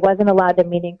 I wasn't allowed to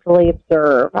meaningfully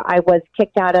observe, I was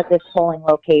kicked out of this polling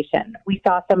location. We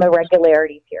saw some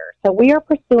irregularities here. So we are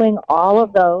pursuing all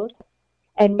of those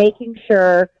and making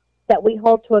sure that we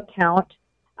hold to account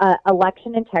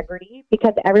election integrity,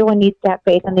 because everyone needs to have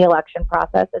faith in the election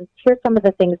process. And here's some of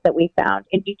the things that we found.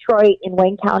 In Detroit, in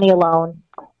Wayne County alone,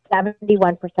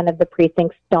 71% of the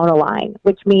precincts don't align,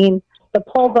 which means the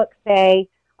poll books say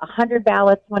 100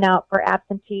 ballots went out for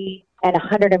absentee and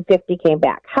 150 came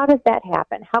back. How does that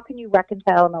happen? How can you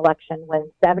reconcile an election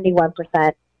when 71%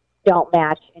 don't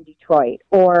match in Detroit?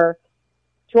 Or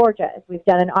Georgia, as we've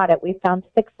done an audit, we found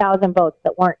 6,000 votes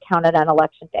that weren't counted on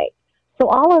election day. So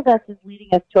all of this is leading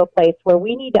us to a place where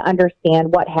we need to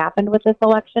understand what happened with this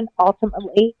election.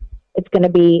 Ultimately, it's going to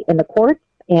be in the courts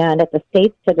and at the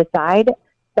states to decide.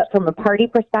 But from a party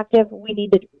perspective, we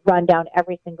need to run down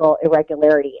every single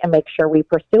irregularity and make sure we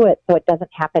pursue it so it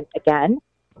doesn't happen again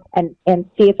and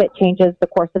see if it changes the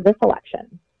course of this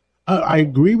election. I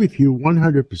agree with you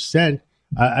 100%.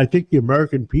 I think the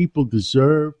American people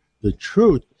deserve the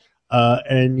truth.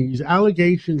 And these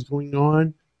allegations going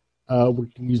on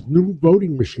with these new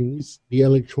voting machines, the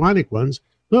electronic ones.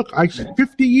 Look,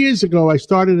 50 years ago, I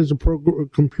started as a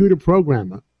computer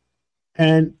programmer.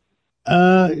 And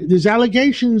there's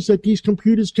allegations that these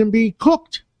computers can be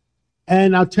cooked.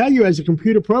 And I'll tell you, as a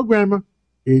computer programmer,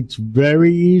 it's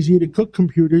very easy to cook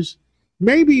computers.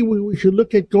 Maybe we should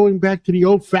look at going back to the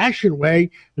old-fashioned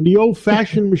way and the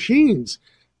old-fashioned machines.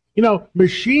 You know,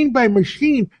 machine by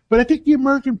machine. But I think the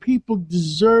American people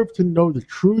deserve to know the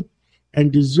truth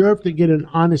and deserve to get an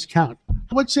honest count.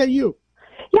 What say you?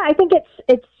 Yeah, I think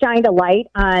it's shined a light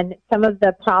on some of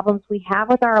the problems we have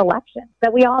with our elections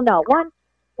that we all know. One,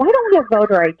 why don't we have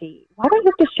voter ID? Why don't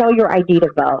you have to show your ID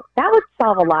to vote? That would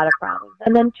solve a lot of problems.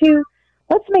 And then two,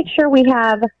 let's make sure we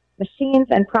have machines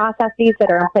and processes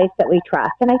that are in place that we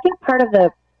trust. And I think part of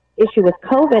the issue with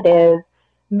COVID is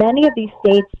many of these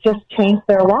states just changed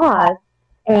their laws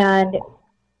and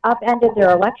upended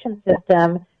their election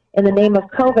system in the name of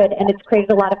COVID, and it's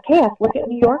created a lot of chaos. Look at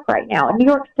New York right now. In New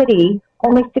York City,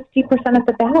 only 60% of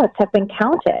the ballots have been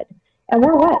counted. And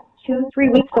we're,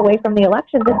 2-3 weeks away from the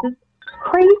election? This is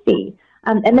crazy.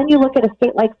 And then you look at a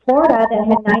state like Florida that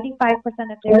had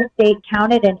 95% of their state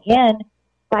counted and in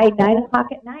by 9 o'clock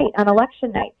at night on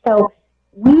election night. So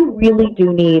we really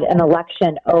do need an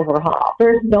election overhaul.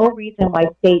 There's no reason why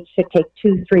states should take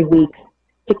 2-3 weeks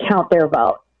to count their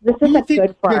vote. This isn't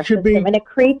good for our system, and it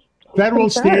creates federal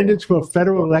standards for a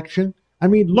federal election. I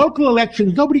mean, local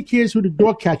elections, nobody cares who the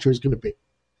door catcher is going to be.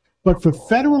 But for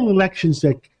federal elections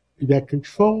that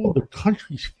control the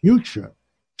country's future,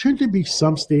 shouldn't there be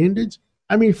some standards?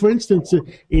 I mean, for instance,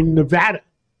 in Nevada,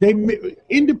 they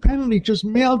independently just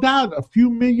mailed out a few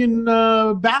million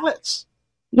ballots.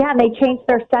 Yeah, and they changed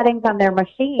their settings on their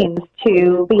machines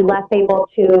to be less able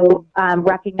to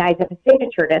recognize if a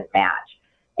signature didn't match.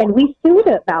 And we sued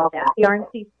about that. The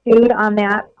RNC sued on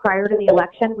that prior to the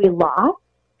election. We lost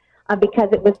because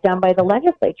it was done by the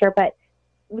legislature. But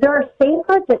there are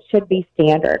safeguards that should be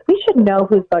standard. We should know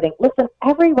who's voting. Listen,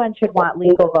 everyone should want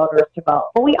legal voters to vote.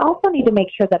 But we also need to make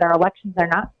sure that our elections are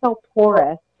not so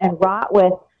porous and wrought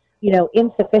with,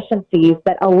 insufficiencies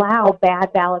that allow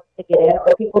bad ballots to get in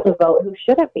or people to vote who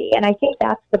shouldn't be. And I think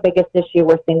that's the biggest issue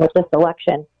we're seeing with this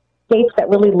election. States that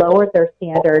really lowered their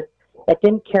standards, that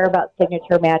didn't care about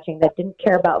signature matching, that didn't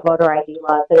care about voter ID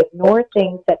laws, that ignored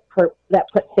things that put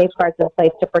safeguards in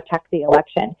place to protect the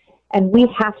election. And we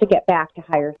have to get back to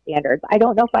higher standards. I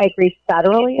don't know if I agree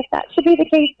federally if that should be the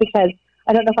case, because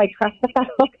I don't know if I trust the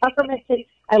federal government.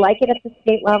 I like it at the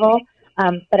state level,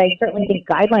 but I certainly think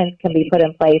guidelines can be put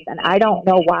in place. And I don't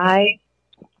know why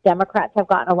Democrats have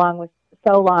gotten along with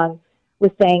so long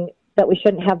with saying that we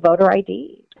shouldn't have voter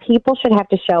ID. People should have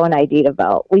to show an ID to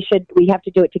vote. We have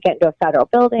to do it to get into a federal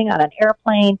building, on an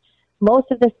airplane.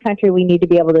 Most of this country, we need to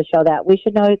be able to show that. We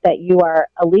should know that you are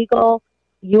a legal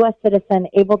U.S. citizen,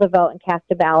 able to vote and cast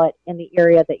a ballot in the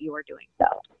area that you are doing so.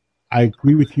 I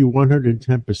agree with you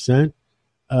 110%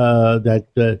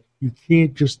 that you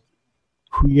can't just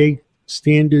create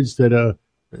standards that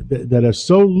are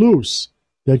so loose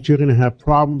that you're going to have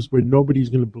problems where nobody's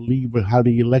going to believe how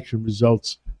the election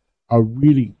results are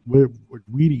really, what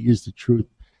really is the truth.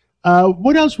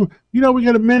 What else? We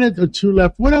got a minute or two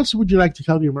left. What else would you like to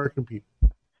tell the American people?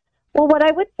 Well, what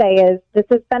I would say is this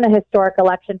has been a historic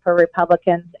election for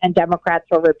Republicans, and Democrats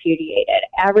were repudiated.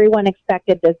 Everyone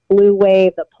expected this blue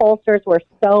wave. The pollsters were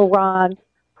so wrong.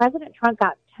 President Trump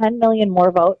got 10 million more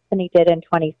votes than he did in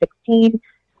 2016.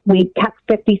 We kept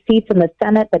 50 seats in the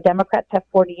Senate. The Democrats have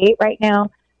 48 right now.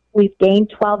 We've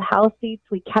gained 12 House seats.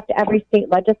 We kept every state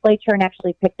legislature and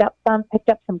actually picked up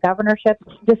some governorships,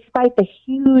 despite the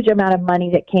huge amount of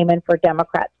money that came in for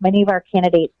Democrats. Many of our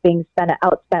candidates being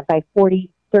outspent by $30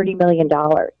 million.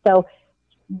 So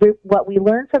what we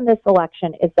learned from this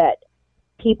election is that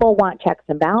people want checks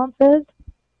and balances,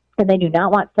 and they do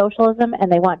not want socialism,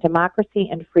 and they want democracy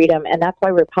and freedom. And that's why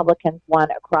Republicans won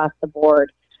across the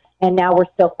board. And now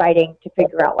we're still fighting to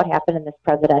figure out what happened in this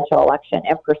presidential election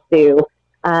and pursue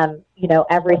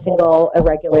every single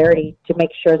irregularity to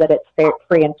make sure that it's fair,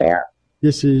 free and fair.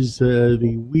 This is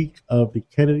the week of the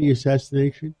Kennedy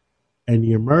assassination, and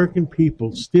the American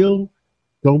people still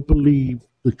don't believe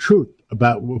the truth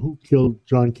about who killed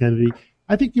John Kennedy.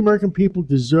 I think the American people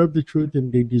deserve the truth,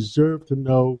 and they deserve to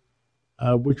know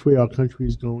which way our country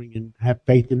is going, and have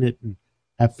faith in it, and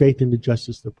have faith in the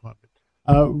Justice Department.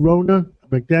 Rona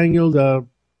McDaniel,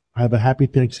 have a happy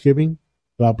Thanksgiving.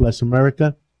 God bless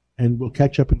America, and we'll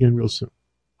catch up again real soon.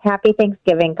 Happy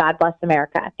Thanksgiving. God bless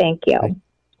America. Thank you. Okay.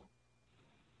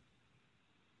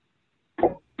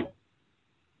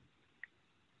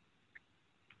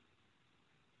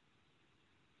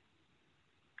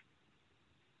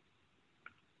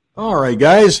 All right,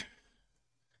 guys.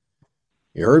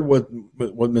 You heard what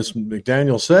Ms.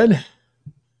 McDaniel said.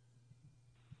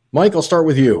 Mike, I'll start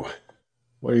with you.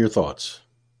 What are your thoughts?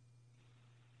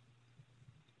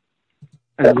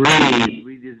 Agreed.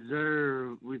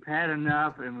 We've had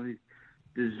enough, and we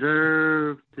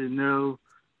deserve to know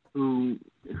who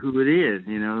it is,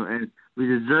 and we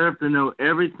deserve to know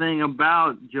everything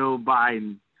about Joe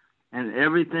Biden and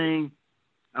everything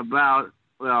about,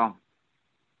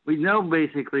 we know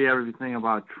basically everything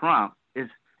about Trump.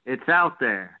 It's out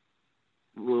there.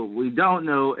 Well, we don't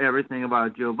know everything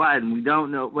about Joe Biden. We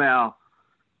don't know,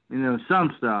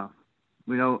 some stuff.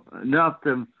 We know enough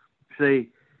to say,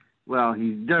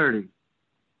 he's dirty.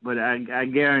 But I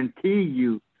guarantee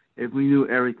you, if we knew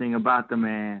everything about the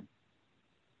man,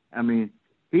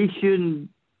 he shouldn't,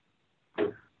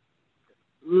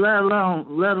 let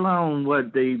alone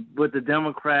what the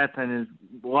Democrats and his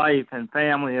wife and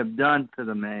family have done to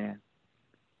the man.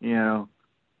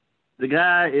 The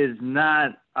guy is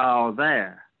not all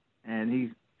there, and he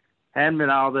hadn't been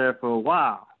all there for a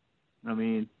while.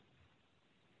 You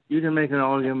can make an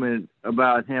argument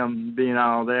about him being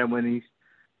all there when he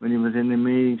was in the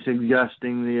meeting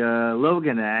suggesting the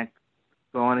Logan Act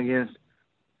going against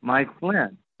Mike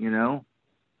Flynn,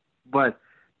 but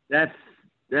that's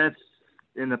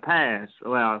in the past.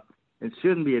 Well, it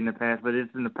shouldn't be in the past, but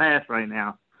it's in the past right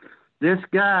now. This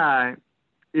guy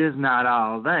is not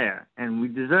all there, and we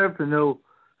deserve to know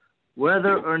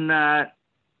whether or not,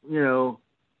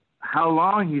 how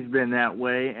long he's been that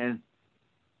way,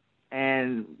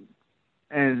 and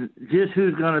just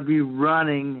who's going to be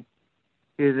running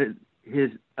his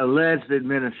alleged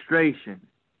administration.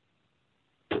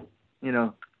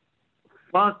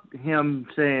 Fuck him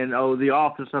saying, the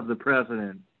office of the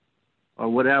president, or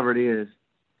whatever it is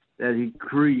that he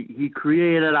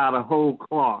created out of whole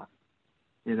cloth.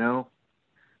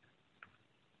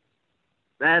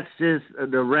 That's just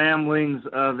the ramblings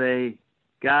of a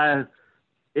guy.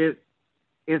 If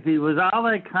he was all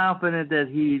that confident that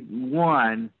he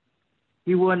won,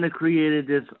 he wouldn't have created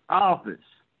this office.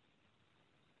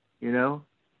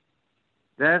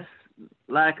 That's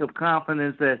lack of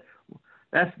confidence. That's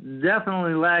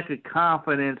definitely lack of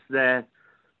confidence that,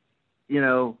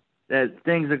 that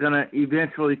things are going to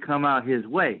eventually come out his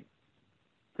way,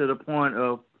 to the point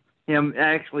of him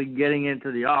actually getting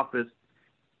into the office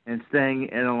and staying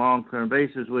in a long-term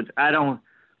basis, which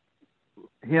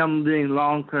him being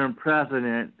long-term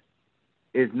president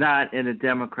is not in the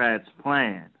Democrats'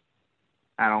 plan,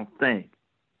 I don't think.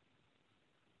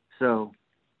 So,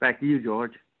 back to you,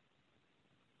 George.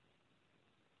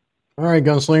 All right,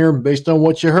 Gunslinger, based on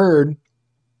what you heard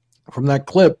from that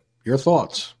clip, your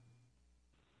thoughts?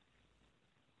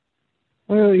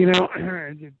 Well,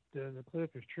 the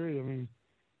clip is true.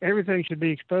 Everything should be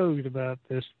exposed about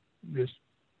this,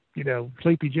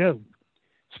 Sleepy Joe,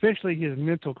 especially his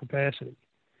mental capacity.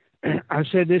 I've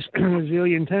said this a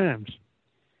zillion times.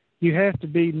 You have to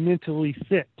be mentally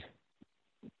fit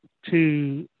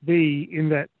to be in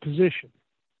that position.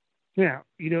 Now,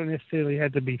 you don't necessarily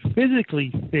have to be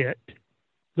physically fit.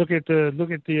 Look at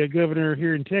the governor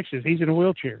here in Texas. He's in a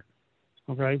wheelchair.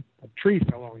 Okay, a tree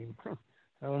fell on him.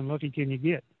 How unlucky can you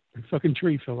get? A fucking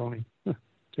tree fell on him.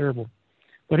 Terrible.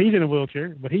 But he's in a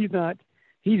wheelchair. But he's not.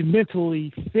 He's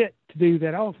mentally fit to do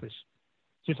that office.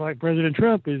 Just like President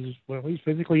Trump is. Well, he's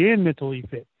physically and mentally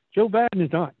fit. Joe Biden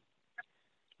is not.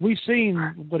 We've seen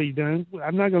what he's done.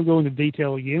 I'm not going to go into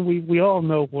detail again. We all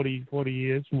know what he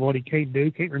is and what he can't do.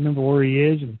 Can't remember where he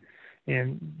is,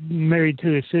 and married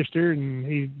to his sister, and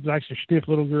he likes to sniff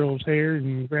little girls' hair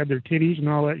and grab their titties and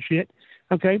all that shit.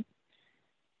 Okay,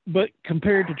 but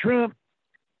compared to Trump,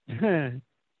 there's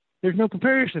no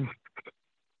comparison.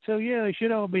 So yeah, they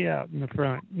should all be out in the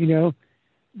front.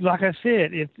 Like I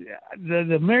said, if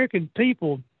the American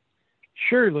people,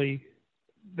 surely,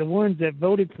 the ones that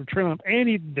voted for Trump, and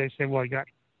they said, he got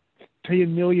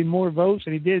 10 million more votes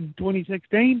than he did in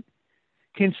 2016,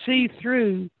 can see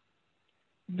through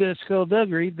the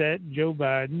skullduggery that Joe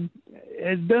Biden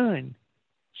has done.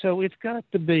 So it's got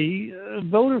to be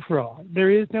voter fraud.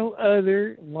 There is no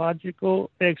other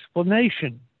logical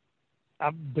explanation.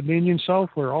 Dominion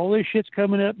software, all this shit's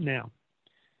coming up now.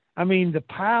 I mean, the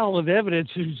pile of evidence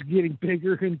is getting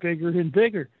bigger and bigger and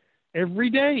bigger. Every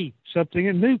day, something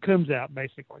new comes out,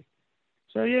 basically.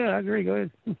 So, yeah, I agree. Go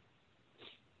ahead.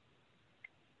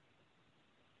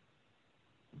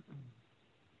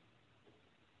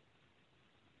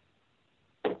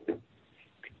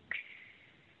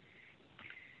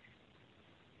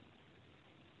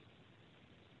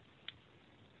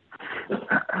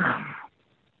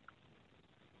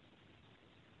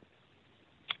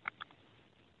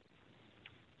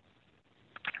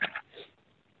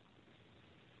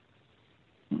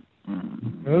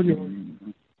 Oh,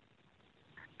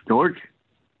 George?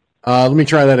 Let me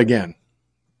try that again.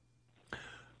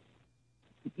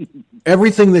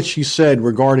 Everything that she said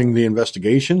regarding the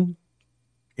investigation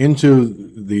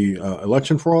into the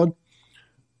election fraud,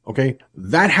 okay,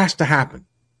 that has to happen.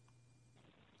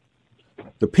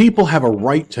 The people have a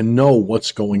right to know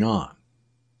what's going on.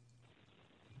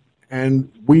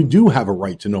 And we do have a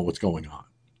right to know what's going on.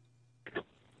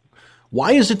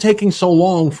 Why is it taking so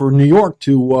long for New York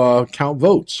to count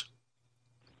votes?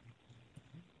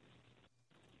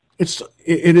 It's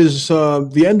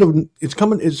around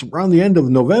the end of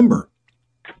November.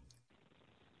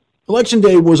 Election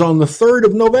day was on the 3rd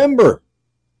of November.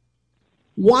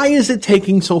 Why is it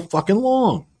taking so fucking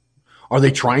long? Are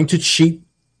they trying to cheat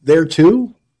there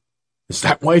too? Is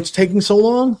that why it's taking so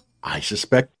long? I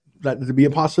suspect that to be a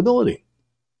possibility.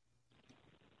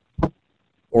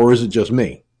 Or is it just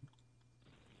me?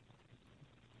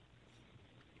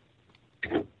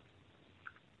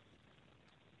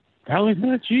 Probably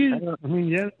not you. I mean,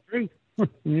 yeah,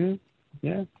 that's true.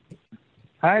 Yeah.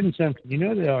 Hiding something. You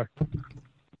know they are.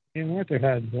 You know what they're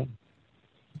hiding something.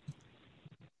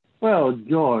 Well,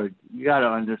 George, you got to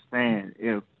understand,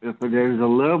 if there's a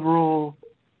liberal,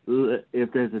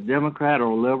 if there's a Democrat or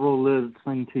a liberal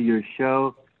listening to your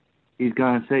show, he's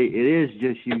going to say, it is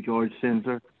just you, George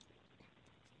Censor.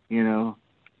 You know,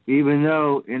 even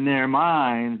though in their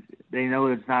minds, they know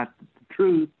it's not the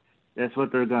truth, that's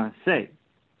what they're going to say.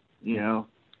 You know,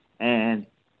 and,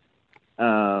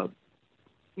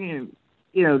 you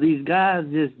know, these guys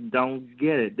just don't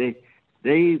get it.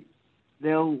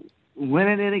 They'll win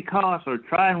at any cost or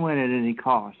try and win at any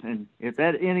cost. And if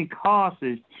that any cost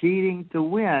is cheating to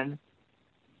win,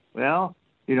 well,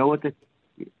 you know what they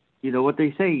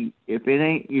say. If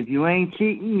you ain't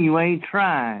cheating, you ain't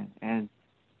trying. And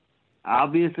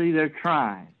obviously they're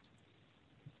trying,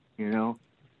 you know.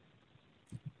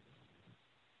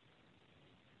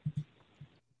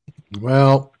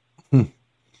 Well, there's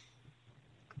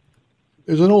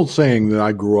an old saying that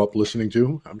I grew up listening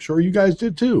to. I'm sure you guys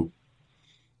did too.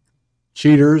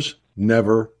 Cheaters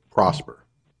never prosper.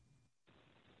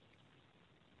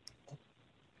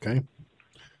 Okay?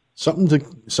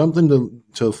 Something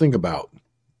to think about.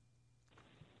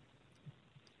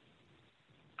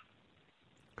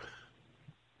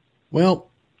 Well,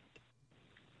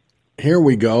 here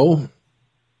we go.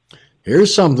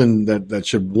 Here's something that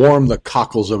should warm the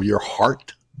cockles of your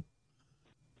heart.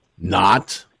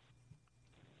 Not.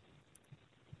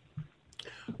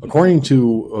 According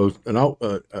to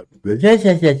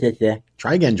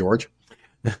try again, George.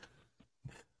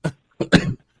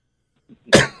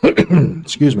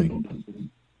 Excuse me.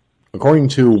 According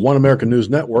to One American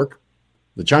News Network,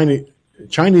 the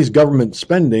Chinese government is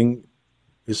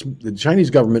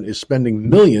spending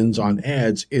millions on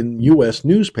ads in U.S.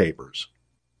 newspapers.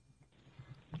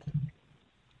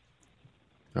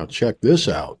 Now check this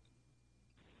out.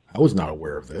 I was not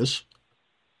aware of this.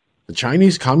 The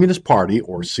Chinese Communist Party,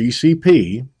 or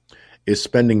CCP, is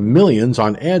spending millions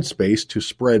on ad space to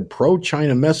spread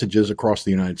pro-China messages across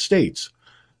the United States.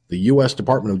 The U.S.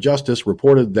 Department of Justice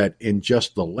reported that in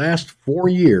just the last 4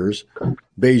 years,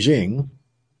 Beijing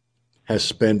has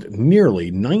spent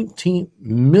nearly $19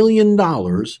 million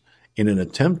in an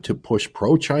attempt to push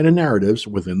pro-China narratives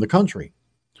within the country.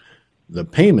 The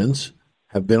payments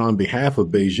have been on behalf of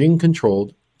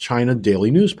Beijing-controlled China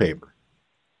Daily newspaper,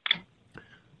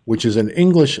 which is an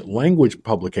English language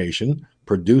publication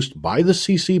produced by the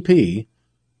CCP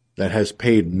that has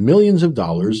paid millions of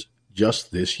dollars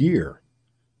just this year.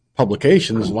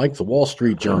 Publications like the Wall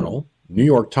Street Journal, New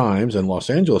York Times, and Los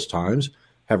Angeles Times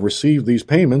have received these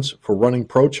payments for running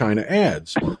pro-China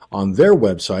ads on their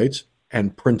websites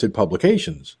and printed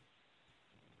publications.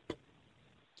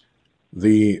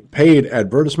 The paid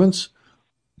advertisements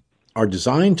are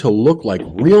designed to look like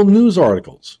real news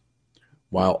articles,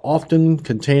 while often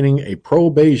containing a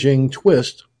pro-Beijing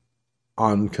twist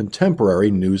on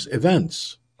contemporary news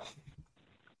events.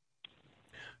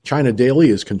 China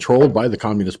Daily is controlled by the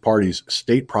Communist Party's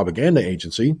state propaganda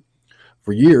agency.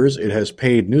 For years, it has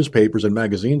paid newspapers and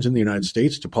magazines in the United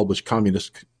States to publish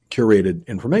communist-curated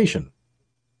information.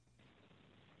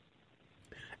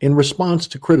 In response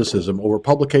to criticism over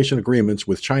publication agreements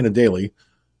with China Daily,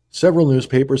 several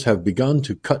newspapers have begun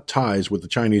to cut ties with the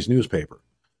Chinese newspaper.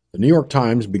 The New York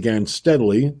Times began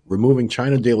steadily removing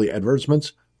China Daily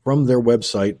advertisements from their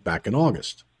website back in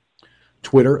August.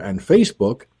 Twitter and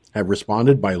Facebook have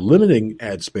responded by limiting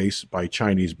ad space by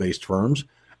Chinese-based firms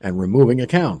and removing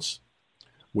accounts,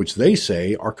 which they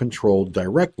say are controlled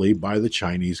directly by the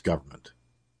Chinese government.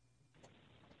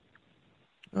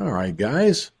 All right,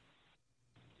 guys.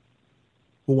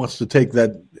 Who wants to take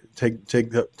the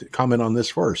comment on this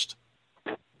first?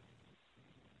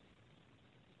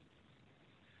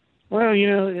 Well, you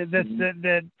know,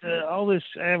 that all this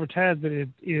advertisement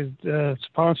is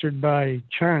sponsored by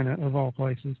China, of all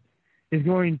places, is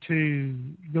going to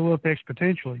go up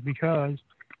exponentially because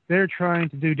they're trying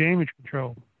to do damage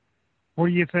control. Where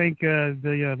do you think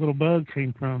the little bug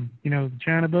came from? You know, the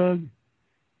China bug,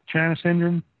 China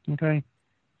syndrome. Okay,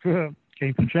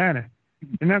 came from China.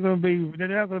 They're not going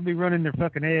to be running their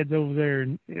fucking ads over there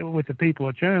with the people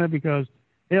of China because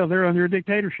hell, they're under a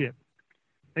dictatorship.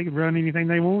 They can run anything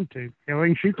they want to. Hell, they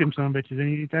can shoot them some bitches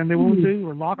anytime they want to,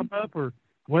 or lock them up, or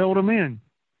weld them in.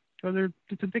 So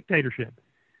it's a dictatorship.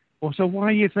 Well, so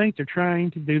why do you think they're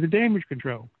trying to do the damage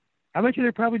control? I bet you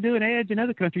they're probably doing ads in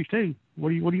other countries too. What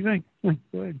do you think?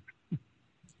 Go ahead.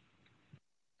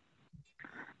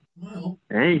 Well,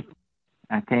 hey,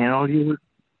 I can't argue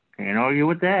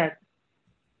with that.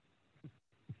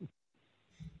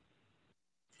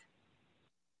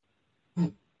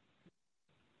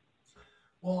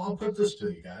 Well, I'll put this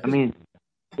to you guys. I mean,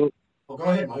 well, go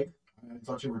ahead, Mike. I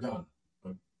thought you were done.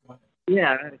 But go ahead.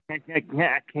 Yeah,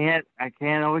 I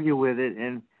can't argue with it,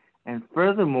 and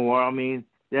furthermore, I mean,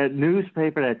 that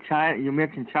newspaper, that China, you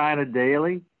mentioned China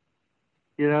Daily,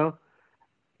 you know,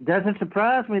 doesn't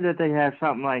surprise me that they have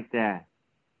something like that.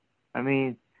 I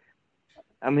mean,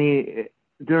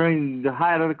 during the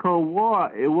height of the Cold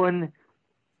War, it wouldn't,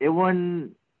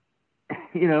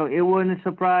 you know, it wouldn't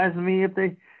surprise me if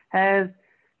they had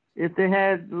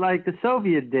like the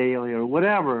Soviet Daily or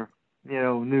whatever, you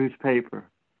know, newspaper,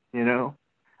 you know.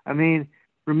 I mean,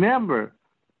 remember,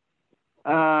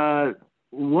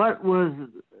 what was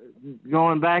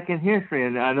going back in history,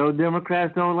 and I know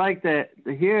Democrats don't like that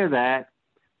to hear that,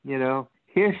 you know,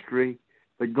 history,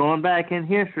 but going back in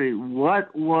history,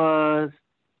 what was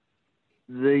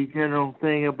the general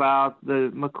thing about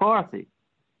the McCarthy,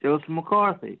 Joseph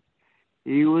McCarthy?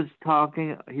 He was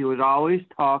always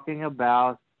talking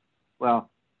about, well,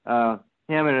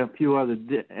 him and a few other,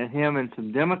 him and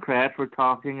some Democrats were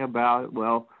talking about,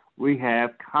 well, we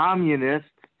have communists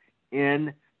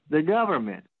in the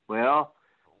government. Well,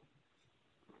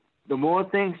 the more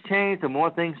things change, the more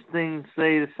things stay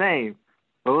the same.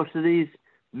 Most of these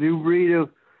new breed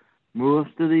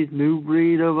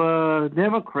of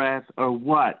Democrats are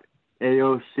what?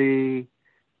 AOC,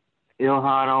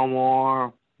 Ilhan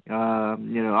Omar,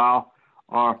 you know,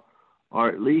 or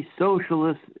at least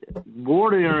socialists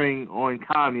bordering on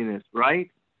communists,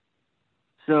 right?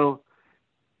 So,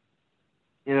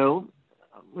 you know,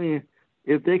 I mean,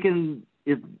 if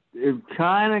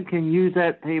China can use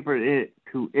that paper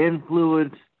to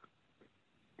influence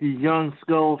these young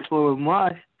skulls so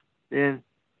much, then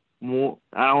more,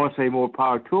 I don't want to say more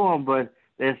power to them, but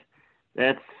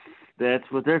that's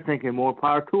what they're thinking, more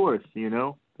power to us, you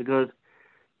know, because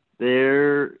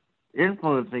they're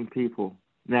influencing people.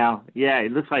 Now, yeah,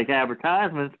 it looks like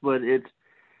advertisements, but it's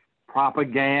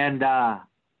propaganda,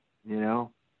 you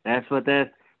know. That's what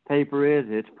that paper is.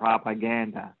 It's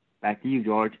propaganda. Back to you,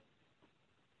 George.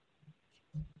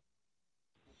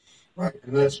 Right,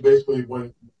 and that's basically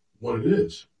what it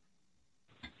is.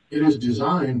 It is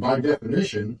designed by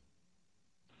definition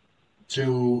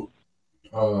to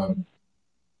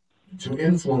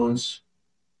influence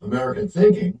American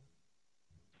thinking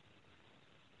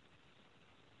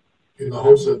in the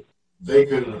hopes that they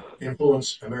could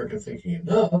influence American thinking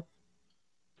enough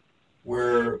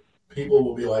where people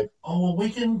will be like, oh, well, we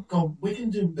can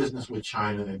do business with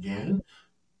China again.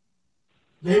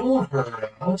 They won't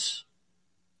hurt us.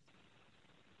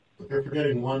 But they're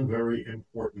forgetting one very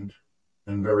important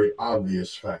and very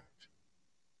obvious fact.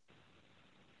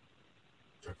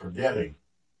 They're forgetting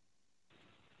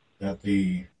that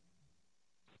the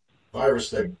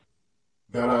virus that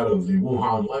got out of the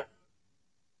Wuhan lab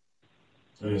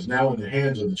and is now in the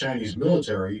hands of the Chinese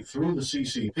military through the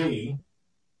CCP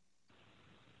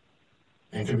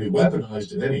and can be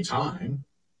weaponized at any time,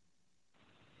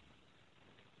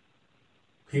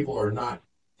 people are not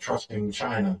trusting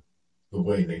China the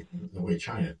way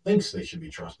China thinks they should be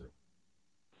trusted.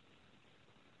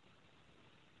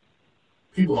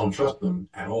 People don't trust them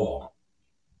at all.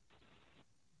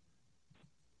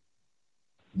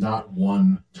 Not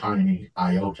one tiny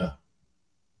iota.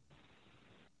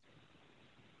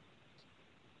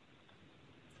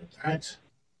 That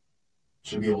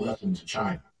should be a lesson to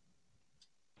China.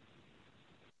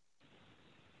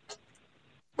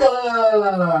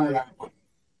 But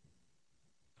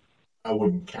I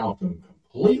wouldn't count them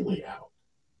completely out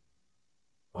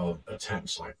of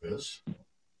attempts like this.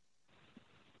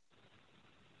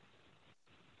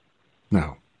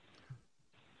 Now,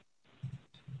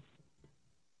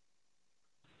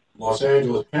 Los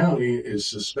Angeles County is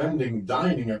suspending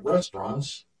dining at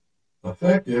restaurants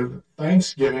effective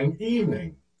Thanksgiving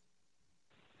evening.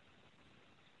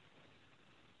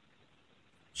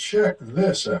 Check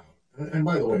this out. And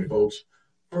by the way, folks,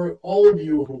 for all of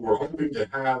you who were hoping to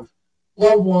have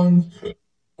loved ones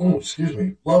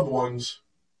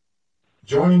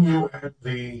joining you at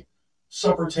the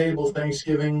supper table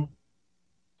Thanksgiving,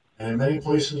 and in many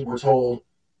places we're told,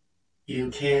 you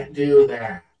can't do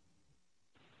that.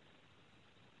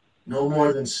 No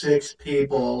more than 6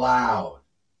 people allowed.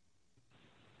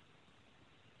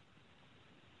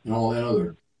 And all that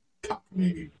other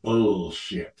maybe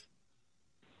bullshit.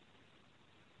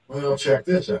 Well, check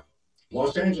this out.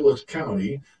 Los Angeles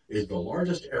County is the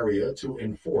largest area to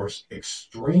enforce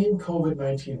extreme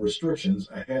COVID-19 restrictions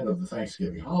ahead of the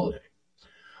Thanksgiving holiday.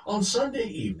 On Sunday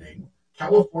evening,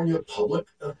 California public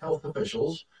health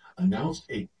officials announced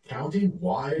a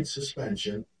county-wide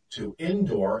suspension to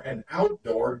indoor and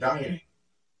outdoor dining.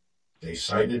 They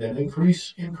cited an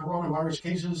increase in coronavirus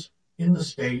cases in the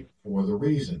state for the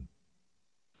reason.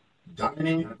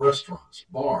 Dining at restaurants,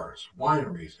 bars,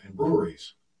 wineries, and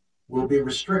breweries will be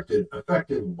restricted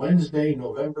effective Wednesday,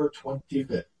 November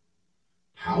 25th.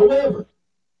 However,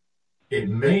 it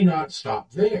may not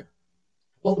stop there.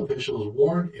 Health officials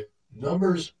warned if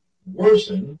numbers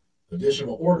worsen,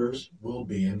 additional orders will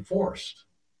be enforced.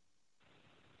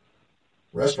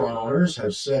 Restaurant owners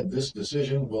have said this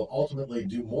decision will ultimately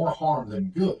do more harm than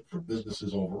good for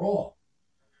businesses overall.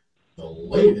 The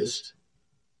latest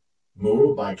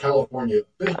move by California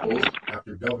officials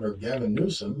after Governor Gavin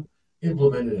Newsom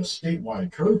implemented a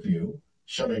statewide curfew,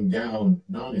 shutting down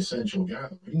non-essential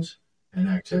gatherings and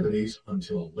activities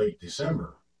until late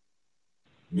December.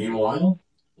 Meanwhile,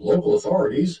 local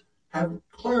authorities have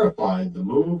clarified the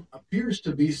move appears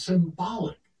to be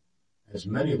symbolic, as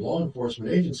many law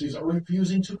enforcement agencies are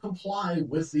refusing to comply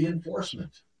with the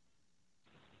enforcement.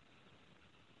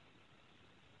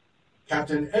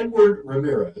 Captain Edward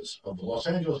Ramirez of the Los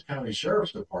Angeles County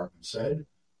Sheriff's Department said,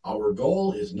 "Our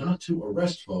goal is not to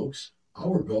arrest folks.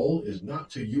 Our goal is not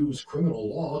to use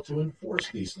criminal law to enforce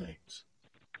these things.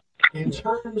 In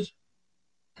terms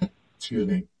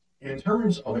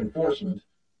of enforcement,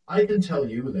 I can tell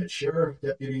you that sheriff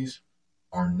deputies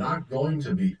are not going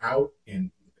to be out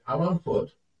on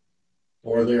foot,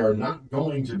 or they are not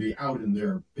going to be out in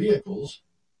their vehicles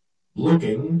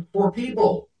looking for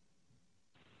people.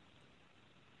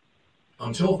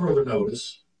 Until further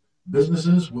notice,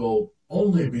 businesses will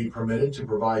only be permitted to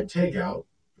provide takeout,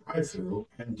 drive-through,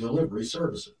 and delivery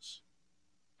services."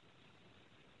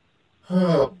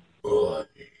 Oh, boy.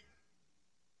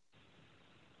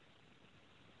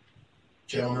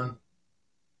 Gentlemen,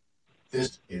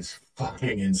 this is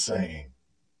fucking insane.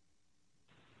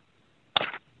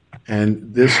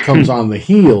 And this comes on the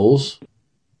heels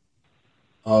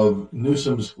of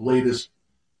Newsom's latest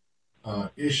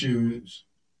issues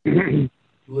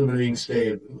limited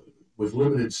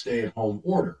stay-at-home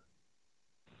order.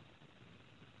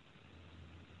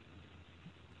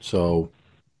 So,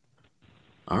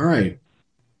 all right.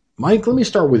 Mike, let me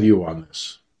start with you on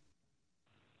this.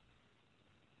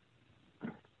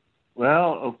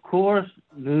 Well, of course,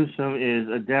 Newsom is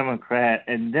a Democrat,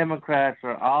 and Democrats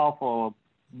are all full of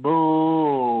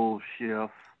bullshit.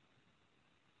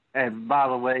 And by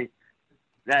the way,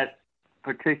 that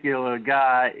particular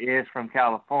guy is from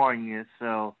California,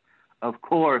 so of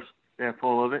course they're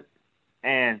full of it.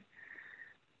 And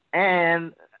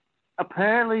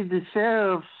apparently the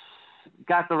sheriffs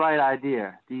got the right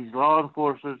idea. These law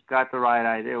enforcers got the right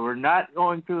idea. We're not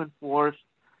going to enforce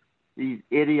these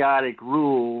idiotic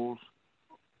rules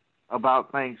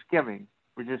about Thanksgiving.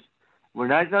 We're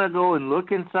not going to go and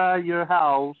look inside your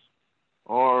house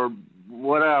or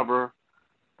whatever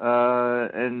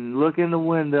and look in the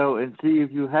window and see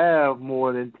if you have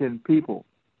more than 10 people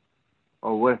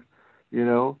or what,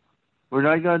 we're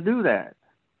not going to do that.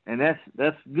 and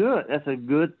that's good. That's a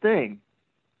good thing,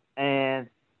 and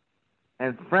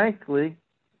frankly,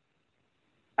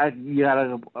 you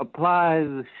gotta apply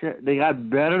the shit. They got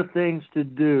better things to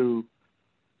do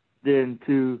than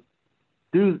to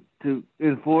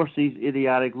enforce these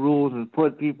idiotic rules and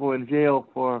put people in jail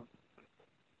for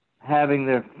having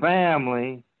their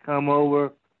family come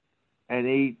over and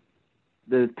eat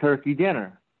the turkey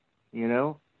dinner,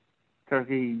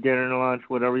 turkey dinner, lunch,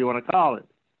 whatever you want to call it.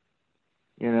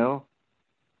 I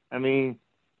mean,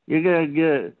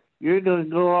 you're gonna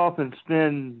go off and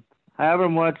spend however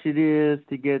much it is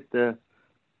to get the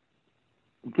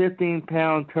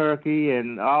 15-pound turkey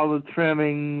and all the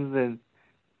trimmings and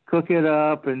cook it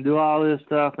up and do all this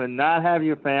stuff and not have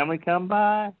your family come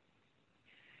by?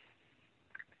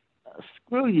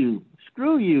 Screw you,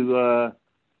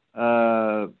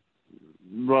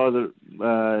 brother,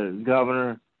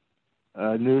 Governor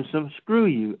Newsom. Screw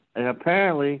you. And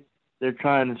apparently they're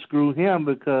trying to screw him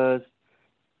because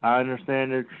I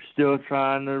understand they're still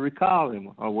trying to recall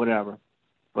him or whatever.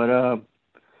 But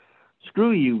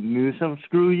screw you, Newsom.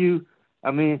 Screw you.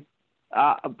 I mean,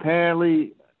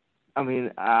 apparently,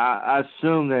 I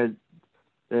assume that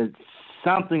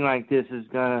something like this is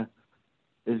gonna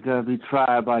be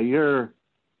tried by your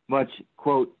much,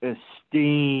 quote,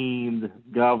 esteemed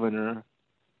governor,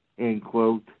 end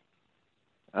quote,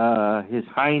 His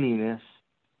Highness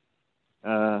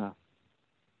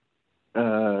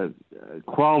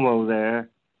Cuomo there.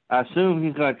 I assume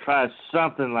he's going to try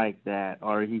something like that,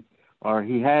 or he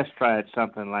has tried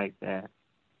something like that.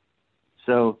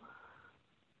 So,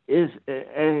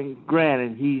 and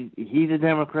granted, he's a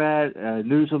Democrat,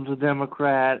 Newsom's a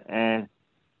Democrat, and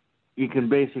you can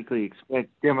basically expect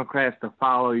Democrats to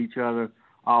follow each other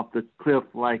off the cliff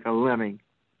like a lemming,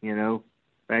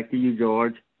 Back to you,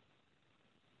 George.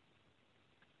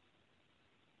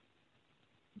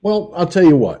 Well, I'll tell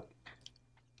you what.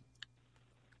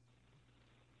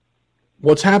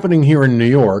 What's happening here in New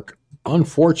York,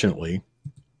 unfortunately,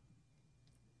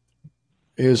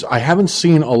 is I haven't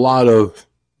seen anything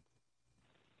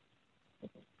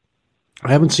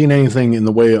in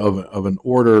the way of an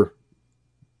order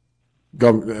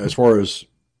as far as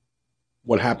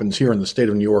what happens here in the state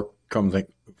of New York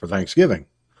for Thanksgiving.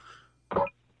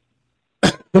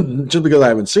 Just because I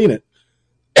haven't seen it,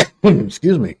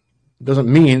 excuse me, doesn't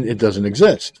mean it doesn't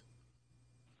exist.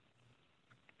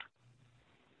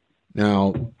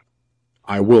 Now,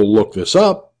 I will look this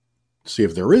up, see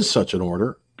if there is such an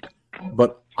order,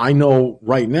 but I know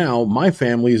right now my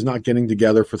family is not getting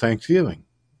together for Thanksgiving.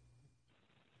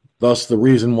 Thus, the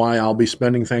reason why I'll be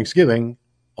spending Thanksgiving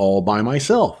all by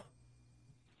myself.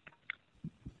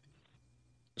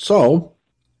 So,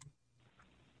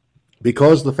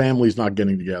 because the family's not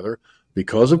getting together,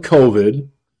 because of COVID,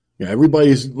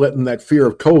 everybody's letting that fear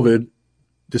of COVID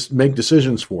just make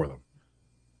decisions for them.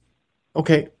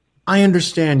 Okay, I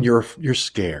understand you're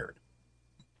scared.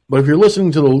 But if you're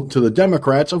listening to the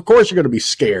Democrats, of course you're going to be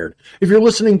scared. If you're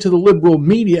listening to the liberal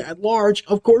media at large,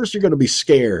 of course you're going to be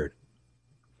scared.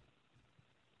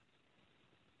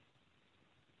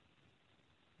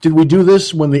 Did we do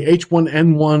this when the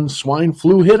H1N1 swine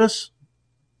flu hit us?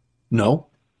 No.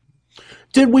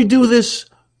 Did we do this?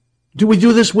 Do we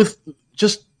do this with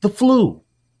just the flu?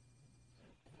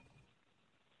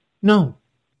 No.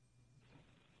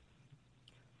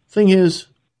 Thing is,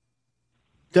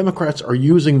 Democrats are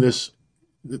using this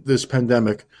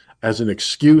pandemic as an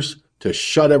excuse to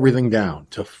shut everything down,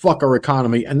 to fuck our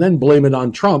economy, and then blame it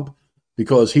on Trump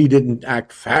because he didn't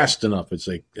act fast enough, as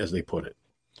they put it.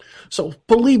 So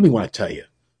believe me when I tell you,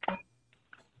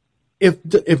 if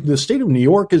the state of New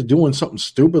York is doing something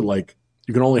stupid like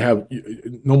you can only have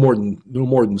no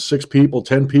more than 6 people,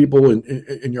 10 people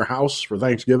in your house for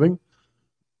Thanksgiving,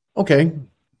 okay.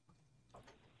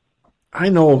 I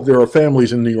know there are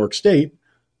families in New York State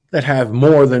that have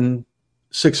more than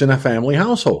 6 in a family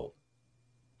household.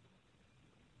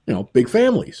 Big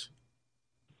families.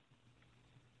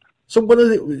 So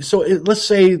let's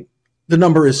say the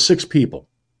number is 6 people.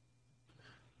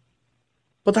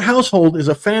 But the household is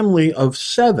a family of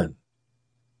 7.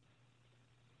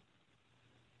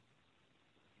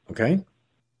 Okay?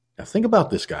 Now think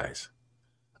about this, guys.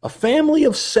 A family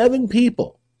of 7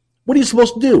 people. What are you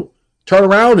supposed to do? Turn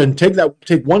around and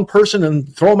take one person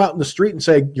and throw them out in the street and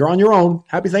say, you're on your own.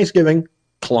 Happy Thanksgiving.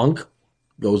 Clunk.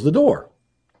 Goes the door.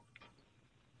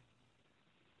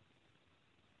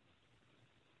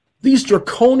 These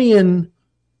draconian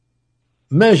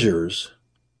measures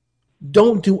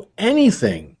don't do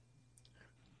anything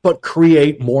but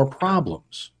create more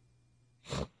problems.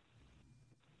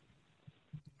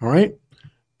 All right?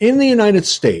 In the United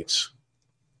States,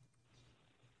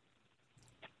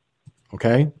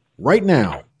 okay, right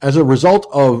now, as a result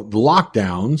of the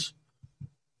lockdowns,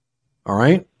 all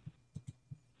right,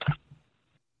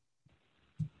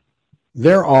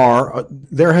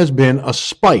 there has been a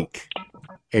spike,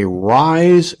 a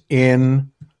rise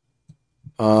in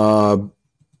the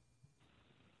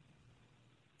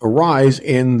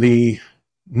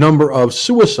number of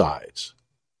suicides.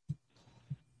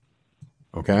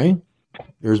 Okay?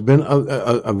 There's been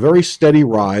a very steady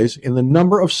rise in the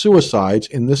number of suicides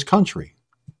in this country.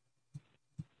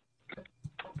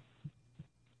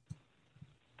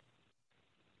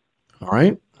 All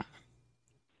right?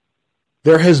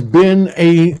 There has been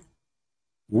a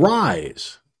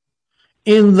rise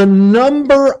in the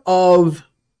number of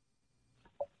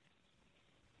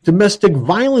domestic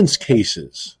violence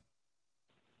cases,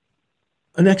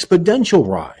 an exponential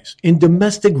rise in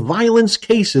domestic violence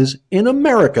cases in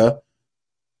America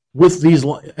with these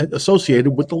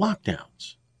associated with the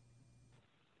lockdowns.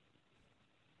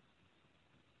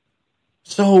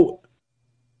 So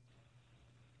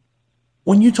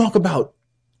when you talk about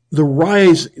the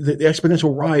rise, the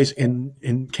exponential rise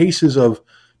in cases of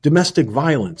domestic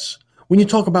violence, when you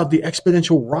talk about the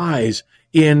exponential rise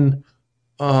in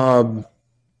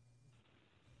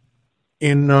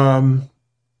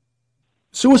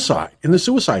suicide, in the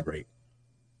suicide rate.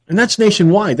 And that's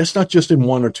nationwide. That's not just in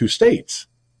one or two states.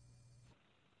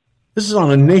 This is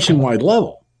on a nationwide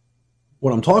level,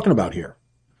 what I'm talking about here.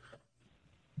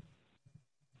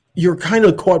 You're kind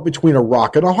of caught between a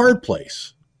rock and a hard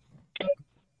place.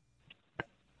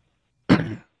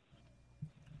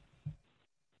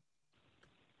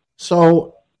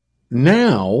 So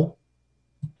now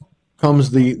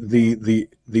comes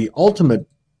the ultimate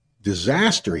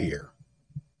disaster here.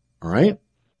 All right?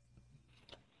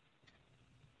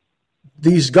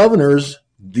 These governors,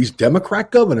 these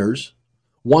Democrat governors,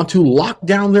 want to lock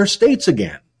down their states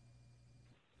again.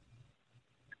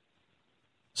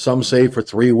 Some say for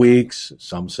 3 weeks,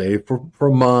 some say for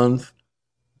a month.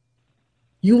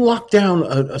 You lock down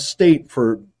a state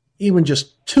for even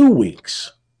just 2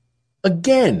 weeks.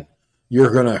 Again,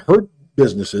 you're going to hurt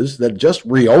businesses that just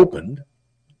reopened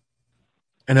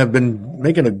and have been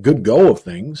making a good go of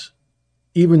things,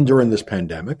 even during this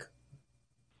pandemic.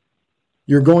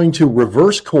 You're going to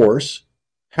reverse course,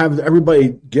 have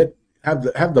everybody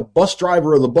have the bus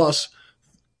driver of the bus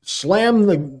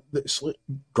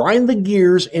grind the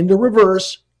gears into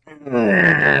reverse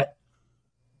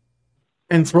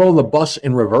and throw the bus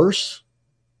in reverse.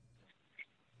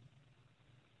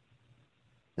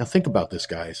 Now think about this,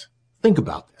 guys. Think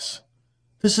about this.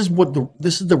 This is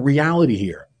the reality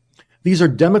here. These are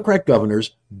Democrat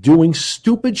governors doing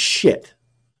stupid shit,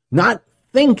 not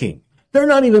thinking. They're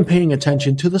not even paying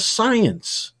attention to the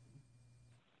science.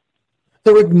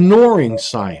 They're ignoring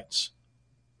science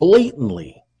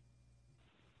blatantly.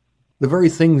 The very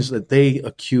things that they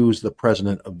accuse the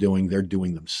president of doing, they're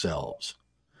doing themselves.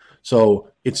 So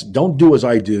it's don't do as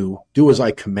I do as I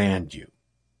command you.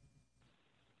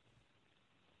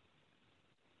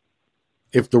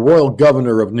 If the royal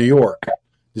governor of New York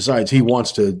decides he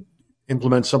wants to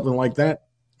implement something like that,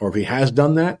 or if he has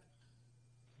done that,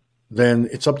 then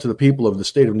it's up to the people of the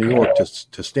state of New York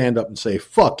to stand up and say,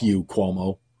 fuck you,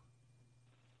 Cuomo.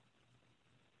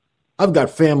 I've got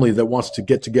family that wants to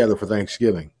get together for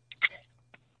Thanksgiving.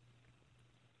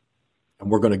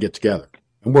 And we're going to get together.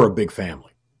 And we're a big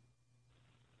family.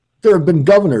 There have been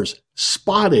governors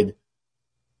spotted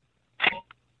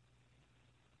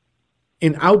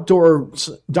in outdoor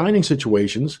dining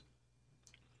situations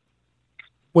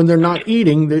when they're not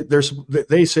eating.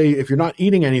 They say, if you're not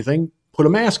eating anything, put a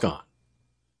mask on.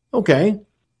 Okay.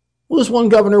 Well, this one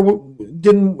governor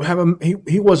didn't have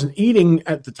he wasn't eating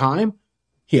at the time.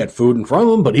 He had food in front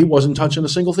of him, but he wasn't touching a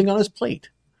single thing on his plate.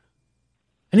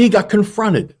 And he got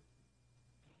confronted.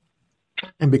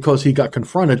 And because he got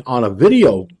confronted on a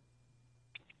video,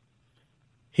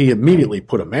 he immediately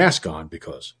put a mask on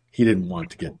because he didn't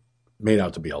want to get made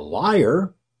out to be a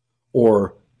liar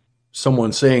or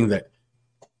someone saying that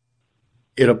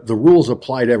the rules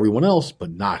apply to everyone else,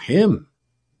 but not him.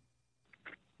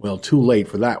 Well, too late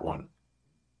for that one.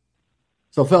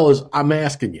 So, fellas, I'm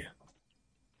asking you,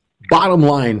 bottom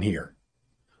line here,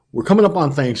 we're coming up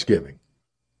on Thanksgiving,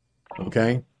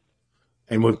 okay?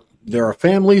 And there are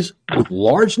families with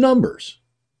large numbers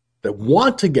that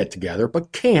want to get together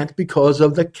but can't because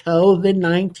of the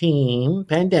COVID-19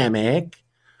 pandemic,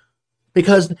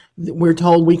 because we're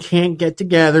told we can't get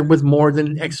together with more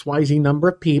than XYZ number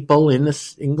of people in a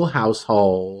single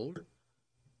household.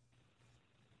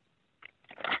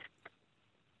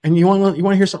 And you want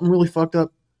to hear something really fucked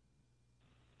up?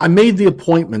 I made the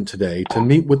appointment today to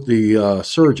meet with the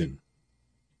surgeon.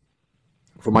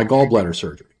 for my gallbladder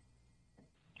surgery.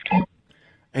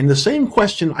 And the same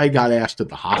question I got asked at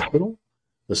the hospital,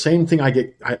 the same thing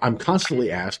I'm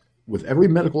constantly asked with every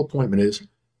medical appointment is,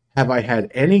 have I had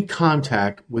any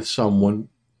contact with someone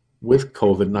with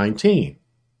COVID-19?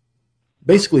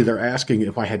 Basically, they're asking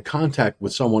if I had contact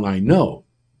with someone I know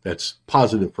that's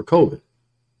positive for COVID.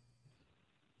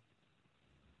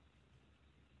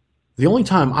 The only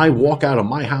time I walk out of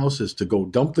my house is to go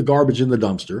dump the garbage in the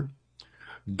dumpster,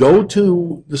 go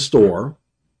to the store,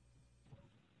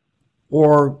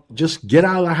 or just get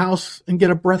out of the house and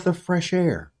get a breath of fresh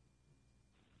air.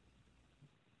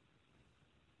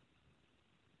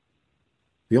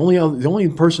 The only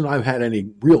person I've had any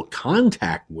real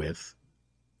contact with,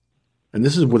 and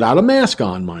this is without a mask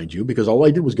on, mind you, because all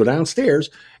I did was go downstairs,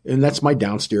 and that's my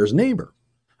downstairs neighbor.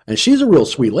 And she's a real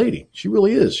sweet lady. She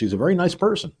really is. She's a very nice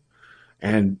person.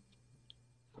 And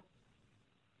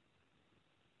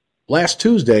last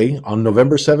Tuesday, on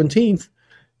November 17th,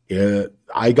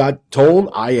 I got told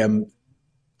boy,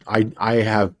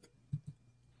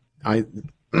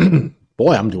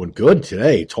 I'm doing good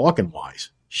today, talking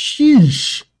wise.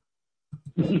 Sheesh.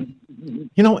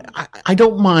 I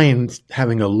don't mind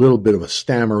having a little bit of a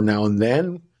stammer now and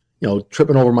then,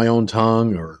 tripping over my own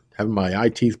tongue or having my eye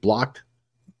teeth blocked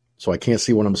so I can't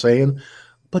see what I'm saying.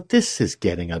 But this is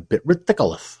getting a bit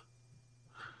ridiculous.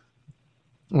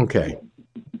 Okay.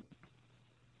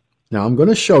 Now I'm going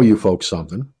to show you folks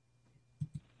something.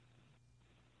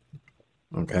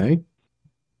 Okay.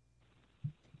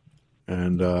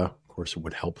 And, of course, it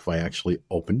would help if I actually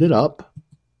opened it up.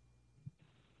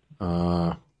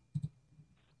 Because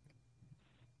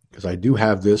I do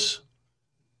have this.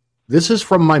 This is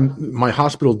from my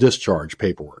hospital discharge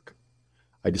paperwork.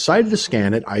 I decided to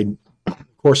scan it. I,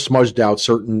 of course, smudged out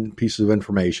certain pieces of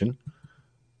information.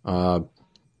 As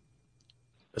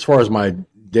far as my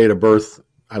date of birth,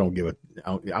 I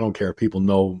don't care if people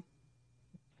know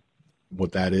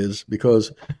what that is,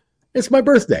 because it's my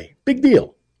birthday. Big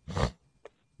deal.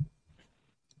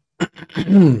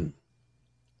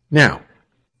 Now,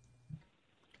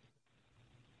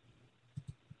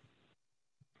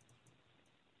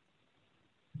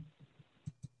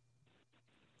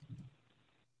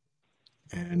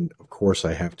 and of course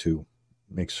I have to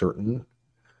make certain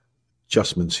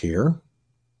adjustments here.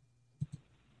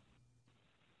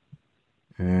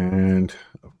 And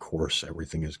of course,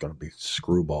 everything is going to be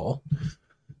screwball.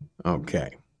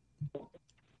 Okay.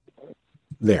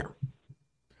 There.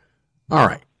 All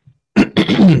right.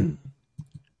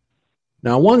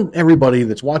 Now, I want everybody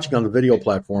that's watching on the video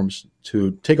platforms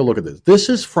to take a look at this. This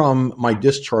is from my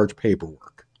discharge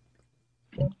paperwork.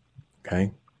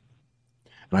 Okay.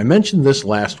 And I mentioned this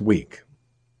last week,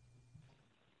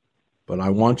 but I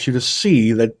want you to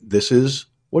see that this is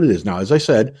what it is. Now, as I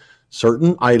said,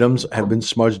 certain items have been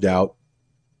smudged out,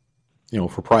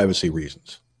 for privacy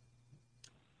reasons.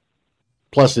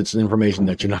 Plus, it's information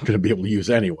that you're not going to be able to use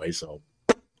anyway, so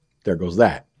there goes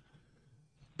that.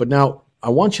 But now, I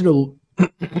want you to,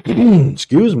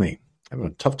 excuse me, I'm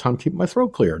having a tough time keeping my throat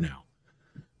clear now.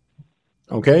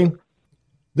 Okay?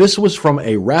 This was from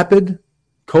a rapid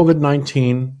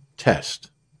COVID-19 test.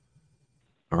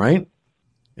 All right?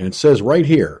 And it says right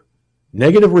here,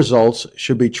 negative results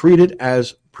should be treated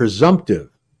as presumptive,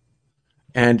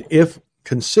 and if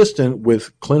consistent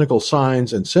with clinical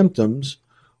signs and symptoms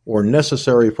or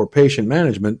necessary for patient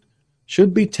management,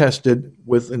 should be tested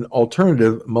with an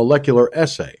alternative molecular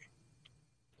assay,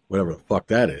 whatever the fuck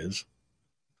that is.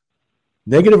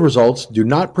 Negative results do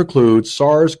not preclude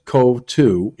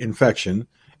SARS-CoV-2 infection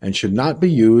and should not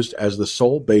be used as the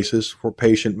sole basis for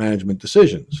patient management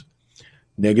decisions.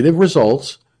 Negative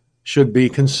results should be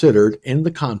considered in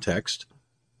the context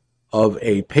of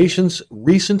a patient's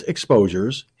recent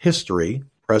exposures, history,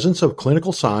 presence of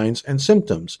clinical signs and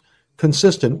symptoms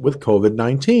consistent with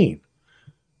COVID-19.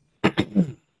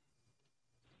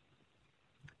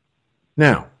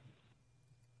 Now,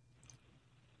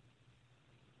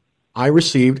 I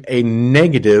received a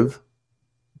negative.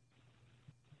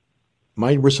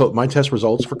 My test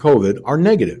results for COVID are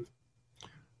negative.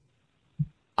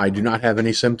 I do not have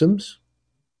any symptoms.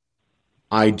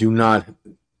 I do not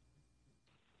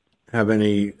have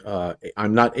any,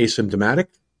 I'm not asymptomatic,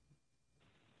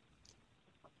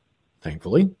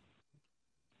 thankfully.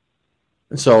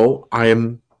 And so I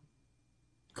am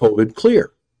COVID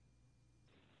clear.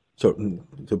 So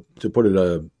to put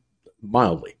it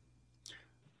mildly.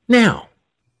 Now,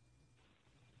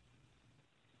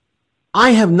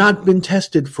 I have not been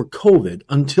tested for COVID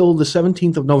until the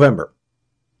 17th of November.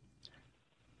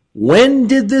 When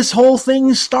did this whole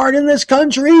thing start in this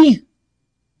country?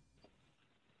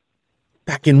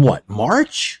 Back in what,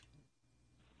 March?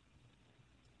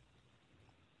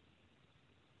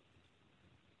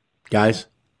 Guys?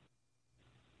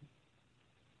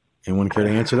 Anyone care to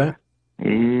answer that?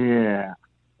 Yeah.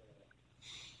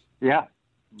 Yeah.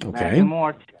 Okay. Back in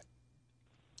March.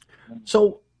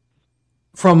 So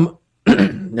from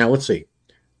now, let's see.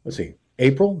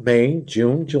 April, May,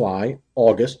 June, July,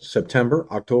 August, September,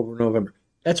 October, November.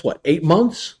 That's what, 8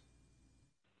 months?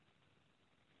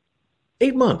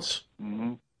 8 months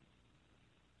Mm-hmm.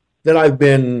 that I've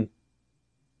been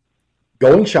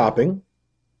going shopping,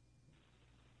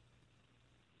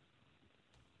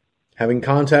 having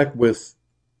contact with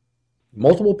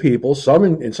multiple people, some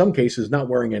in some cases not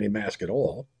wearing any mask at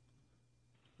all.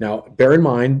 Now, bear in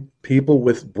mind, people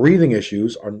with breathing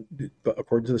issues are,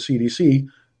 according to the CDC,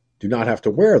 do not have to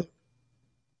wear them.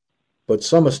 But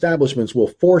some establishments will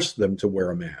force them to wear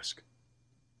a mask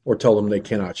or tell them they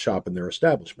cannot shop in their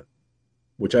establishment,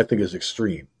 which I think is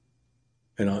extreme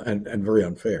and very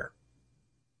unfair.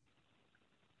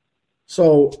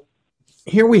 So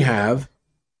here we have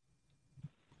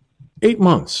 8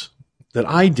 months that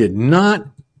I did not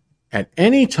at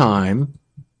any time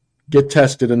get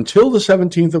tested until the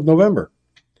 17th of November.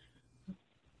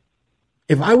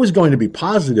 If I was going to be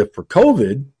positive for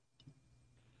COVID,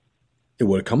 it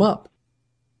would have come up.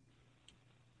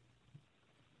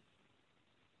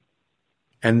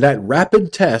 And that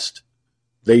rapid test,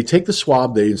 they take the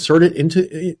swab, they insert it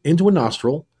into a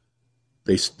nostril,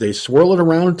 they swirl it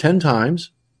around 10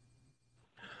 times.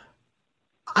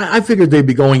 I figured they'd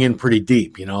be going in pretty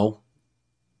deep, you know.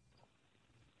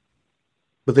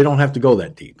 But they don't have to go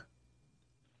that deep.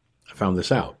 I found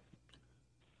this out.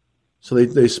 So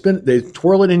they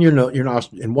twirl it in your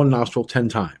nostril, in one nostril 10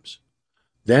 times.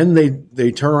 Then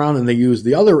they turn around and they use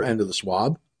the other end of the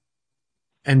swab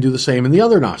and do the same in the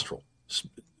other nostril,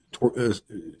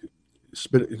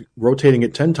 rotating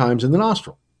it 10 times in the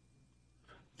nostril.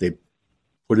 They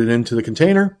put it into the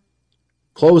container,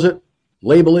 close it,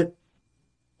 label it,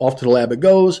 off to the lab it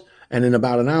goes, and in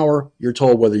about an hour, you're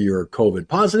told whether you're COVID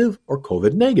positive or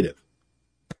COVID negative.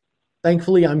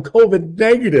 Thankfully, I'm COVID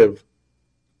negative.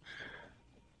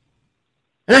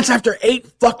 And that's after 8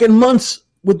 fucking months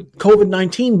with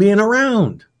COVID-19 being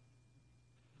around.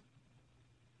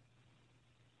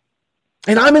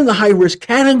 And I'm in the high-risk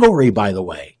category, by the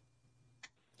way.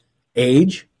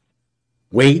 Age,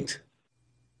 weight,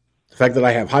 the fact that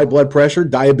I have high blood pressure,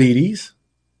 diabetes.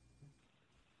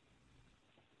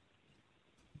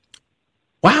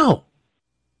 Wow.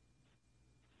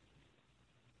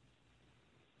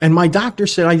 And my doctor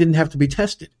said I didn't have to be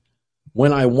tested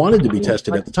when I wanted to be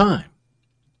tested at the time.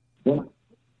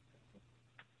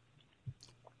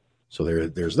 So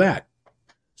there's that.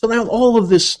 So now all of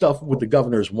this stuff with the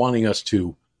governors wanting us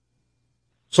to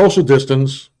social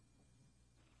distance,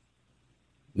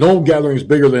 no gatherings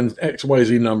bigger than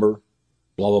XYZ number,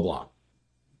 blah, blah, blah.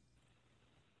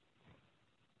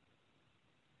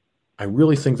 I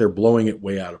really think they're blowing it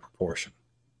way out of proportion.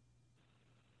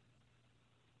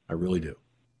 I really do.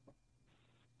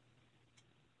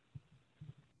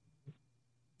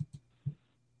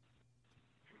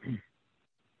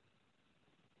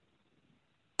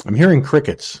 I'm hearing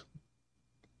crickets.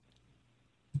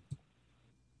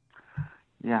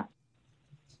 Yeah.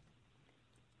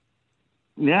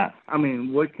 Yeah, I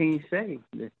mean, what can you say?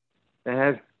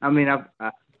 I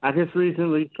just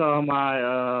recently saw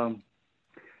my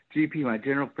GP, my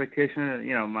general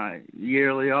practitioner, my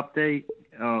yearly update,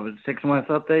 6 months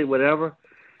update, whatever.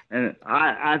 And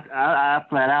I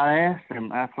flat out asked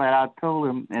him, I flat out told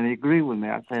him, and he agreed with me.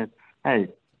 I said, hey,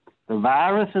 the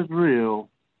virus is real,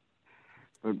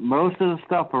 but most of the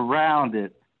stuff around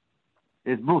it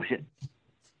is bullshit,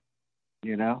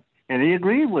 And he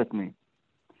agreed with me.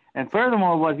 And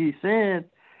furthermore, what he said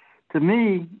to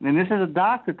me, and this is a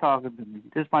doctor talking to me,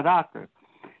 this is my doctor.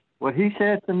 What he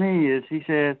said to me is,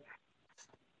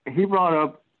 he brought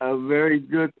up a very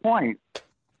good point.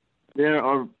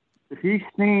 He's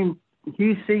seen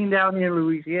down here in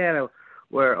Louisiana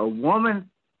where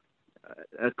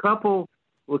a couple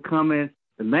would come in,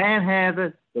 the man has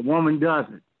it, the woman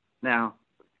doesn't. Now,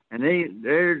 and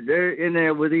they're in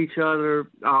there with each other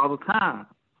all the time.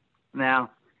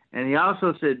 Now, and he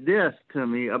also said this to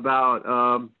me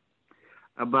about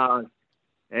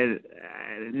and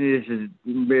this is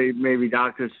maybe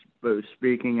doctors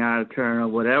speaking out of turn or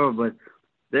whatever, but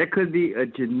there could be a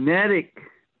genetic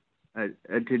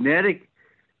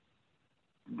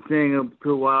thing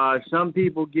to why some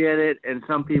people get it and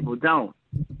some people don't.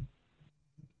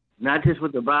 Not just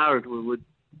with the virus, with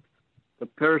the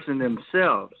person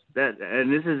themselves.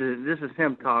 And this is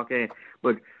him talking,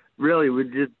 but really we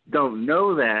just don't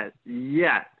know that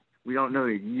yet. We don't know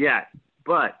it yet,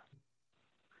 but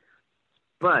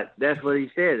But that's what he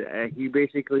said. He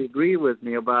basically agreed with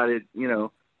me about it,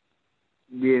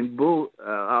 being a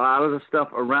lot of the stuff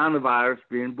around the virus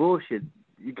being bullshit.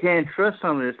 You can't trust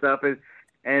some of this stuff,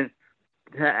 and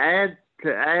to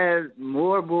add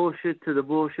more bullshit to the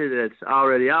bullshit that's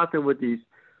already out there with these,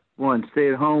 one,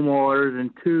 stay-at-home orders,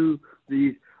 and two,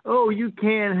 these, you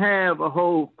can't have a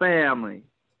whole family.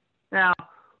 Now,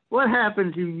 what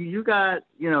happens? You got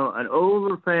an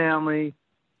older family,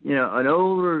 an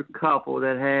older couple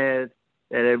that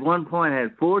at one point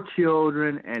had 4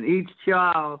 children, and each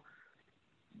child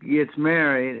gets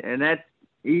married, and that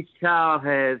each child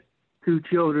has 2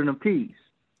 children apiece,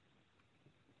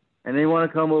 and they want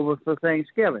to come over for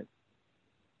Thanksgiving.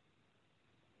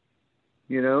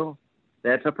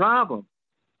 That's a problem.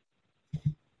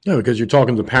 Yeah, because you're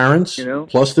talking to parents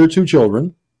plus their 2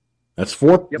 children. That's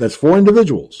 4. Yep. That's 4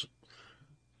 individuals.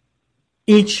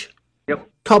 Each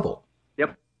couple.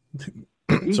 Yep.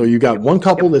 So you got one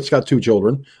couple that's got 2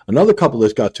 children, another couple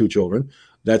that's got 2 children.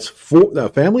 That's 4. A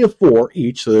family of 4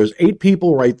 each. So there's 8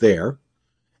 people right there,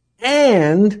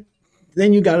 and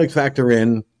then you got to factor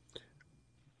in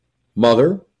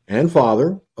mother and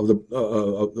father of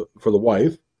the for the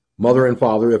wife, mother and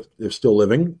father if they're still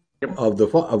living, of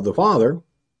the father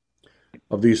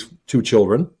of these 2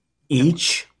 children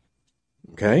each.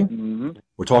 Okay,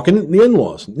 we're talking the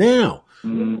in-laws now.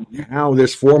 Now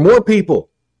there's 4 more people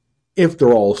if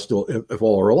they're all if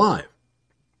all are alive,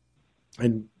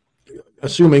 and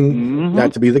assuming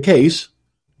that to be the case,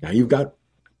 now you've got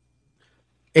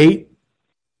 8.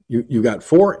 You got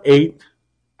 4, 8,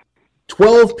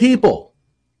 12 people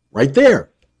right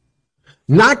there,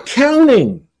 not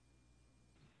counting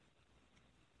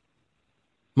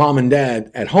mom and dad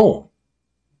at home,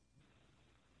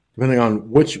 depending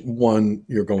on which one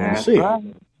you're going to see.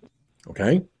 Right.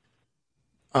 Okay.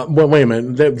 Well, wait a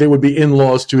minute. They would be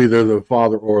in-laws to either the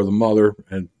father or the mother,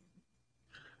 and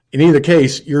in either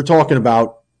case, you're talking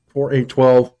about 4, 8,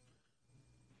 12.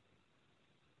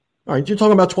 All right, you're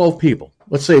talking about 12 people.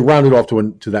 Let's say round it off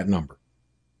to that number.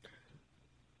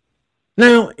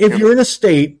 Now, if you're in a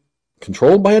state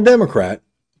controlled by a Democrat,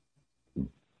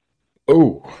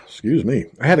 excuse me.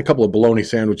 I had a couple of bologna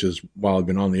sandwiches while I've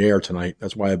been on the air tonight.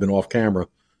 That's why I've been off camera,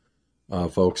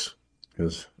 folks,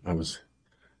 because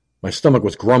my stomach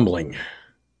was grumbling,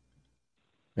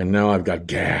 and now I've got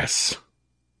gas.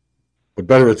 But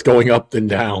better it's going up than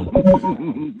down.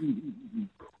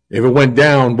 If it went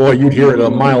down, boy, you'd hear it a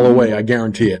mile away, I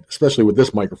guarantee it, especially with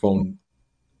this microphone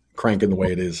cranking the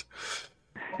way it is.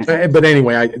 But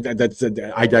anyway,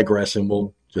 I digress, and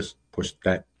we'll just push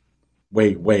that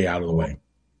way out of the way.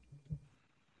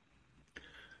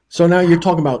 So now you're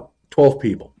talking about 12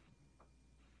 people.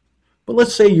 But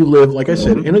let's say you live, like I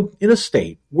said, in a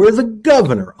state where the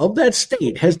governor of that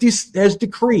state has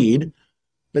decreed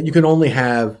that you can only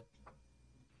have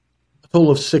a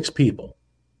total of 6 people.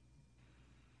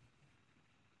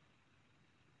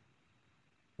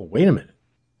 Well, wait a minute.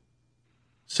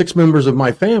 6 members of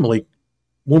my family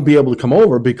won't be able to come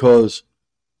over because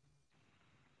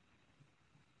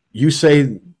you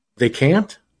say they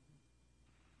can't?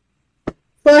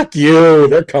 Fuck you.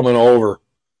 They're coming over.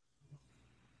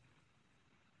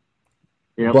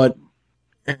 Yep. But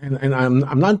and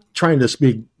I'm not trying to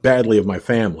speak badly of my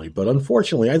family, but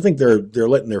unfortunately, I think they're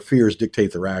letting their fears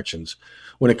dictate their actions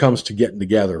when it comes to getting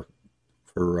together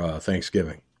for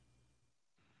Thanksgiving,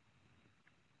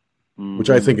 which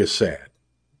I think is sad.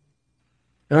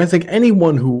 And I think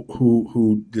anyone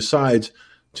who decides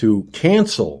to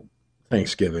cancel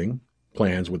Thanksgiving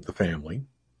plans with the family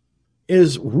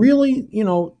is really,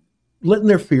 letting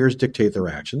their fears dictate their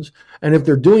actions. And if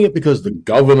they're doing it because the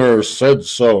governor said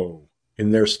so in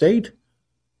their state,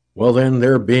 well, then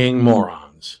they're being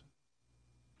morons.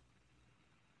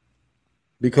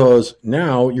 Because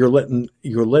now you're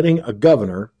letting a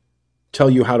governor tell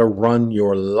you how to run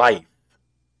your life.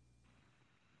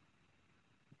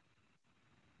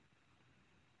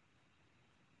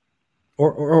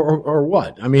 Or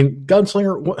what? I mean,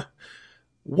 Gunslinger,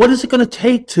 what is it going to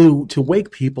take to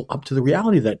wake people up to the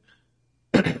reality that,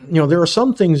 there are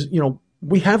some things,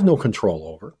 we have no control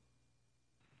over,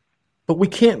 but we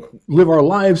can't live our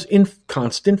lives in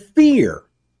constant fear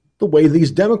the way these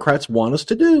Democrats want us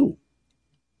to do.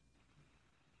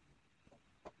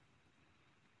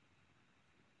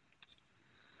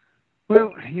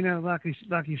 Well, like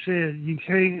you said, you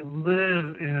can't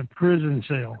live in a prison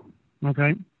cell,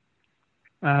 okay?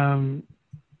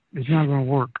 It's not going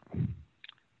to work.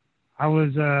 I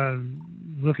was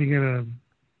looking at a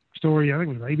story, I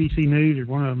think it was ABC News or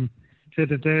one of them, said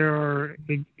that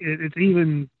it's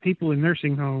even people in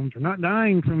nursing homes are not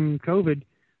dying from COVID,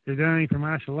 they're dying from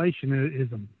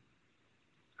isolationism.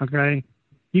 Okay?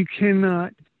 You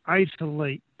cannot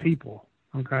isolate people,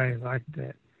 okay, like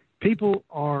that. People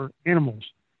are animals.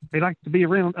 They like to be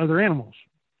around other animals,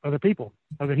 other people,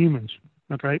 other humans,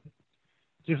 okay?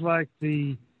 Just like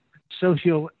the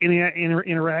social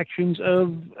interactions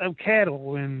of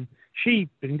cattle and sheep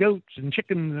and goats and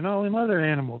chickens and all them other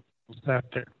animals out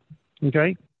there,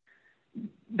 okay?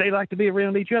 They like to be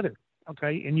around each other,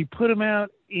 okay? And you put them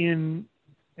out in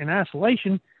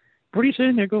isolation, pretty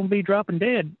soon they're going to be dropping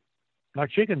dead like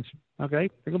chickens, okay?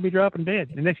 They're going to be dropping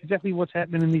dead. And that's exactly what's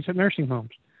happening in these nursing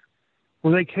homes.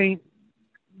 Well, they can't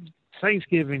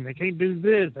Thanksgiving, they can't do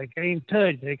this, they can't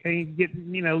touch, they can't get,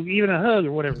 even a hug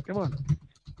or whatever. Come on.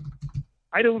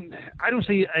 I don't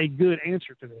see a good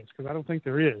answer to this because I don't think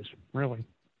there is, really.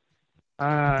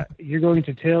 You're going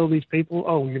to tell these people,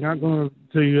 oh, you're not going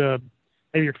to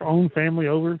have your own family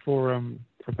over for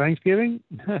Thanksgiving?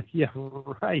 Yeah,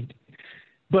 right.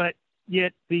 But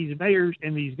yet these mayors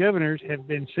and these governors have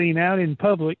been seen out in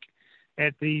public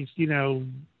at these,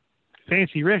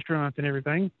 fancy restaurants and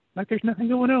everything like there's nothing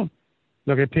going on.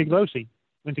 Look at Pig Losi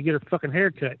went to get her fucking hair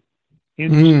cut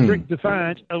in strict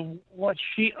defiance of what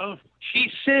she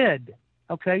said.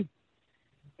 Okay,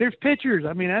 there's pictures.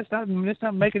 I mean, that's not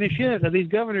making a shit of these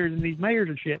governors and these mayors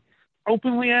and shit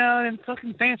openly out in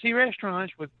fucking fancy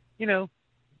restaurants with 50,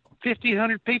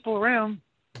 100 people around.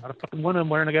 Not a fucking one of them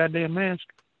wearing a goddamn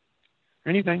mask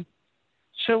or anything.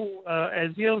 So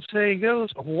as the old saying goes,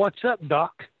 what's up,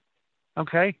 Doc?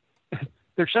 Okay,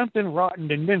 there's something rotten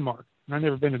in Denmark. I've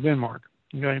never been to Denmark.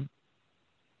 Okay.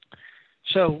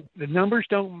 So the numbers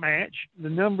don't match. The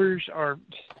numbers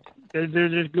they're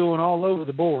just going all over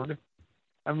the board.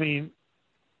 I mean,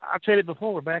 I've said it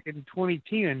before, back in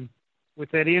 2010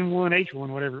 with that N1H1,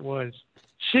 whatever it was,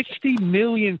 60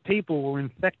 million people were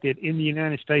infected in the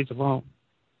United States alone.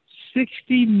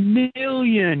 60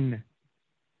 million.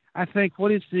 I think,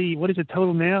 what is the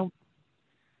total now?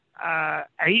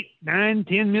 8, 9,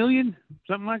 10 million,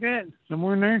 something like that,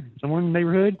 somewhere in there, somewhere in the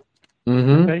neighborhood.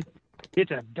 Mm-hmm. Okay, it's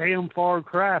a damn far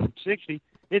cry from 60.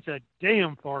 It's a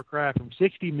damn far cry from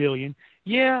 60 million.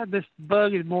 Yeah, this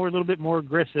bug is a little bit more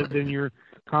aggressive than your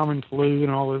common flu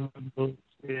and all of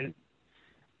that.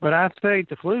 But I think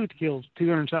the flu kills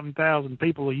 200-something thousand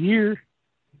people a year.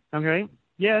 Okay,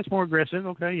 yeah, it's more aggressive.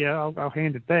 Okay, yeah, I'll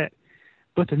hand it that.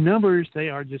 But the numbers, they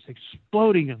are just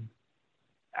exploding them.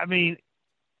 I mean,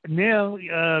 now,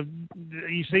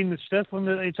 you seen the stuff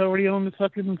it's already on the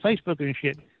fucking Facebook and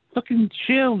shit. Fucking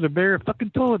shelves are bare of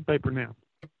fucking toilet paper now.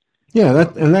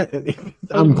 Yeah,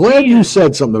 I'm glad you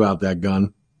said something about that,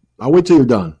 Gun. I'll wait till you're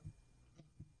done.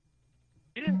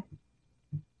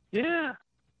 Yeah.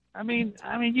 I mean,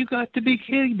 you got to be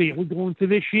kidding me. We're going through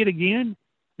this shit again?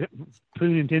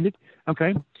 Pun intended.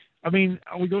 Okay. I mean,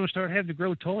 are we going to start having to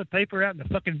grow toilet paper out in the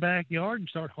fucking backyard and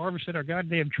start harvesting our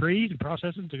goddamn trees and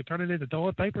processing to turn it into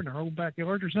toilet paper in our own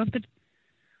backyard or something?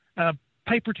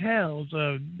 Paper towels,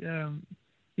 hand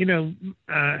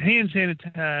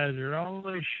sanitizer, all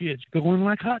those shit's going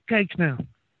like hotcakes now.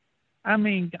 I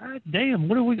mean, goddamn,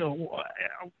 what are we going?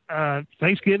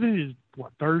 Thanksgiving is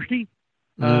Thursday?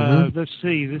 Let's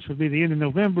see, this would be the end of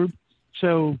November.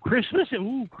 So Christmas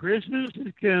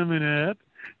is coming up.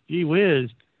 Gee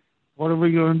whiz. What are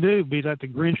we going to do? Be like the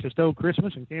Grinch that stole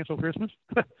Christmas and cancel Christmas?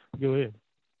 Go ahead.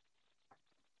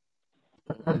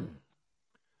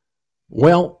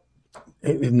 Well,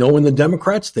 knowing the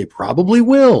Democrats, they probably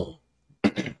will.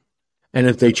 And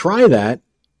if they try that,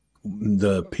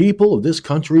 the people of this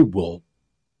country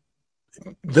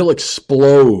they'll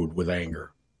explode with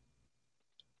anger.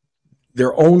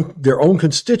 Their own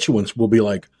constituents will be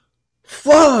like,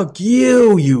 fuck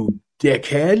you, you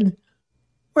dickhead.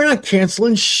 We're not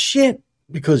canceling shit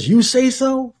because you say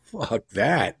so. Fuck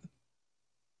that.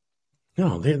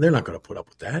 No, they're not going to put up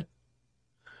with that.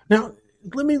 Now,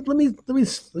 let me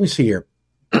see here.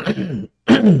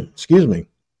 Excuse me.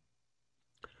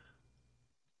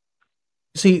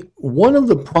 See, one of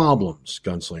the problems,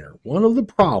 Gunslinger, one of the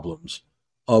problems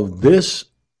of this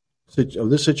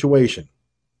situation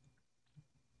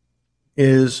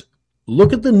is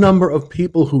look at the number of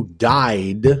people who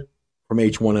died from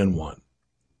H1N1.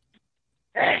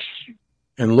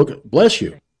 And look, bless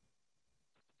you.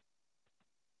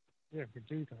 Yeah,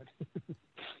 do that.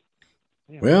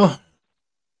 Yeah. Well,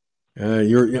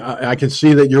 I can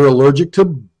see that you're allergic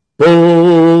to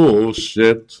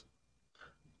bullshit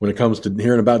when it comes to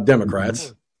hearing about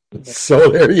Democrats. So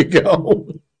there you go.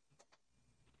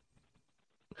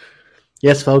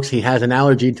 Yes, folks, he has an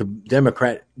allergy to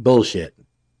Democrat bullshit.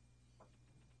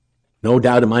 No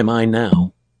doubt in my mind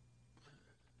now.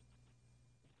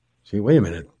 See, wait a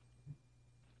minute.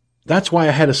 That's why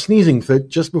I had a sneezing fit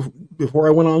just before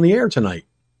I went on the air tonight.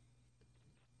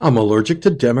 I'm allergic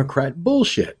to Democrat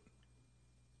bullshit.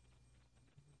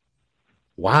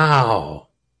 Wow.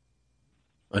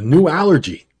 A new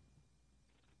allergy.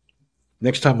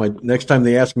 Next time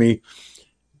they ask me,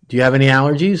 do you have any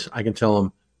allergies? I can tell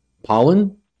them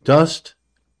pollen, dust,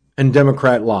 and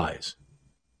Democrat lies.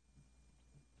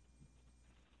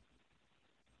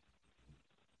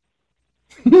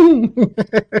 There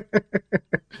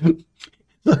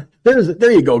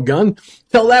you go, Gun.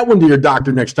 Tell that one to your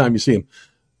doctor next time you see him.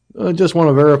 Just want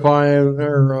to verify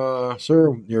there,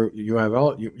 sir. Your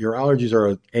allergies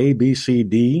are A, B, C,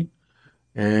 D,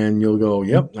 and you'll go,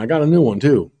 yep, I got a new one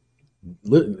too.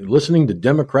 Listening to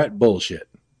Democrat bullshit.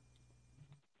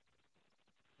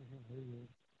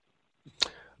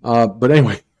 But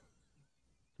anyway,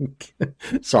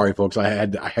 sorry, folks. I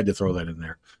had to throw that in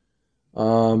there.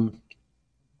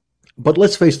 But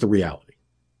let's face the reality.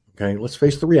 Okay, let's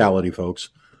face the reality, folks.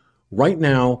 Right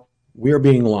now, we are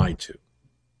being lied to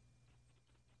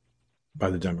by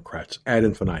the Democrats ad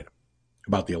infinitum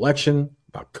about the election,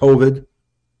 about COVID.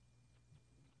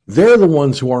 They're the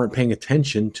ones who aren't paying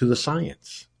attention to the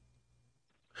science.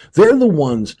 They're the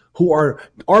ones who are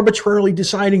arbitrarily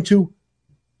deciding to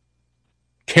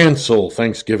cancel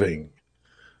Thanksgiving.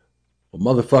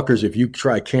 Well, motherfuckers, if you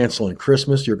try canceling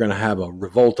Christmas, you're going to have a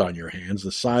revolt on your hands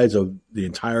the size of the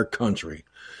entire country.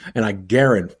 And I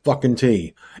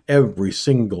guarantee every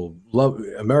single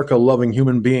America-loving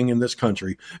human being in this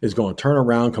country is going to turn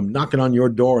around, come knocking on your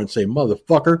door and say,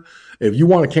 motherfucker, if you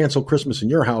want to cancel Christmas in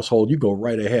your household, you go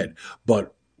right ahead.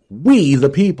 But we, the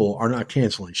people, are not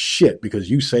canceling shit because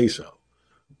you say so.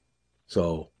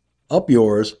 So up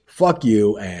yours, fuck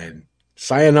you, and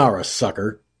sayonara,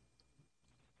 sucker.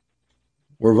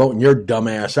 We're voting your dumb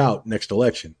ass out next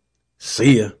election.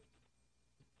 See ya.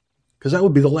 Because that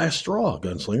would be the last straw,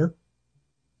 Gunslinger.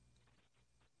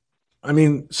 I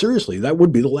mean, seriously, that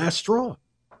would be the last straw.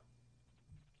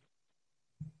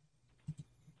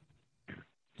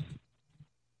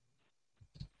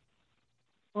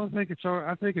 Well, I think it's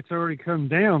already come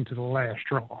down to the last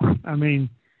straw. I mean,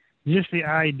 just the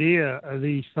idea of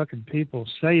these fucking people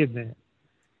saying that.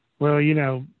 Well, you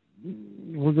know,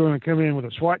 we're going to come in with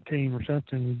a SWAT team or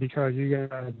something because you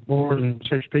got more than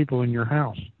 6 people in your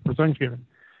house for Thanksgiving.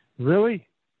 Really?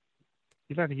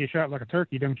 You'd like to get shot like a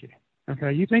turkey, don't you?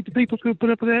 Okay, you think the people's going to put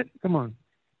up with that? Come on.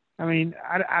 I mean,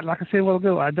 I like I said a while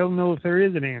ago, I don't know if there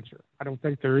is an answer. I don't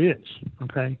think there is,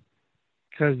 okay?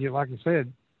 Because, like I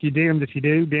said, you're damned if you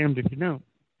do, damned if you don't.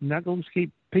 You're not going to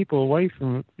keep people away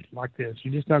from it like this.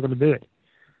 You're just not going to do it.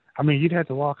 I mean, you'd have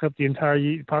to lock up the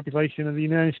entire population of the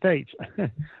United States.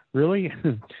 Really?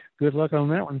 Good luck on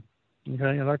that one.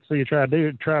 Okay, I'd like to see you try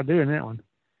doing that one.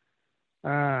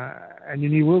 And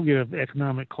then you will get an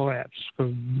economic collapse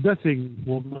because nothing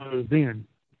will move then.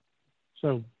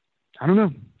 So, I don't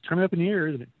know. It's kind of up in the air,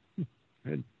 isn't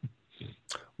it?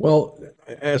 Well,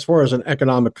 as far as an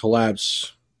economic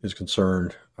collapse is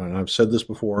concerned, and I've said this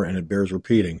before and it bears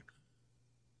repeating,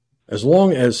 as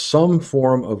long as some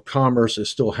form of commerce is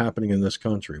still happening in this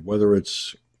country, whether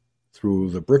it's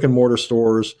through the brick and mortar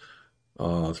stores,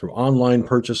 through online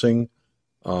purchasing,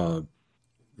 the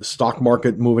stock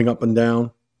market moving up and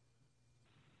down,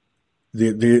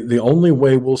 the only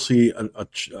way we'll see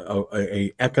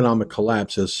a economic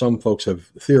collapse, as some folks have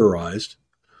theorized,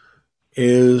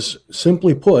 is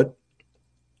simply put,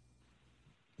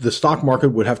 the stock market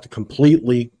would have to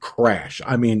completely crash.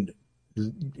 I mean,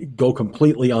 go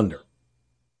completely under.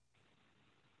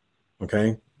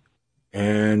 Okay?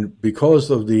 And because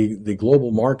of the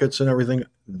global markets and everything,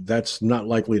 that's not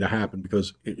likely to happen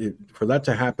because for that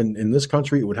to happen in this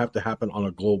country, it would have to happen on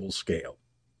a global scale.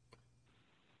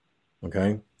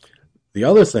 Okay? The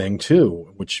other thing,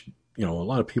 too, which, a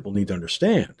lot of people need to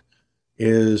understand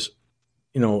is,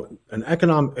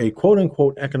 a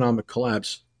quote-unquote economic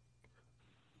collapse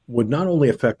would not only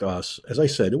affect us, as I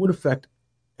said, it would affect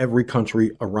every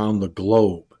country around the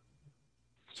globe.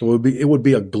 So it would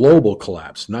be a global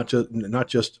collapse, not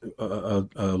just a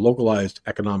localized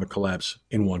economic collapse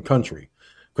in one country,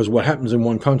 because what happens in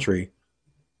one country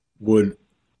would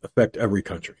affect every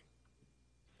country.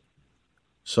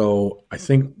 So I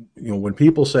think when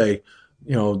people say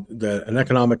that an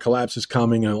economic collapse is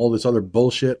coming and all this other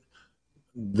bullshit,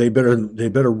 they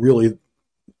better really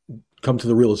come to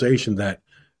the realization that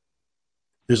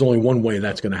there's only one way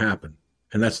that's going to happen.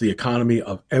 And that's the economy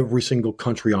of every single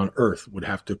country on earth would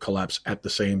have to collapse at the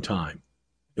same time.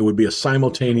 It would be a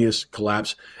simultaneous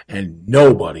collapse, and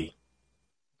nobody,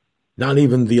 not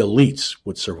even the elites,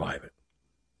 would survive it.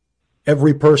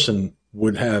 Every person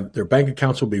would have, their bank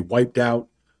accounts would be wiped out.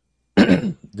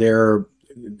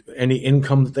 Any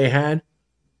income that they had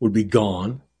would be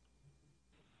gone.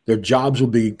 Their jobs will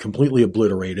be completely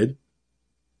obliterated.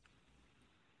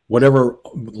 Whatever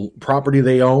property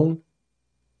they own,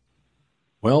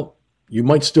 well, you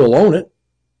might still own it,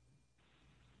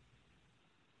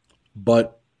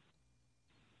 but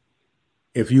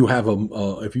if you have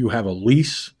a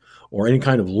lease or any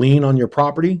kind of lien on your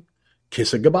property,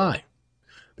 kiss it goodbye,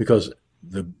 because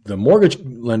the mortgage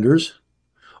lenders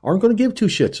aren't going to give two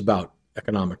shits about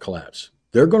economic collapse.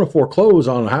 They're going to foreclose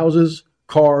on houses,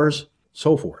 cars,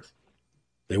 so forth.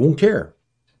 They won't care.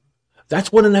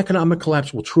 That's what an economic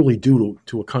collapse will truly do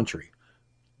to a country.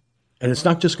 And it's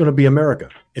not just going to be America.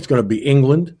 It's going to be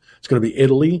England. It's going to be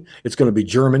Italy. It's going to be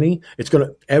Germany.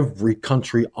 Every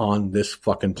country on this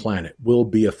fucking planet will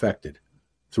be affected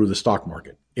through the stock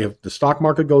market. If the stock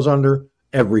market goes under,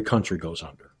 every country goes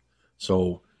under.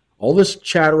 So all this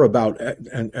chatter about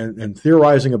and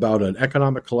theorizing about an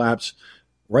economic collapse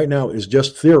right now is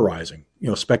just theorizing,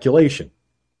 speculation.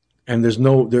 And there's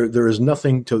there is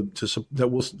nothing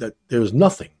there's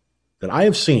nothing that I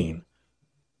have seen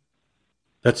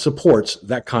that supports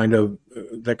that kind of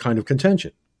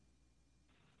contention.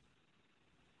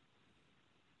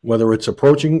 Whether it's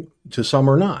approaching to some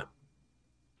or not,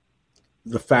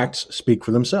 the facts speak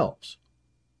for themselves.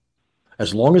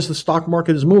 As long as the stock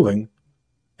market is moving,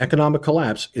 economic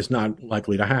collapse is not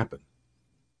likely to happen.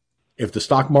 If the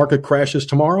stock market crashes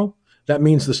tomorrow, that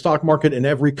means the stock market in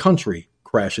every country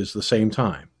crashes the same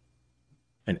time.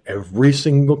 And every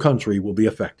single country will be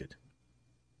affected.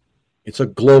 It's a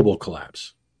global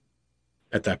collapse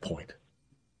at that point.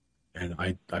 And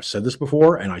I've said this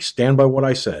before, and I stand by what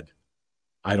I said.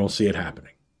 I don't see it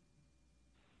happening.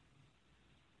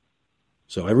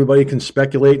 So everybody can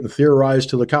speculate and theorize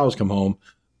till the cows come home,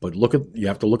 but you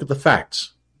have to look at the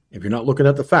facts. If you're not looking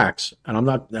at the facts, and I'm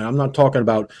not talking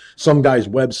about some guy's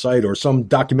website or some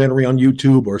documentary on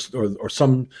YouTube or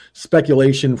some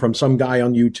speculation from some guy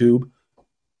on YouTube.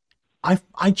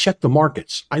 I check the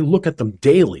markets. I look at them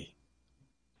daily.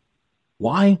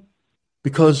 Why?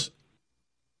 Because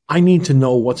I need to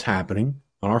know what's happening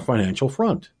on our financial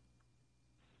front.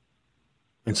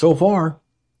 And so far,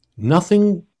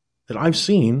 nothing that I've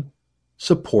seen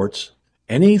supports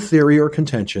any theory or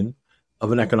contention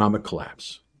of an economic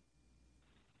collapse.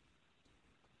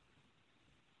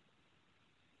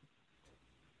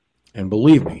 And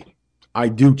believe me, I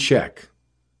do check.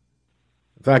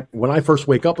 In fact, when I first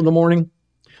wake up in the morning,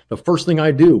 the first thing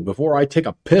I do before I take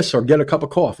a piss or get a cup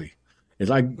of coffee is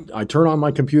I turn on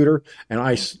my computer and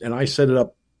I set it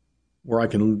up where I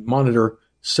can monitor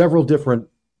several different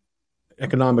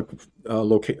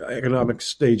economic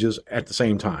stages at the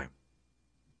same time.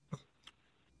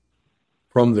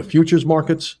 From the futures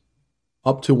markets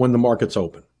up to when the markets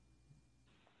open.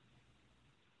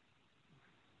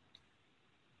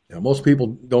 Most people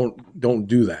don't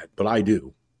do that, but I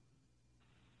do.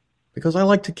 Because I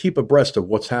like to keep abreast of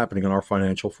what's happening on our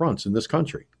financial fronts in this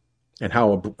country and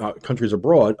how countries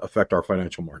abroad affect our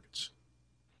financial markets.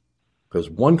 Because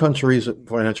one country's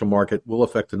financial market will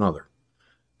affect another,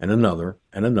 and another,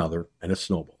 and another, and it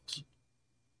snowballs.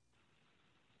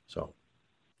 So,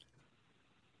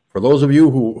 for those of you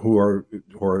who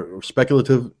are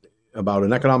speculative about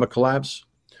an economic collapse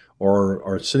or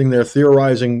are sitting there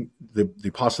theorizing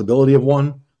the possibility of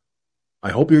one, I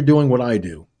hope you're doing what I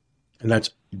do, and that's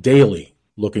daily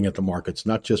looking at the markets,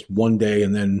 not just one day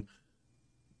and then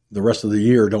the rest of the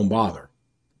year don't bother.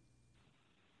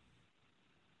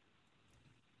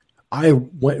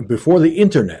 Before the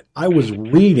internet, I was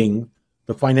reading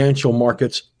the financial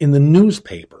markets in the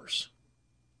newspapers.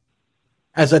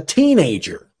 As a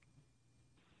teenager.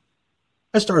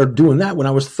 I started doing that when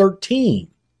I was 13.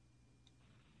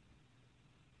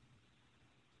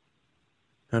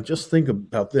 Now just think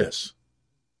about this.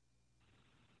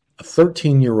 A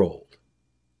 13-year-old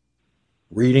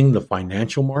reading the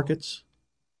financial markets?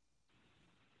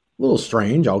 A little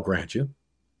strange, I'll grant you.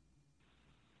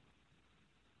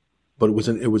 But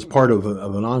it was part of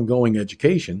an ongoing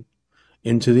education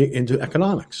into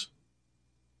economics.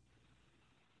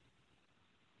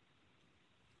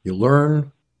 You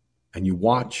learn and you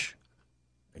watch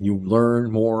and you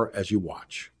learn more as you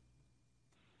watch.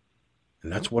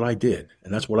 And that's what I did.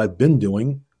 And that's what I've been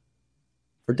doing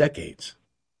for decades.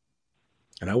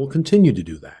 And I will continue to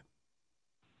do that.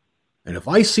 And if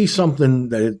I see something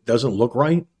that it doesn't look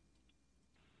right,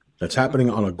 that's happening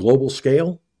on a global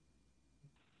scale,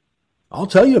 I'll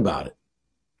tell you about it.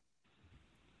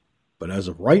 But as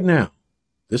of right now,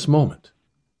 this moment,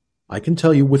 I can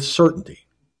tell you with certainty,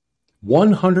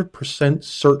 100%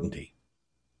 certainty,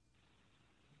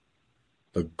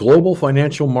 the global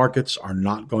financial markets are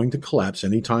not going to collapse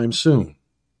anytime soon.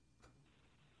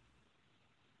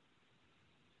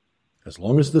 As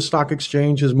long as the stock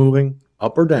exchange is moving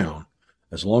up or down,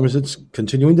 as long as it's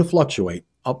continuing to fluctuate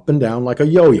up and down like a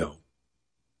yo-yo,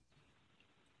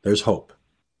 there's hope.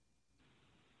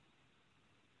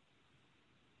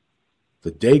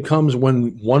 The day comes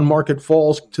when one market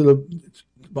falls to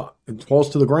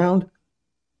the ground,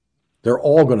 they're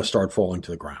all going to start falling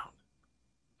to the ground.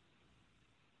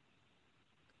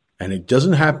 And it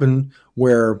doesn't happen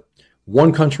where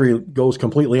one country goes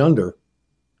completely under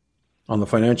on the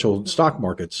financial stock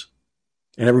markets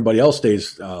and everybody else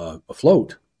stays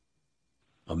afloat.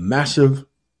 A massive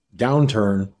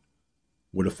downturn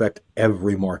would affect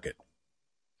every market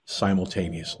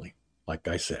simultaneously, like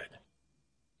I said.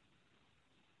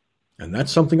 And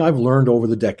that's something I've learned over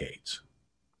the decades.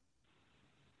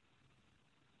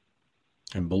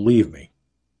 And believe me,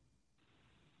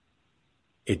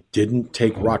 it didn't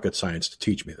take rocket science to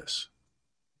teach me this.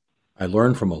 I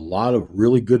learned from a lot of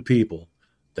really good people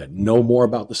that know more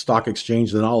about the stock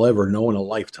exchange than I'll ever know in a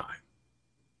lifetime.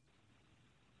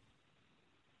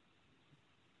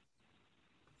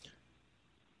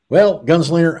 Well,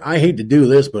 Gunslinger, I hate to do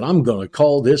this, but I'm going to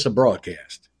call this a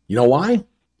broadcast. You know why?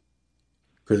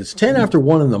 Because it's 10 after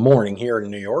 1 in the morning here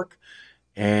in New York,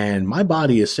 and my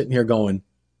body is sitting here going,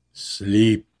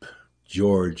 sleep,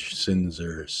 George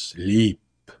Sinzer, sleep.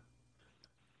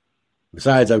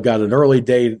 Besides, I've got an early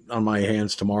day on my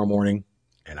hands tomorrow morning,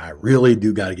 and I really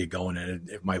do got to get going. And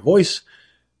if my voice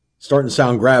starting to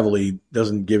sound gravelly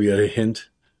doesn't give you a hint,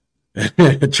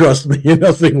 trust me,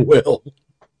 nothing will.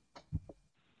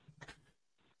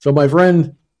 So, my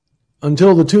friend,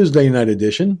 until the Tuesday night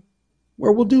edition,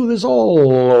 where we'll do this all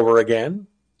over again,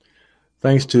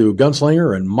 thanks to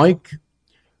Gunslinger and Mike,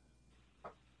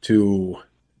 to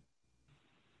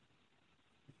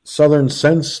Southern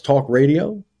Sense Talk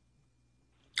Radio,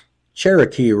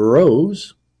 Cherokee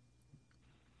Rose,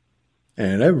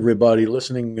 and everybody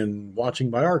listening and watching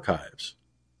by archives.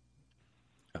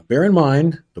 Now, bear in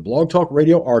mind, the Blog Talk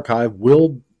Radio archive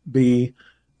will be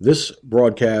this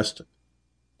broadcast,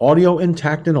 audio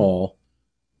intact and all,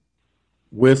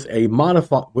 with a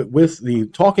with the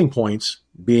talking points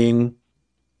being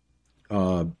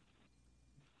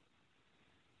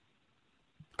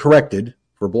corrected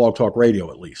for Blog Talk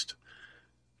Radio at least.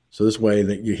 So this way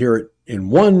that you hear it in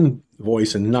one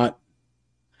voice and not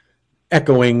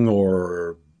echoing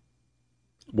or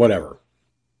whatever.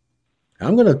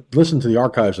 I'm going to listen to the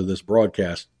archives of this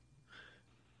broadcast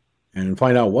and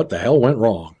find out what the hell went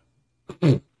wrong.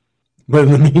 But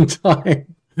in the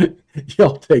meantime,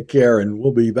 y'all take care, and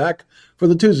we'll be back for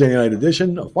the Tuesday night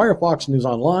edition of Firefox News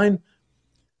Online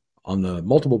on the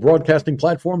multiple broadcasting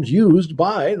platforms used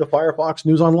by the Firefox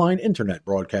News Online Internet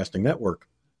Broadcasting Network.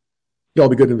 Y'all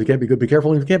be good, and if you can't be good, be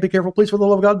careful. And if you can't be careful, please, for the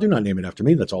love of God, do not name it after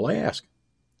me. That's all I ask.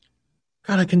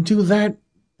 God, I can do that,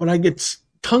 but I get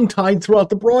tongue-tied throughout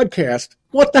the broadcast.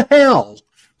 What the hell?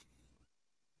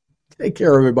 Take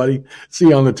care, everybody. See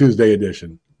you on the Tuesday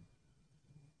edition.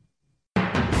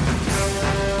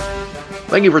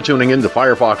 Thank you for tuning in to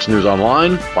Firefox News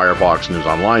Online. Firefox News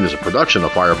Online is a production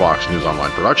of Firefox News Online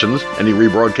Productions. Any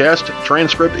rebroadcast,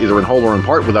 transcript, either in whole or in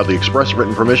part, without the express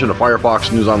written permission of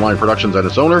Firefox News Online Productions and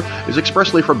its owner, is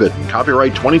expressly forbidden.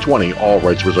 Copyright 2020, all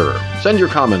rights reserved. Send your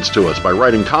comments to us by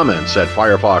writing comments at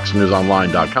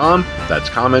firefoxnewsonline.com. That's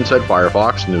comments at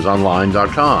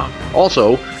firefoxnewsonline.com.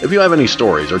 Also, if you have any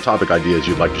stories or topic ideas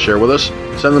you'd like to share with us,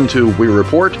 send them to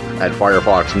WeReport at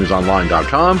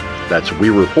firefoxnewsonline.com. That's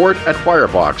WeReport at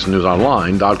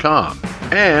firefoxnewsonline.com.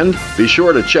 And be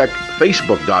sure to check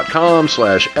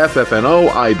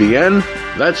facebook.com/FFNOIBN.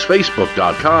 That's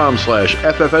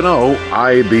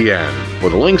facebook.com/FFNOIBN for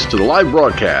the links to the live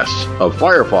broadcasts of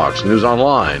Firefox News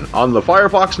Online on the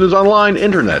Firefox News Online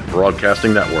Internet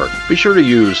Broadcasting Network. Be sure to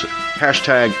use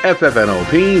hashtag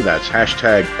FFNOP, that's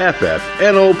hashtag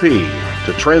FFNOP,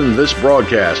 to trend this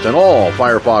broadcast and all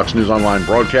Firefox News Online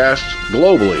broadcasts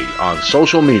globally on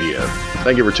social media.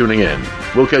 Thank you for tuning in.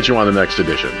 We'll catch you on the next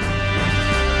edition.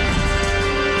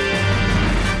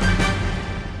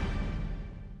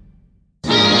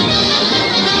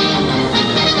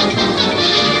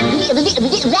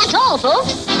 That's all,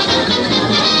 folks.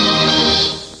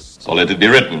 So let it be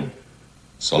written.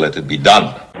 So let it be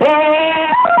done.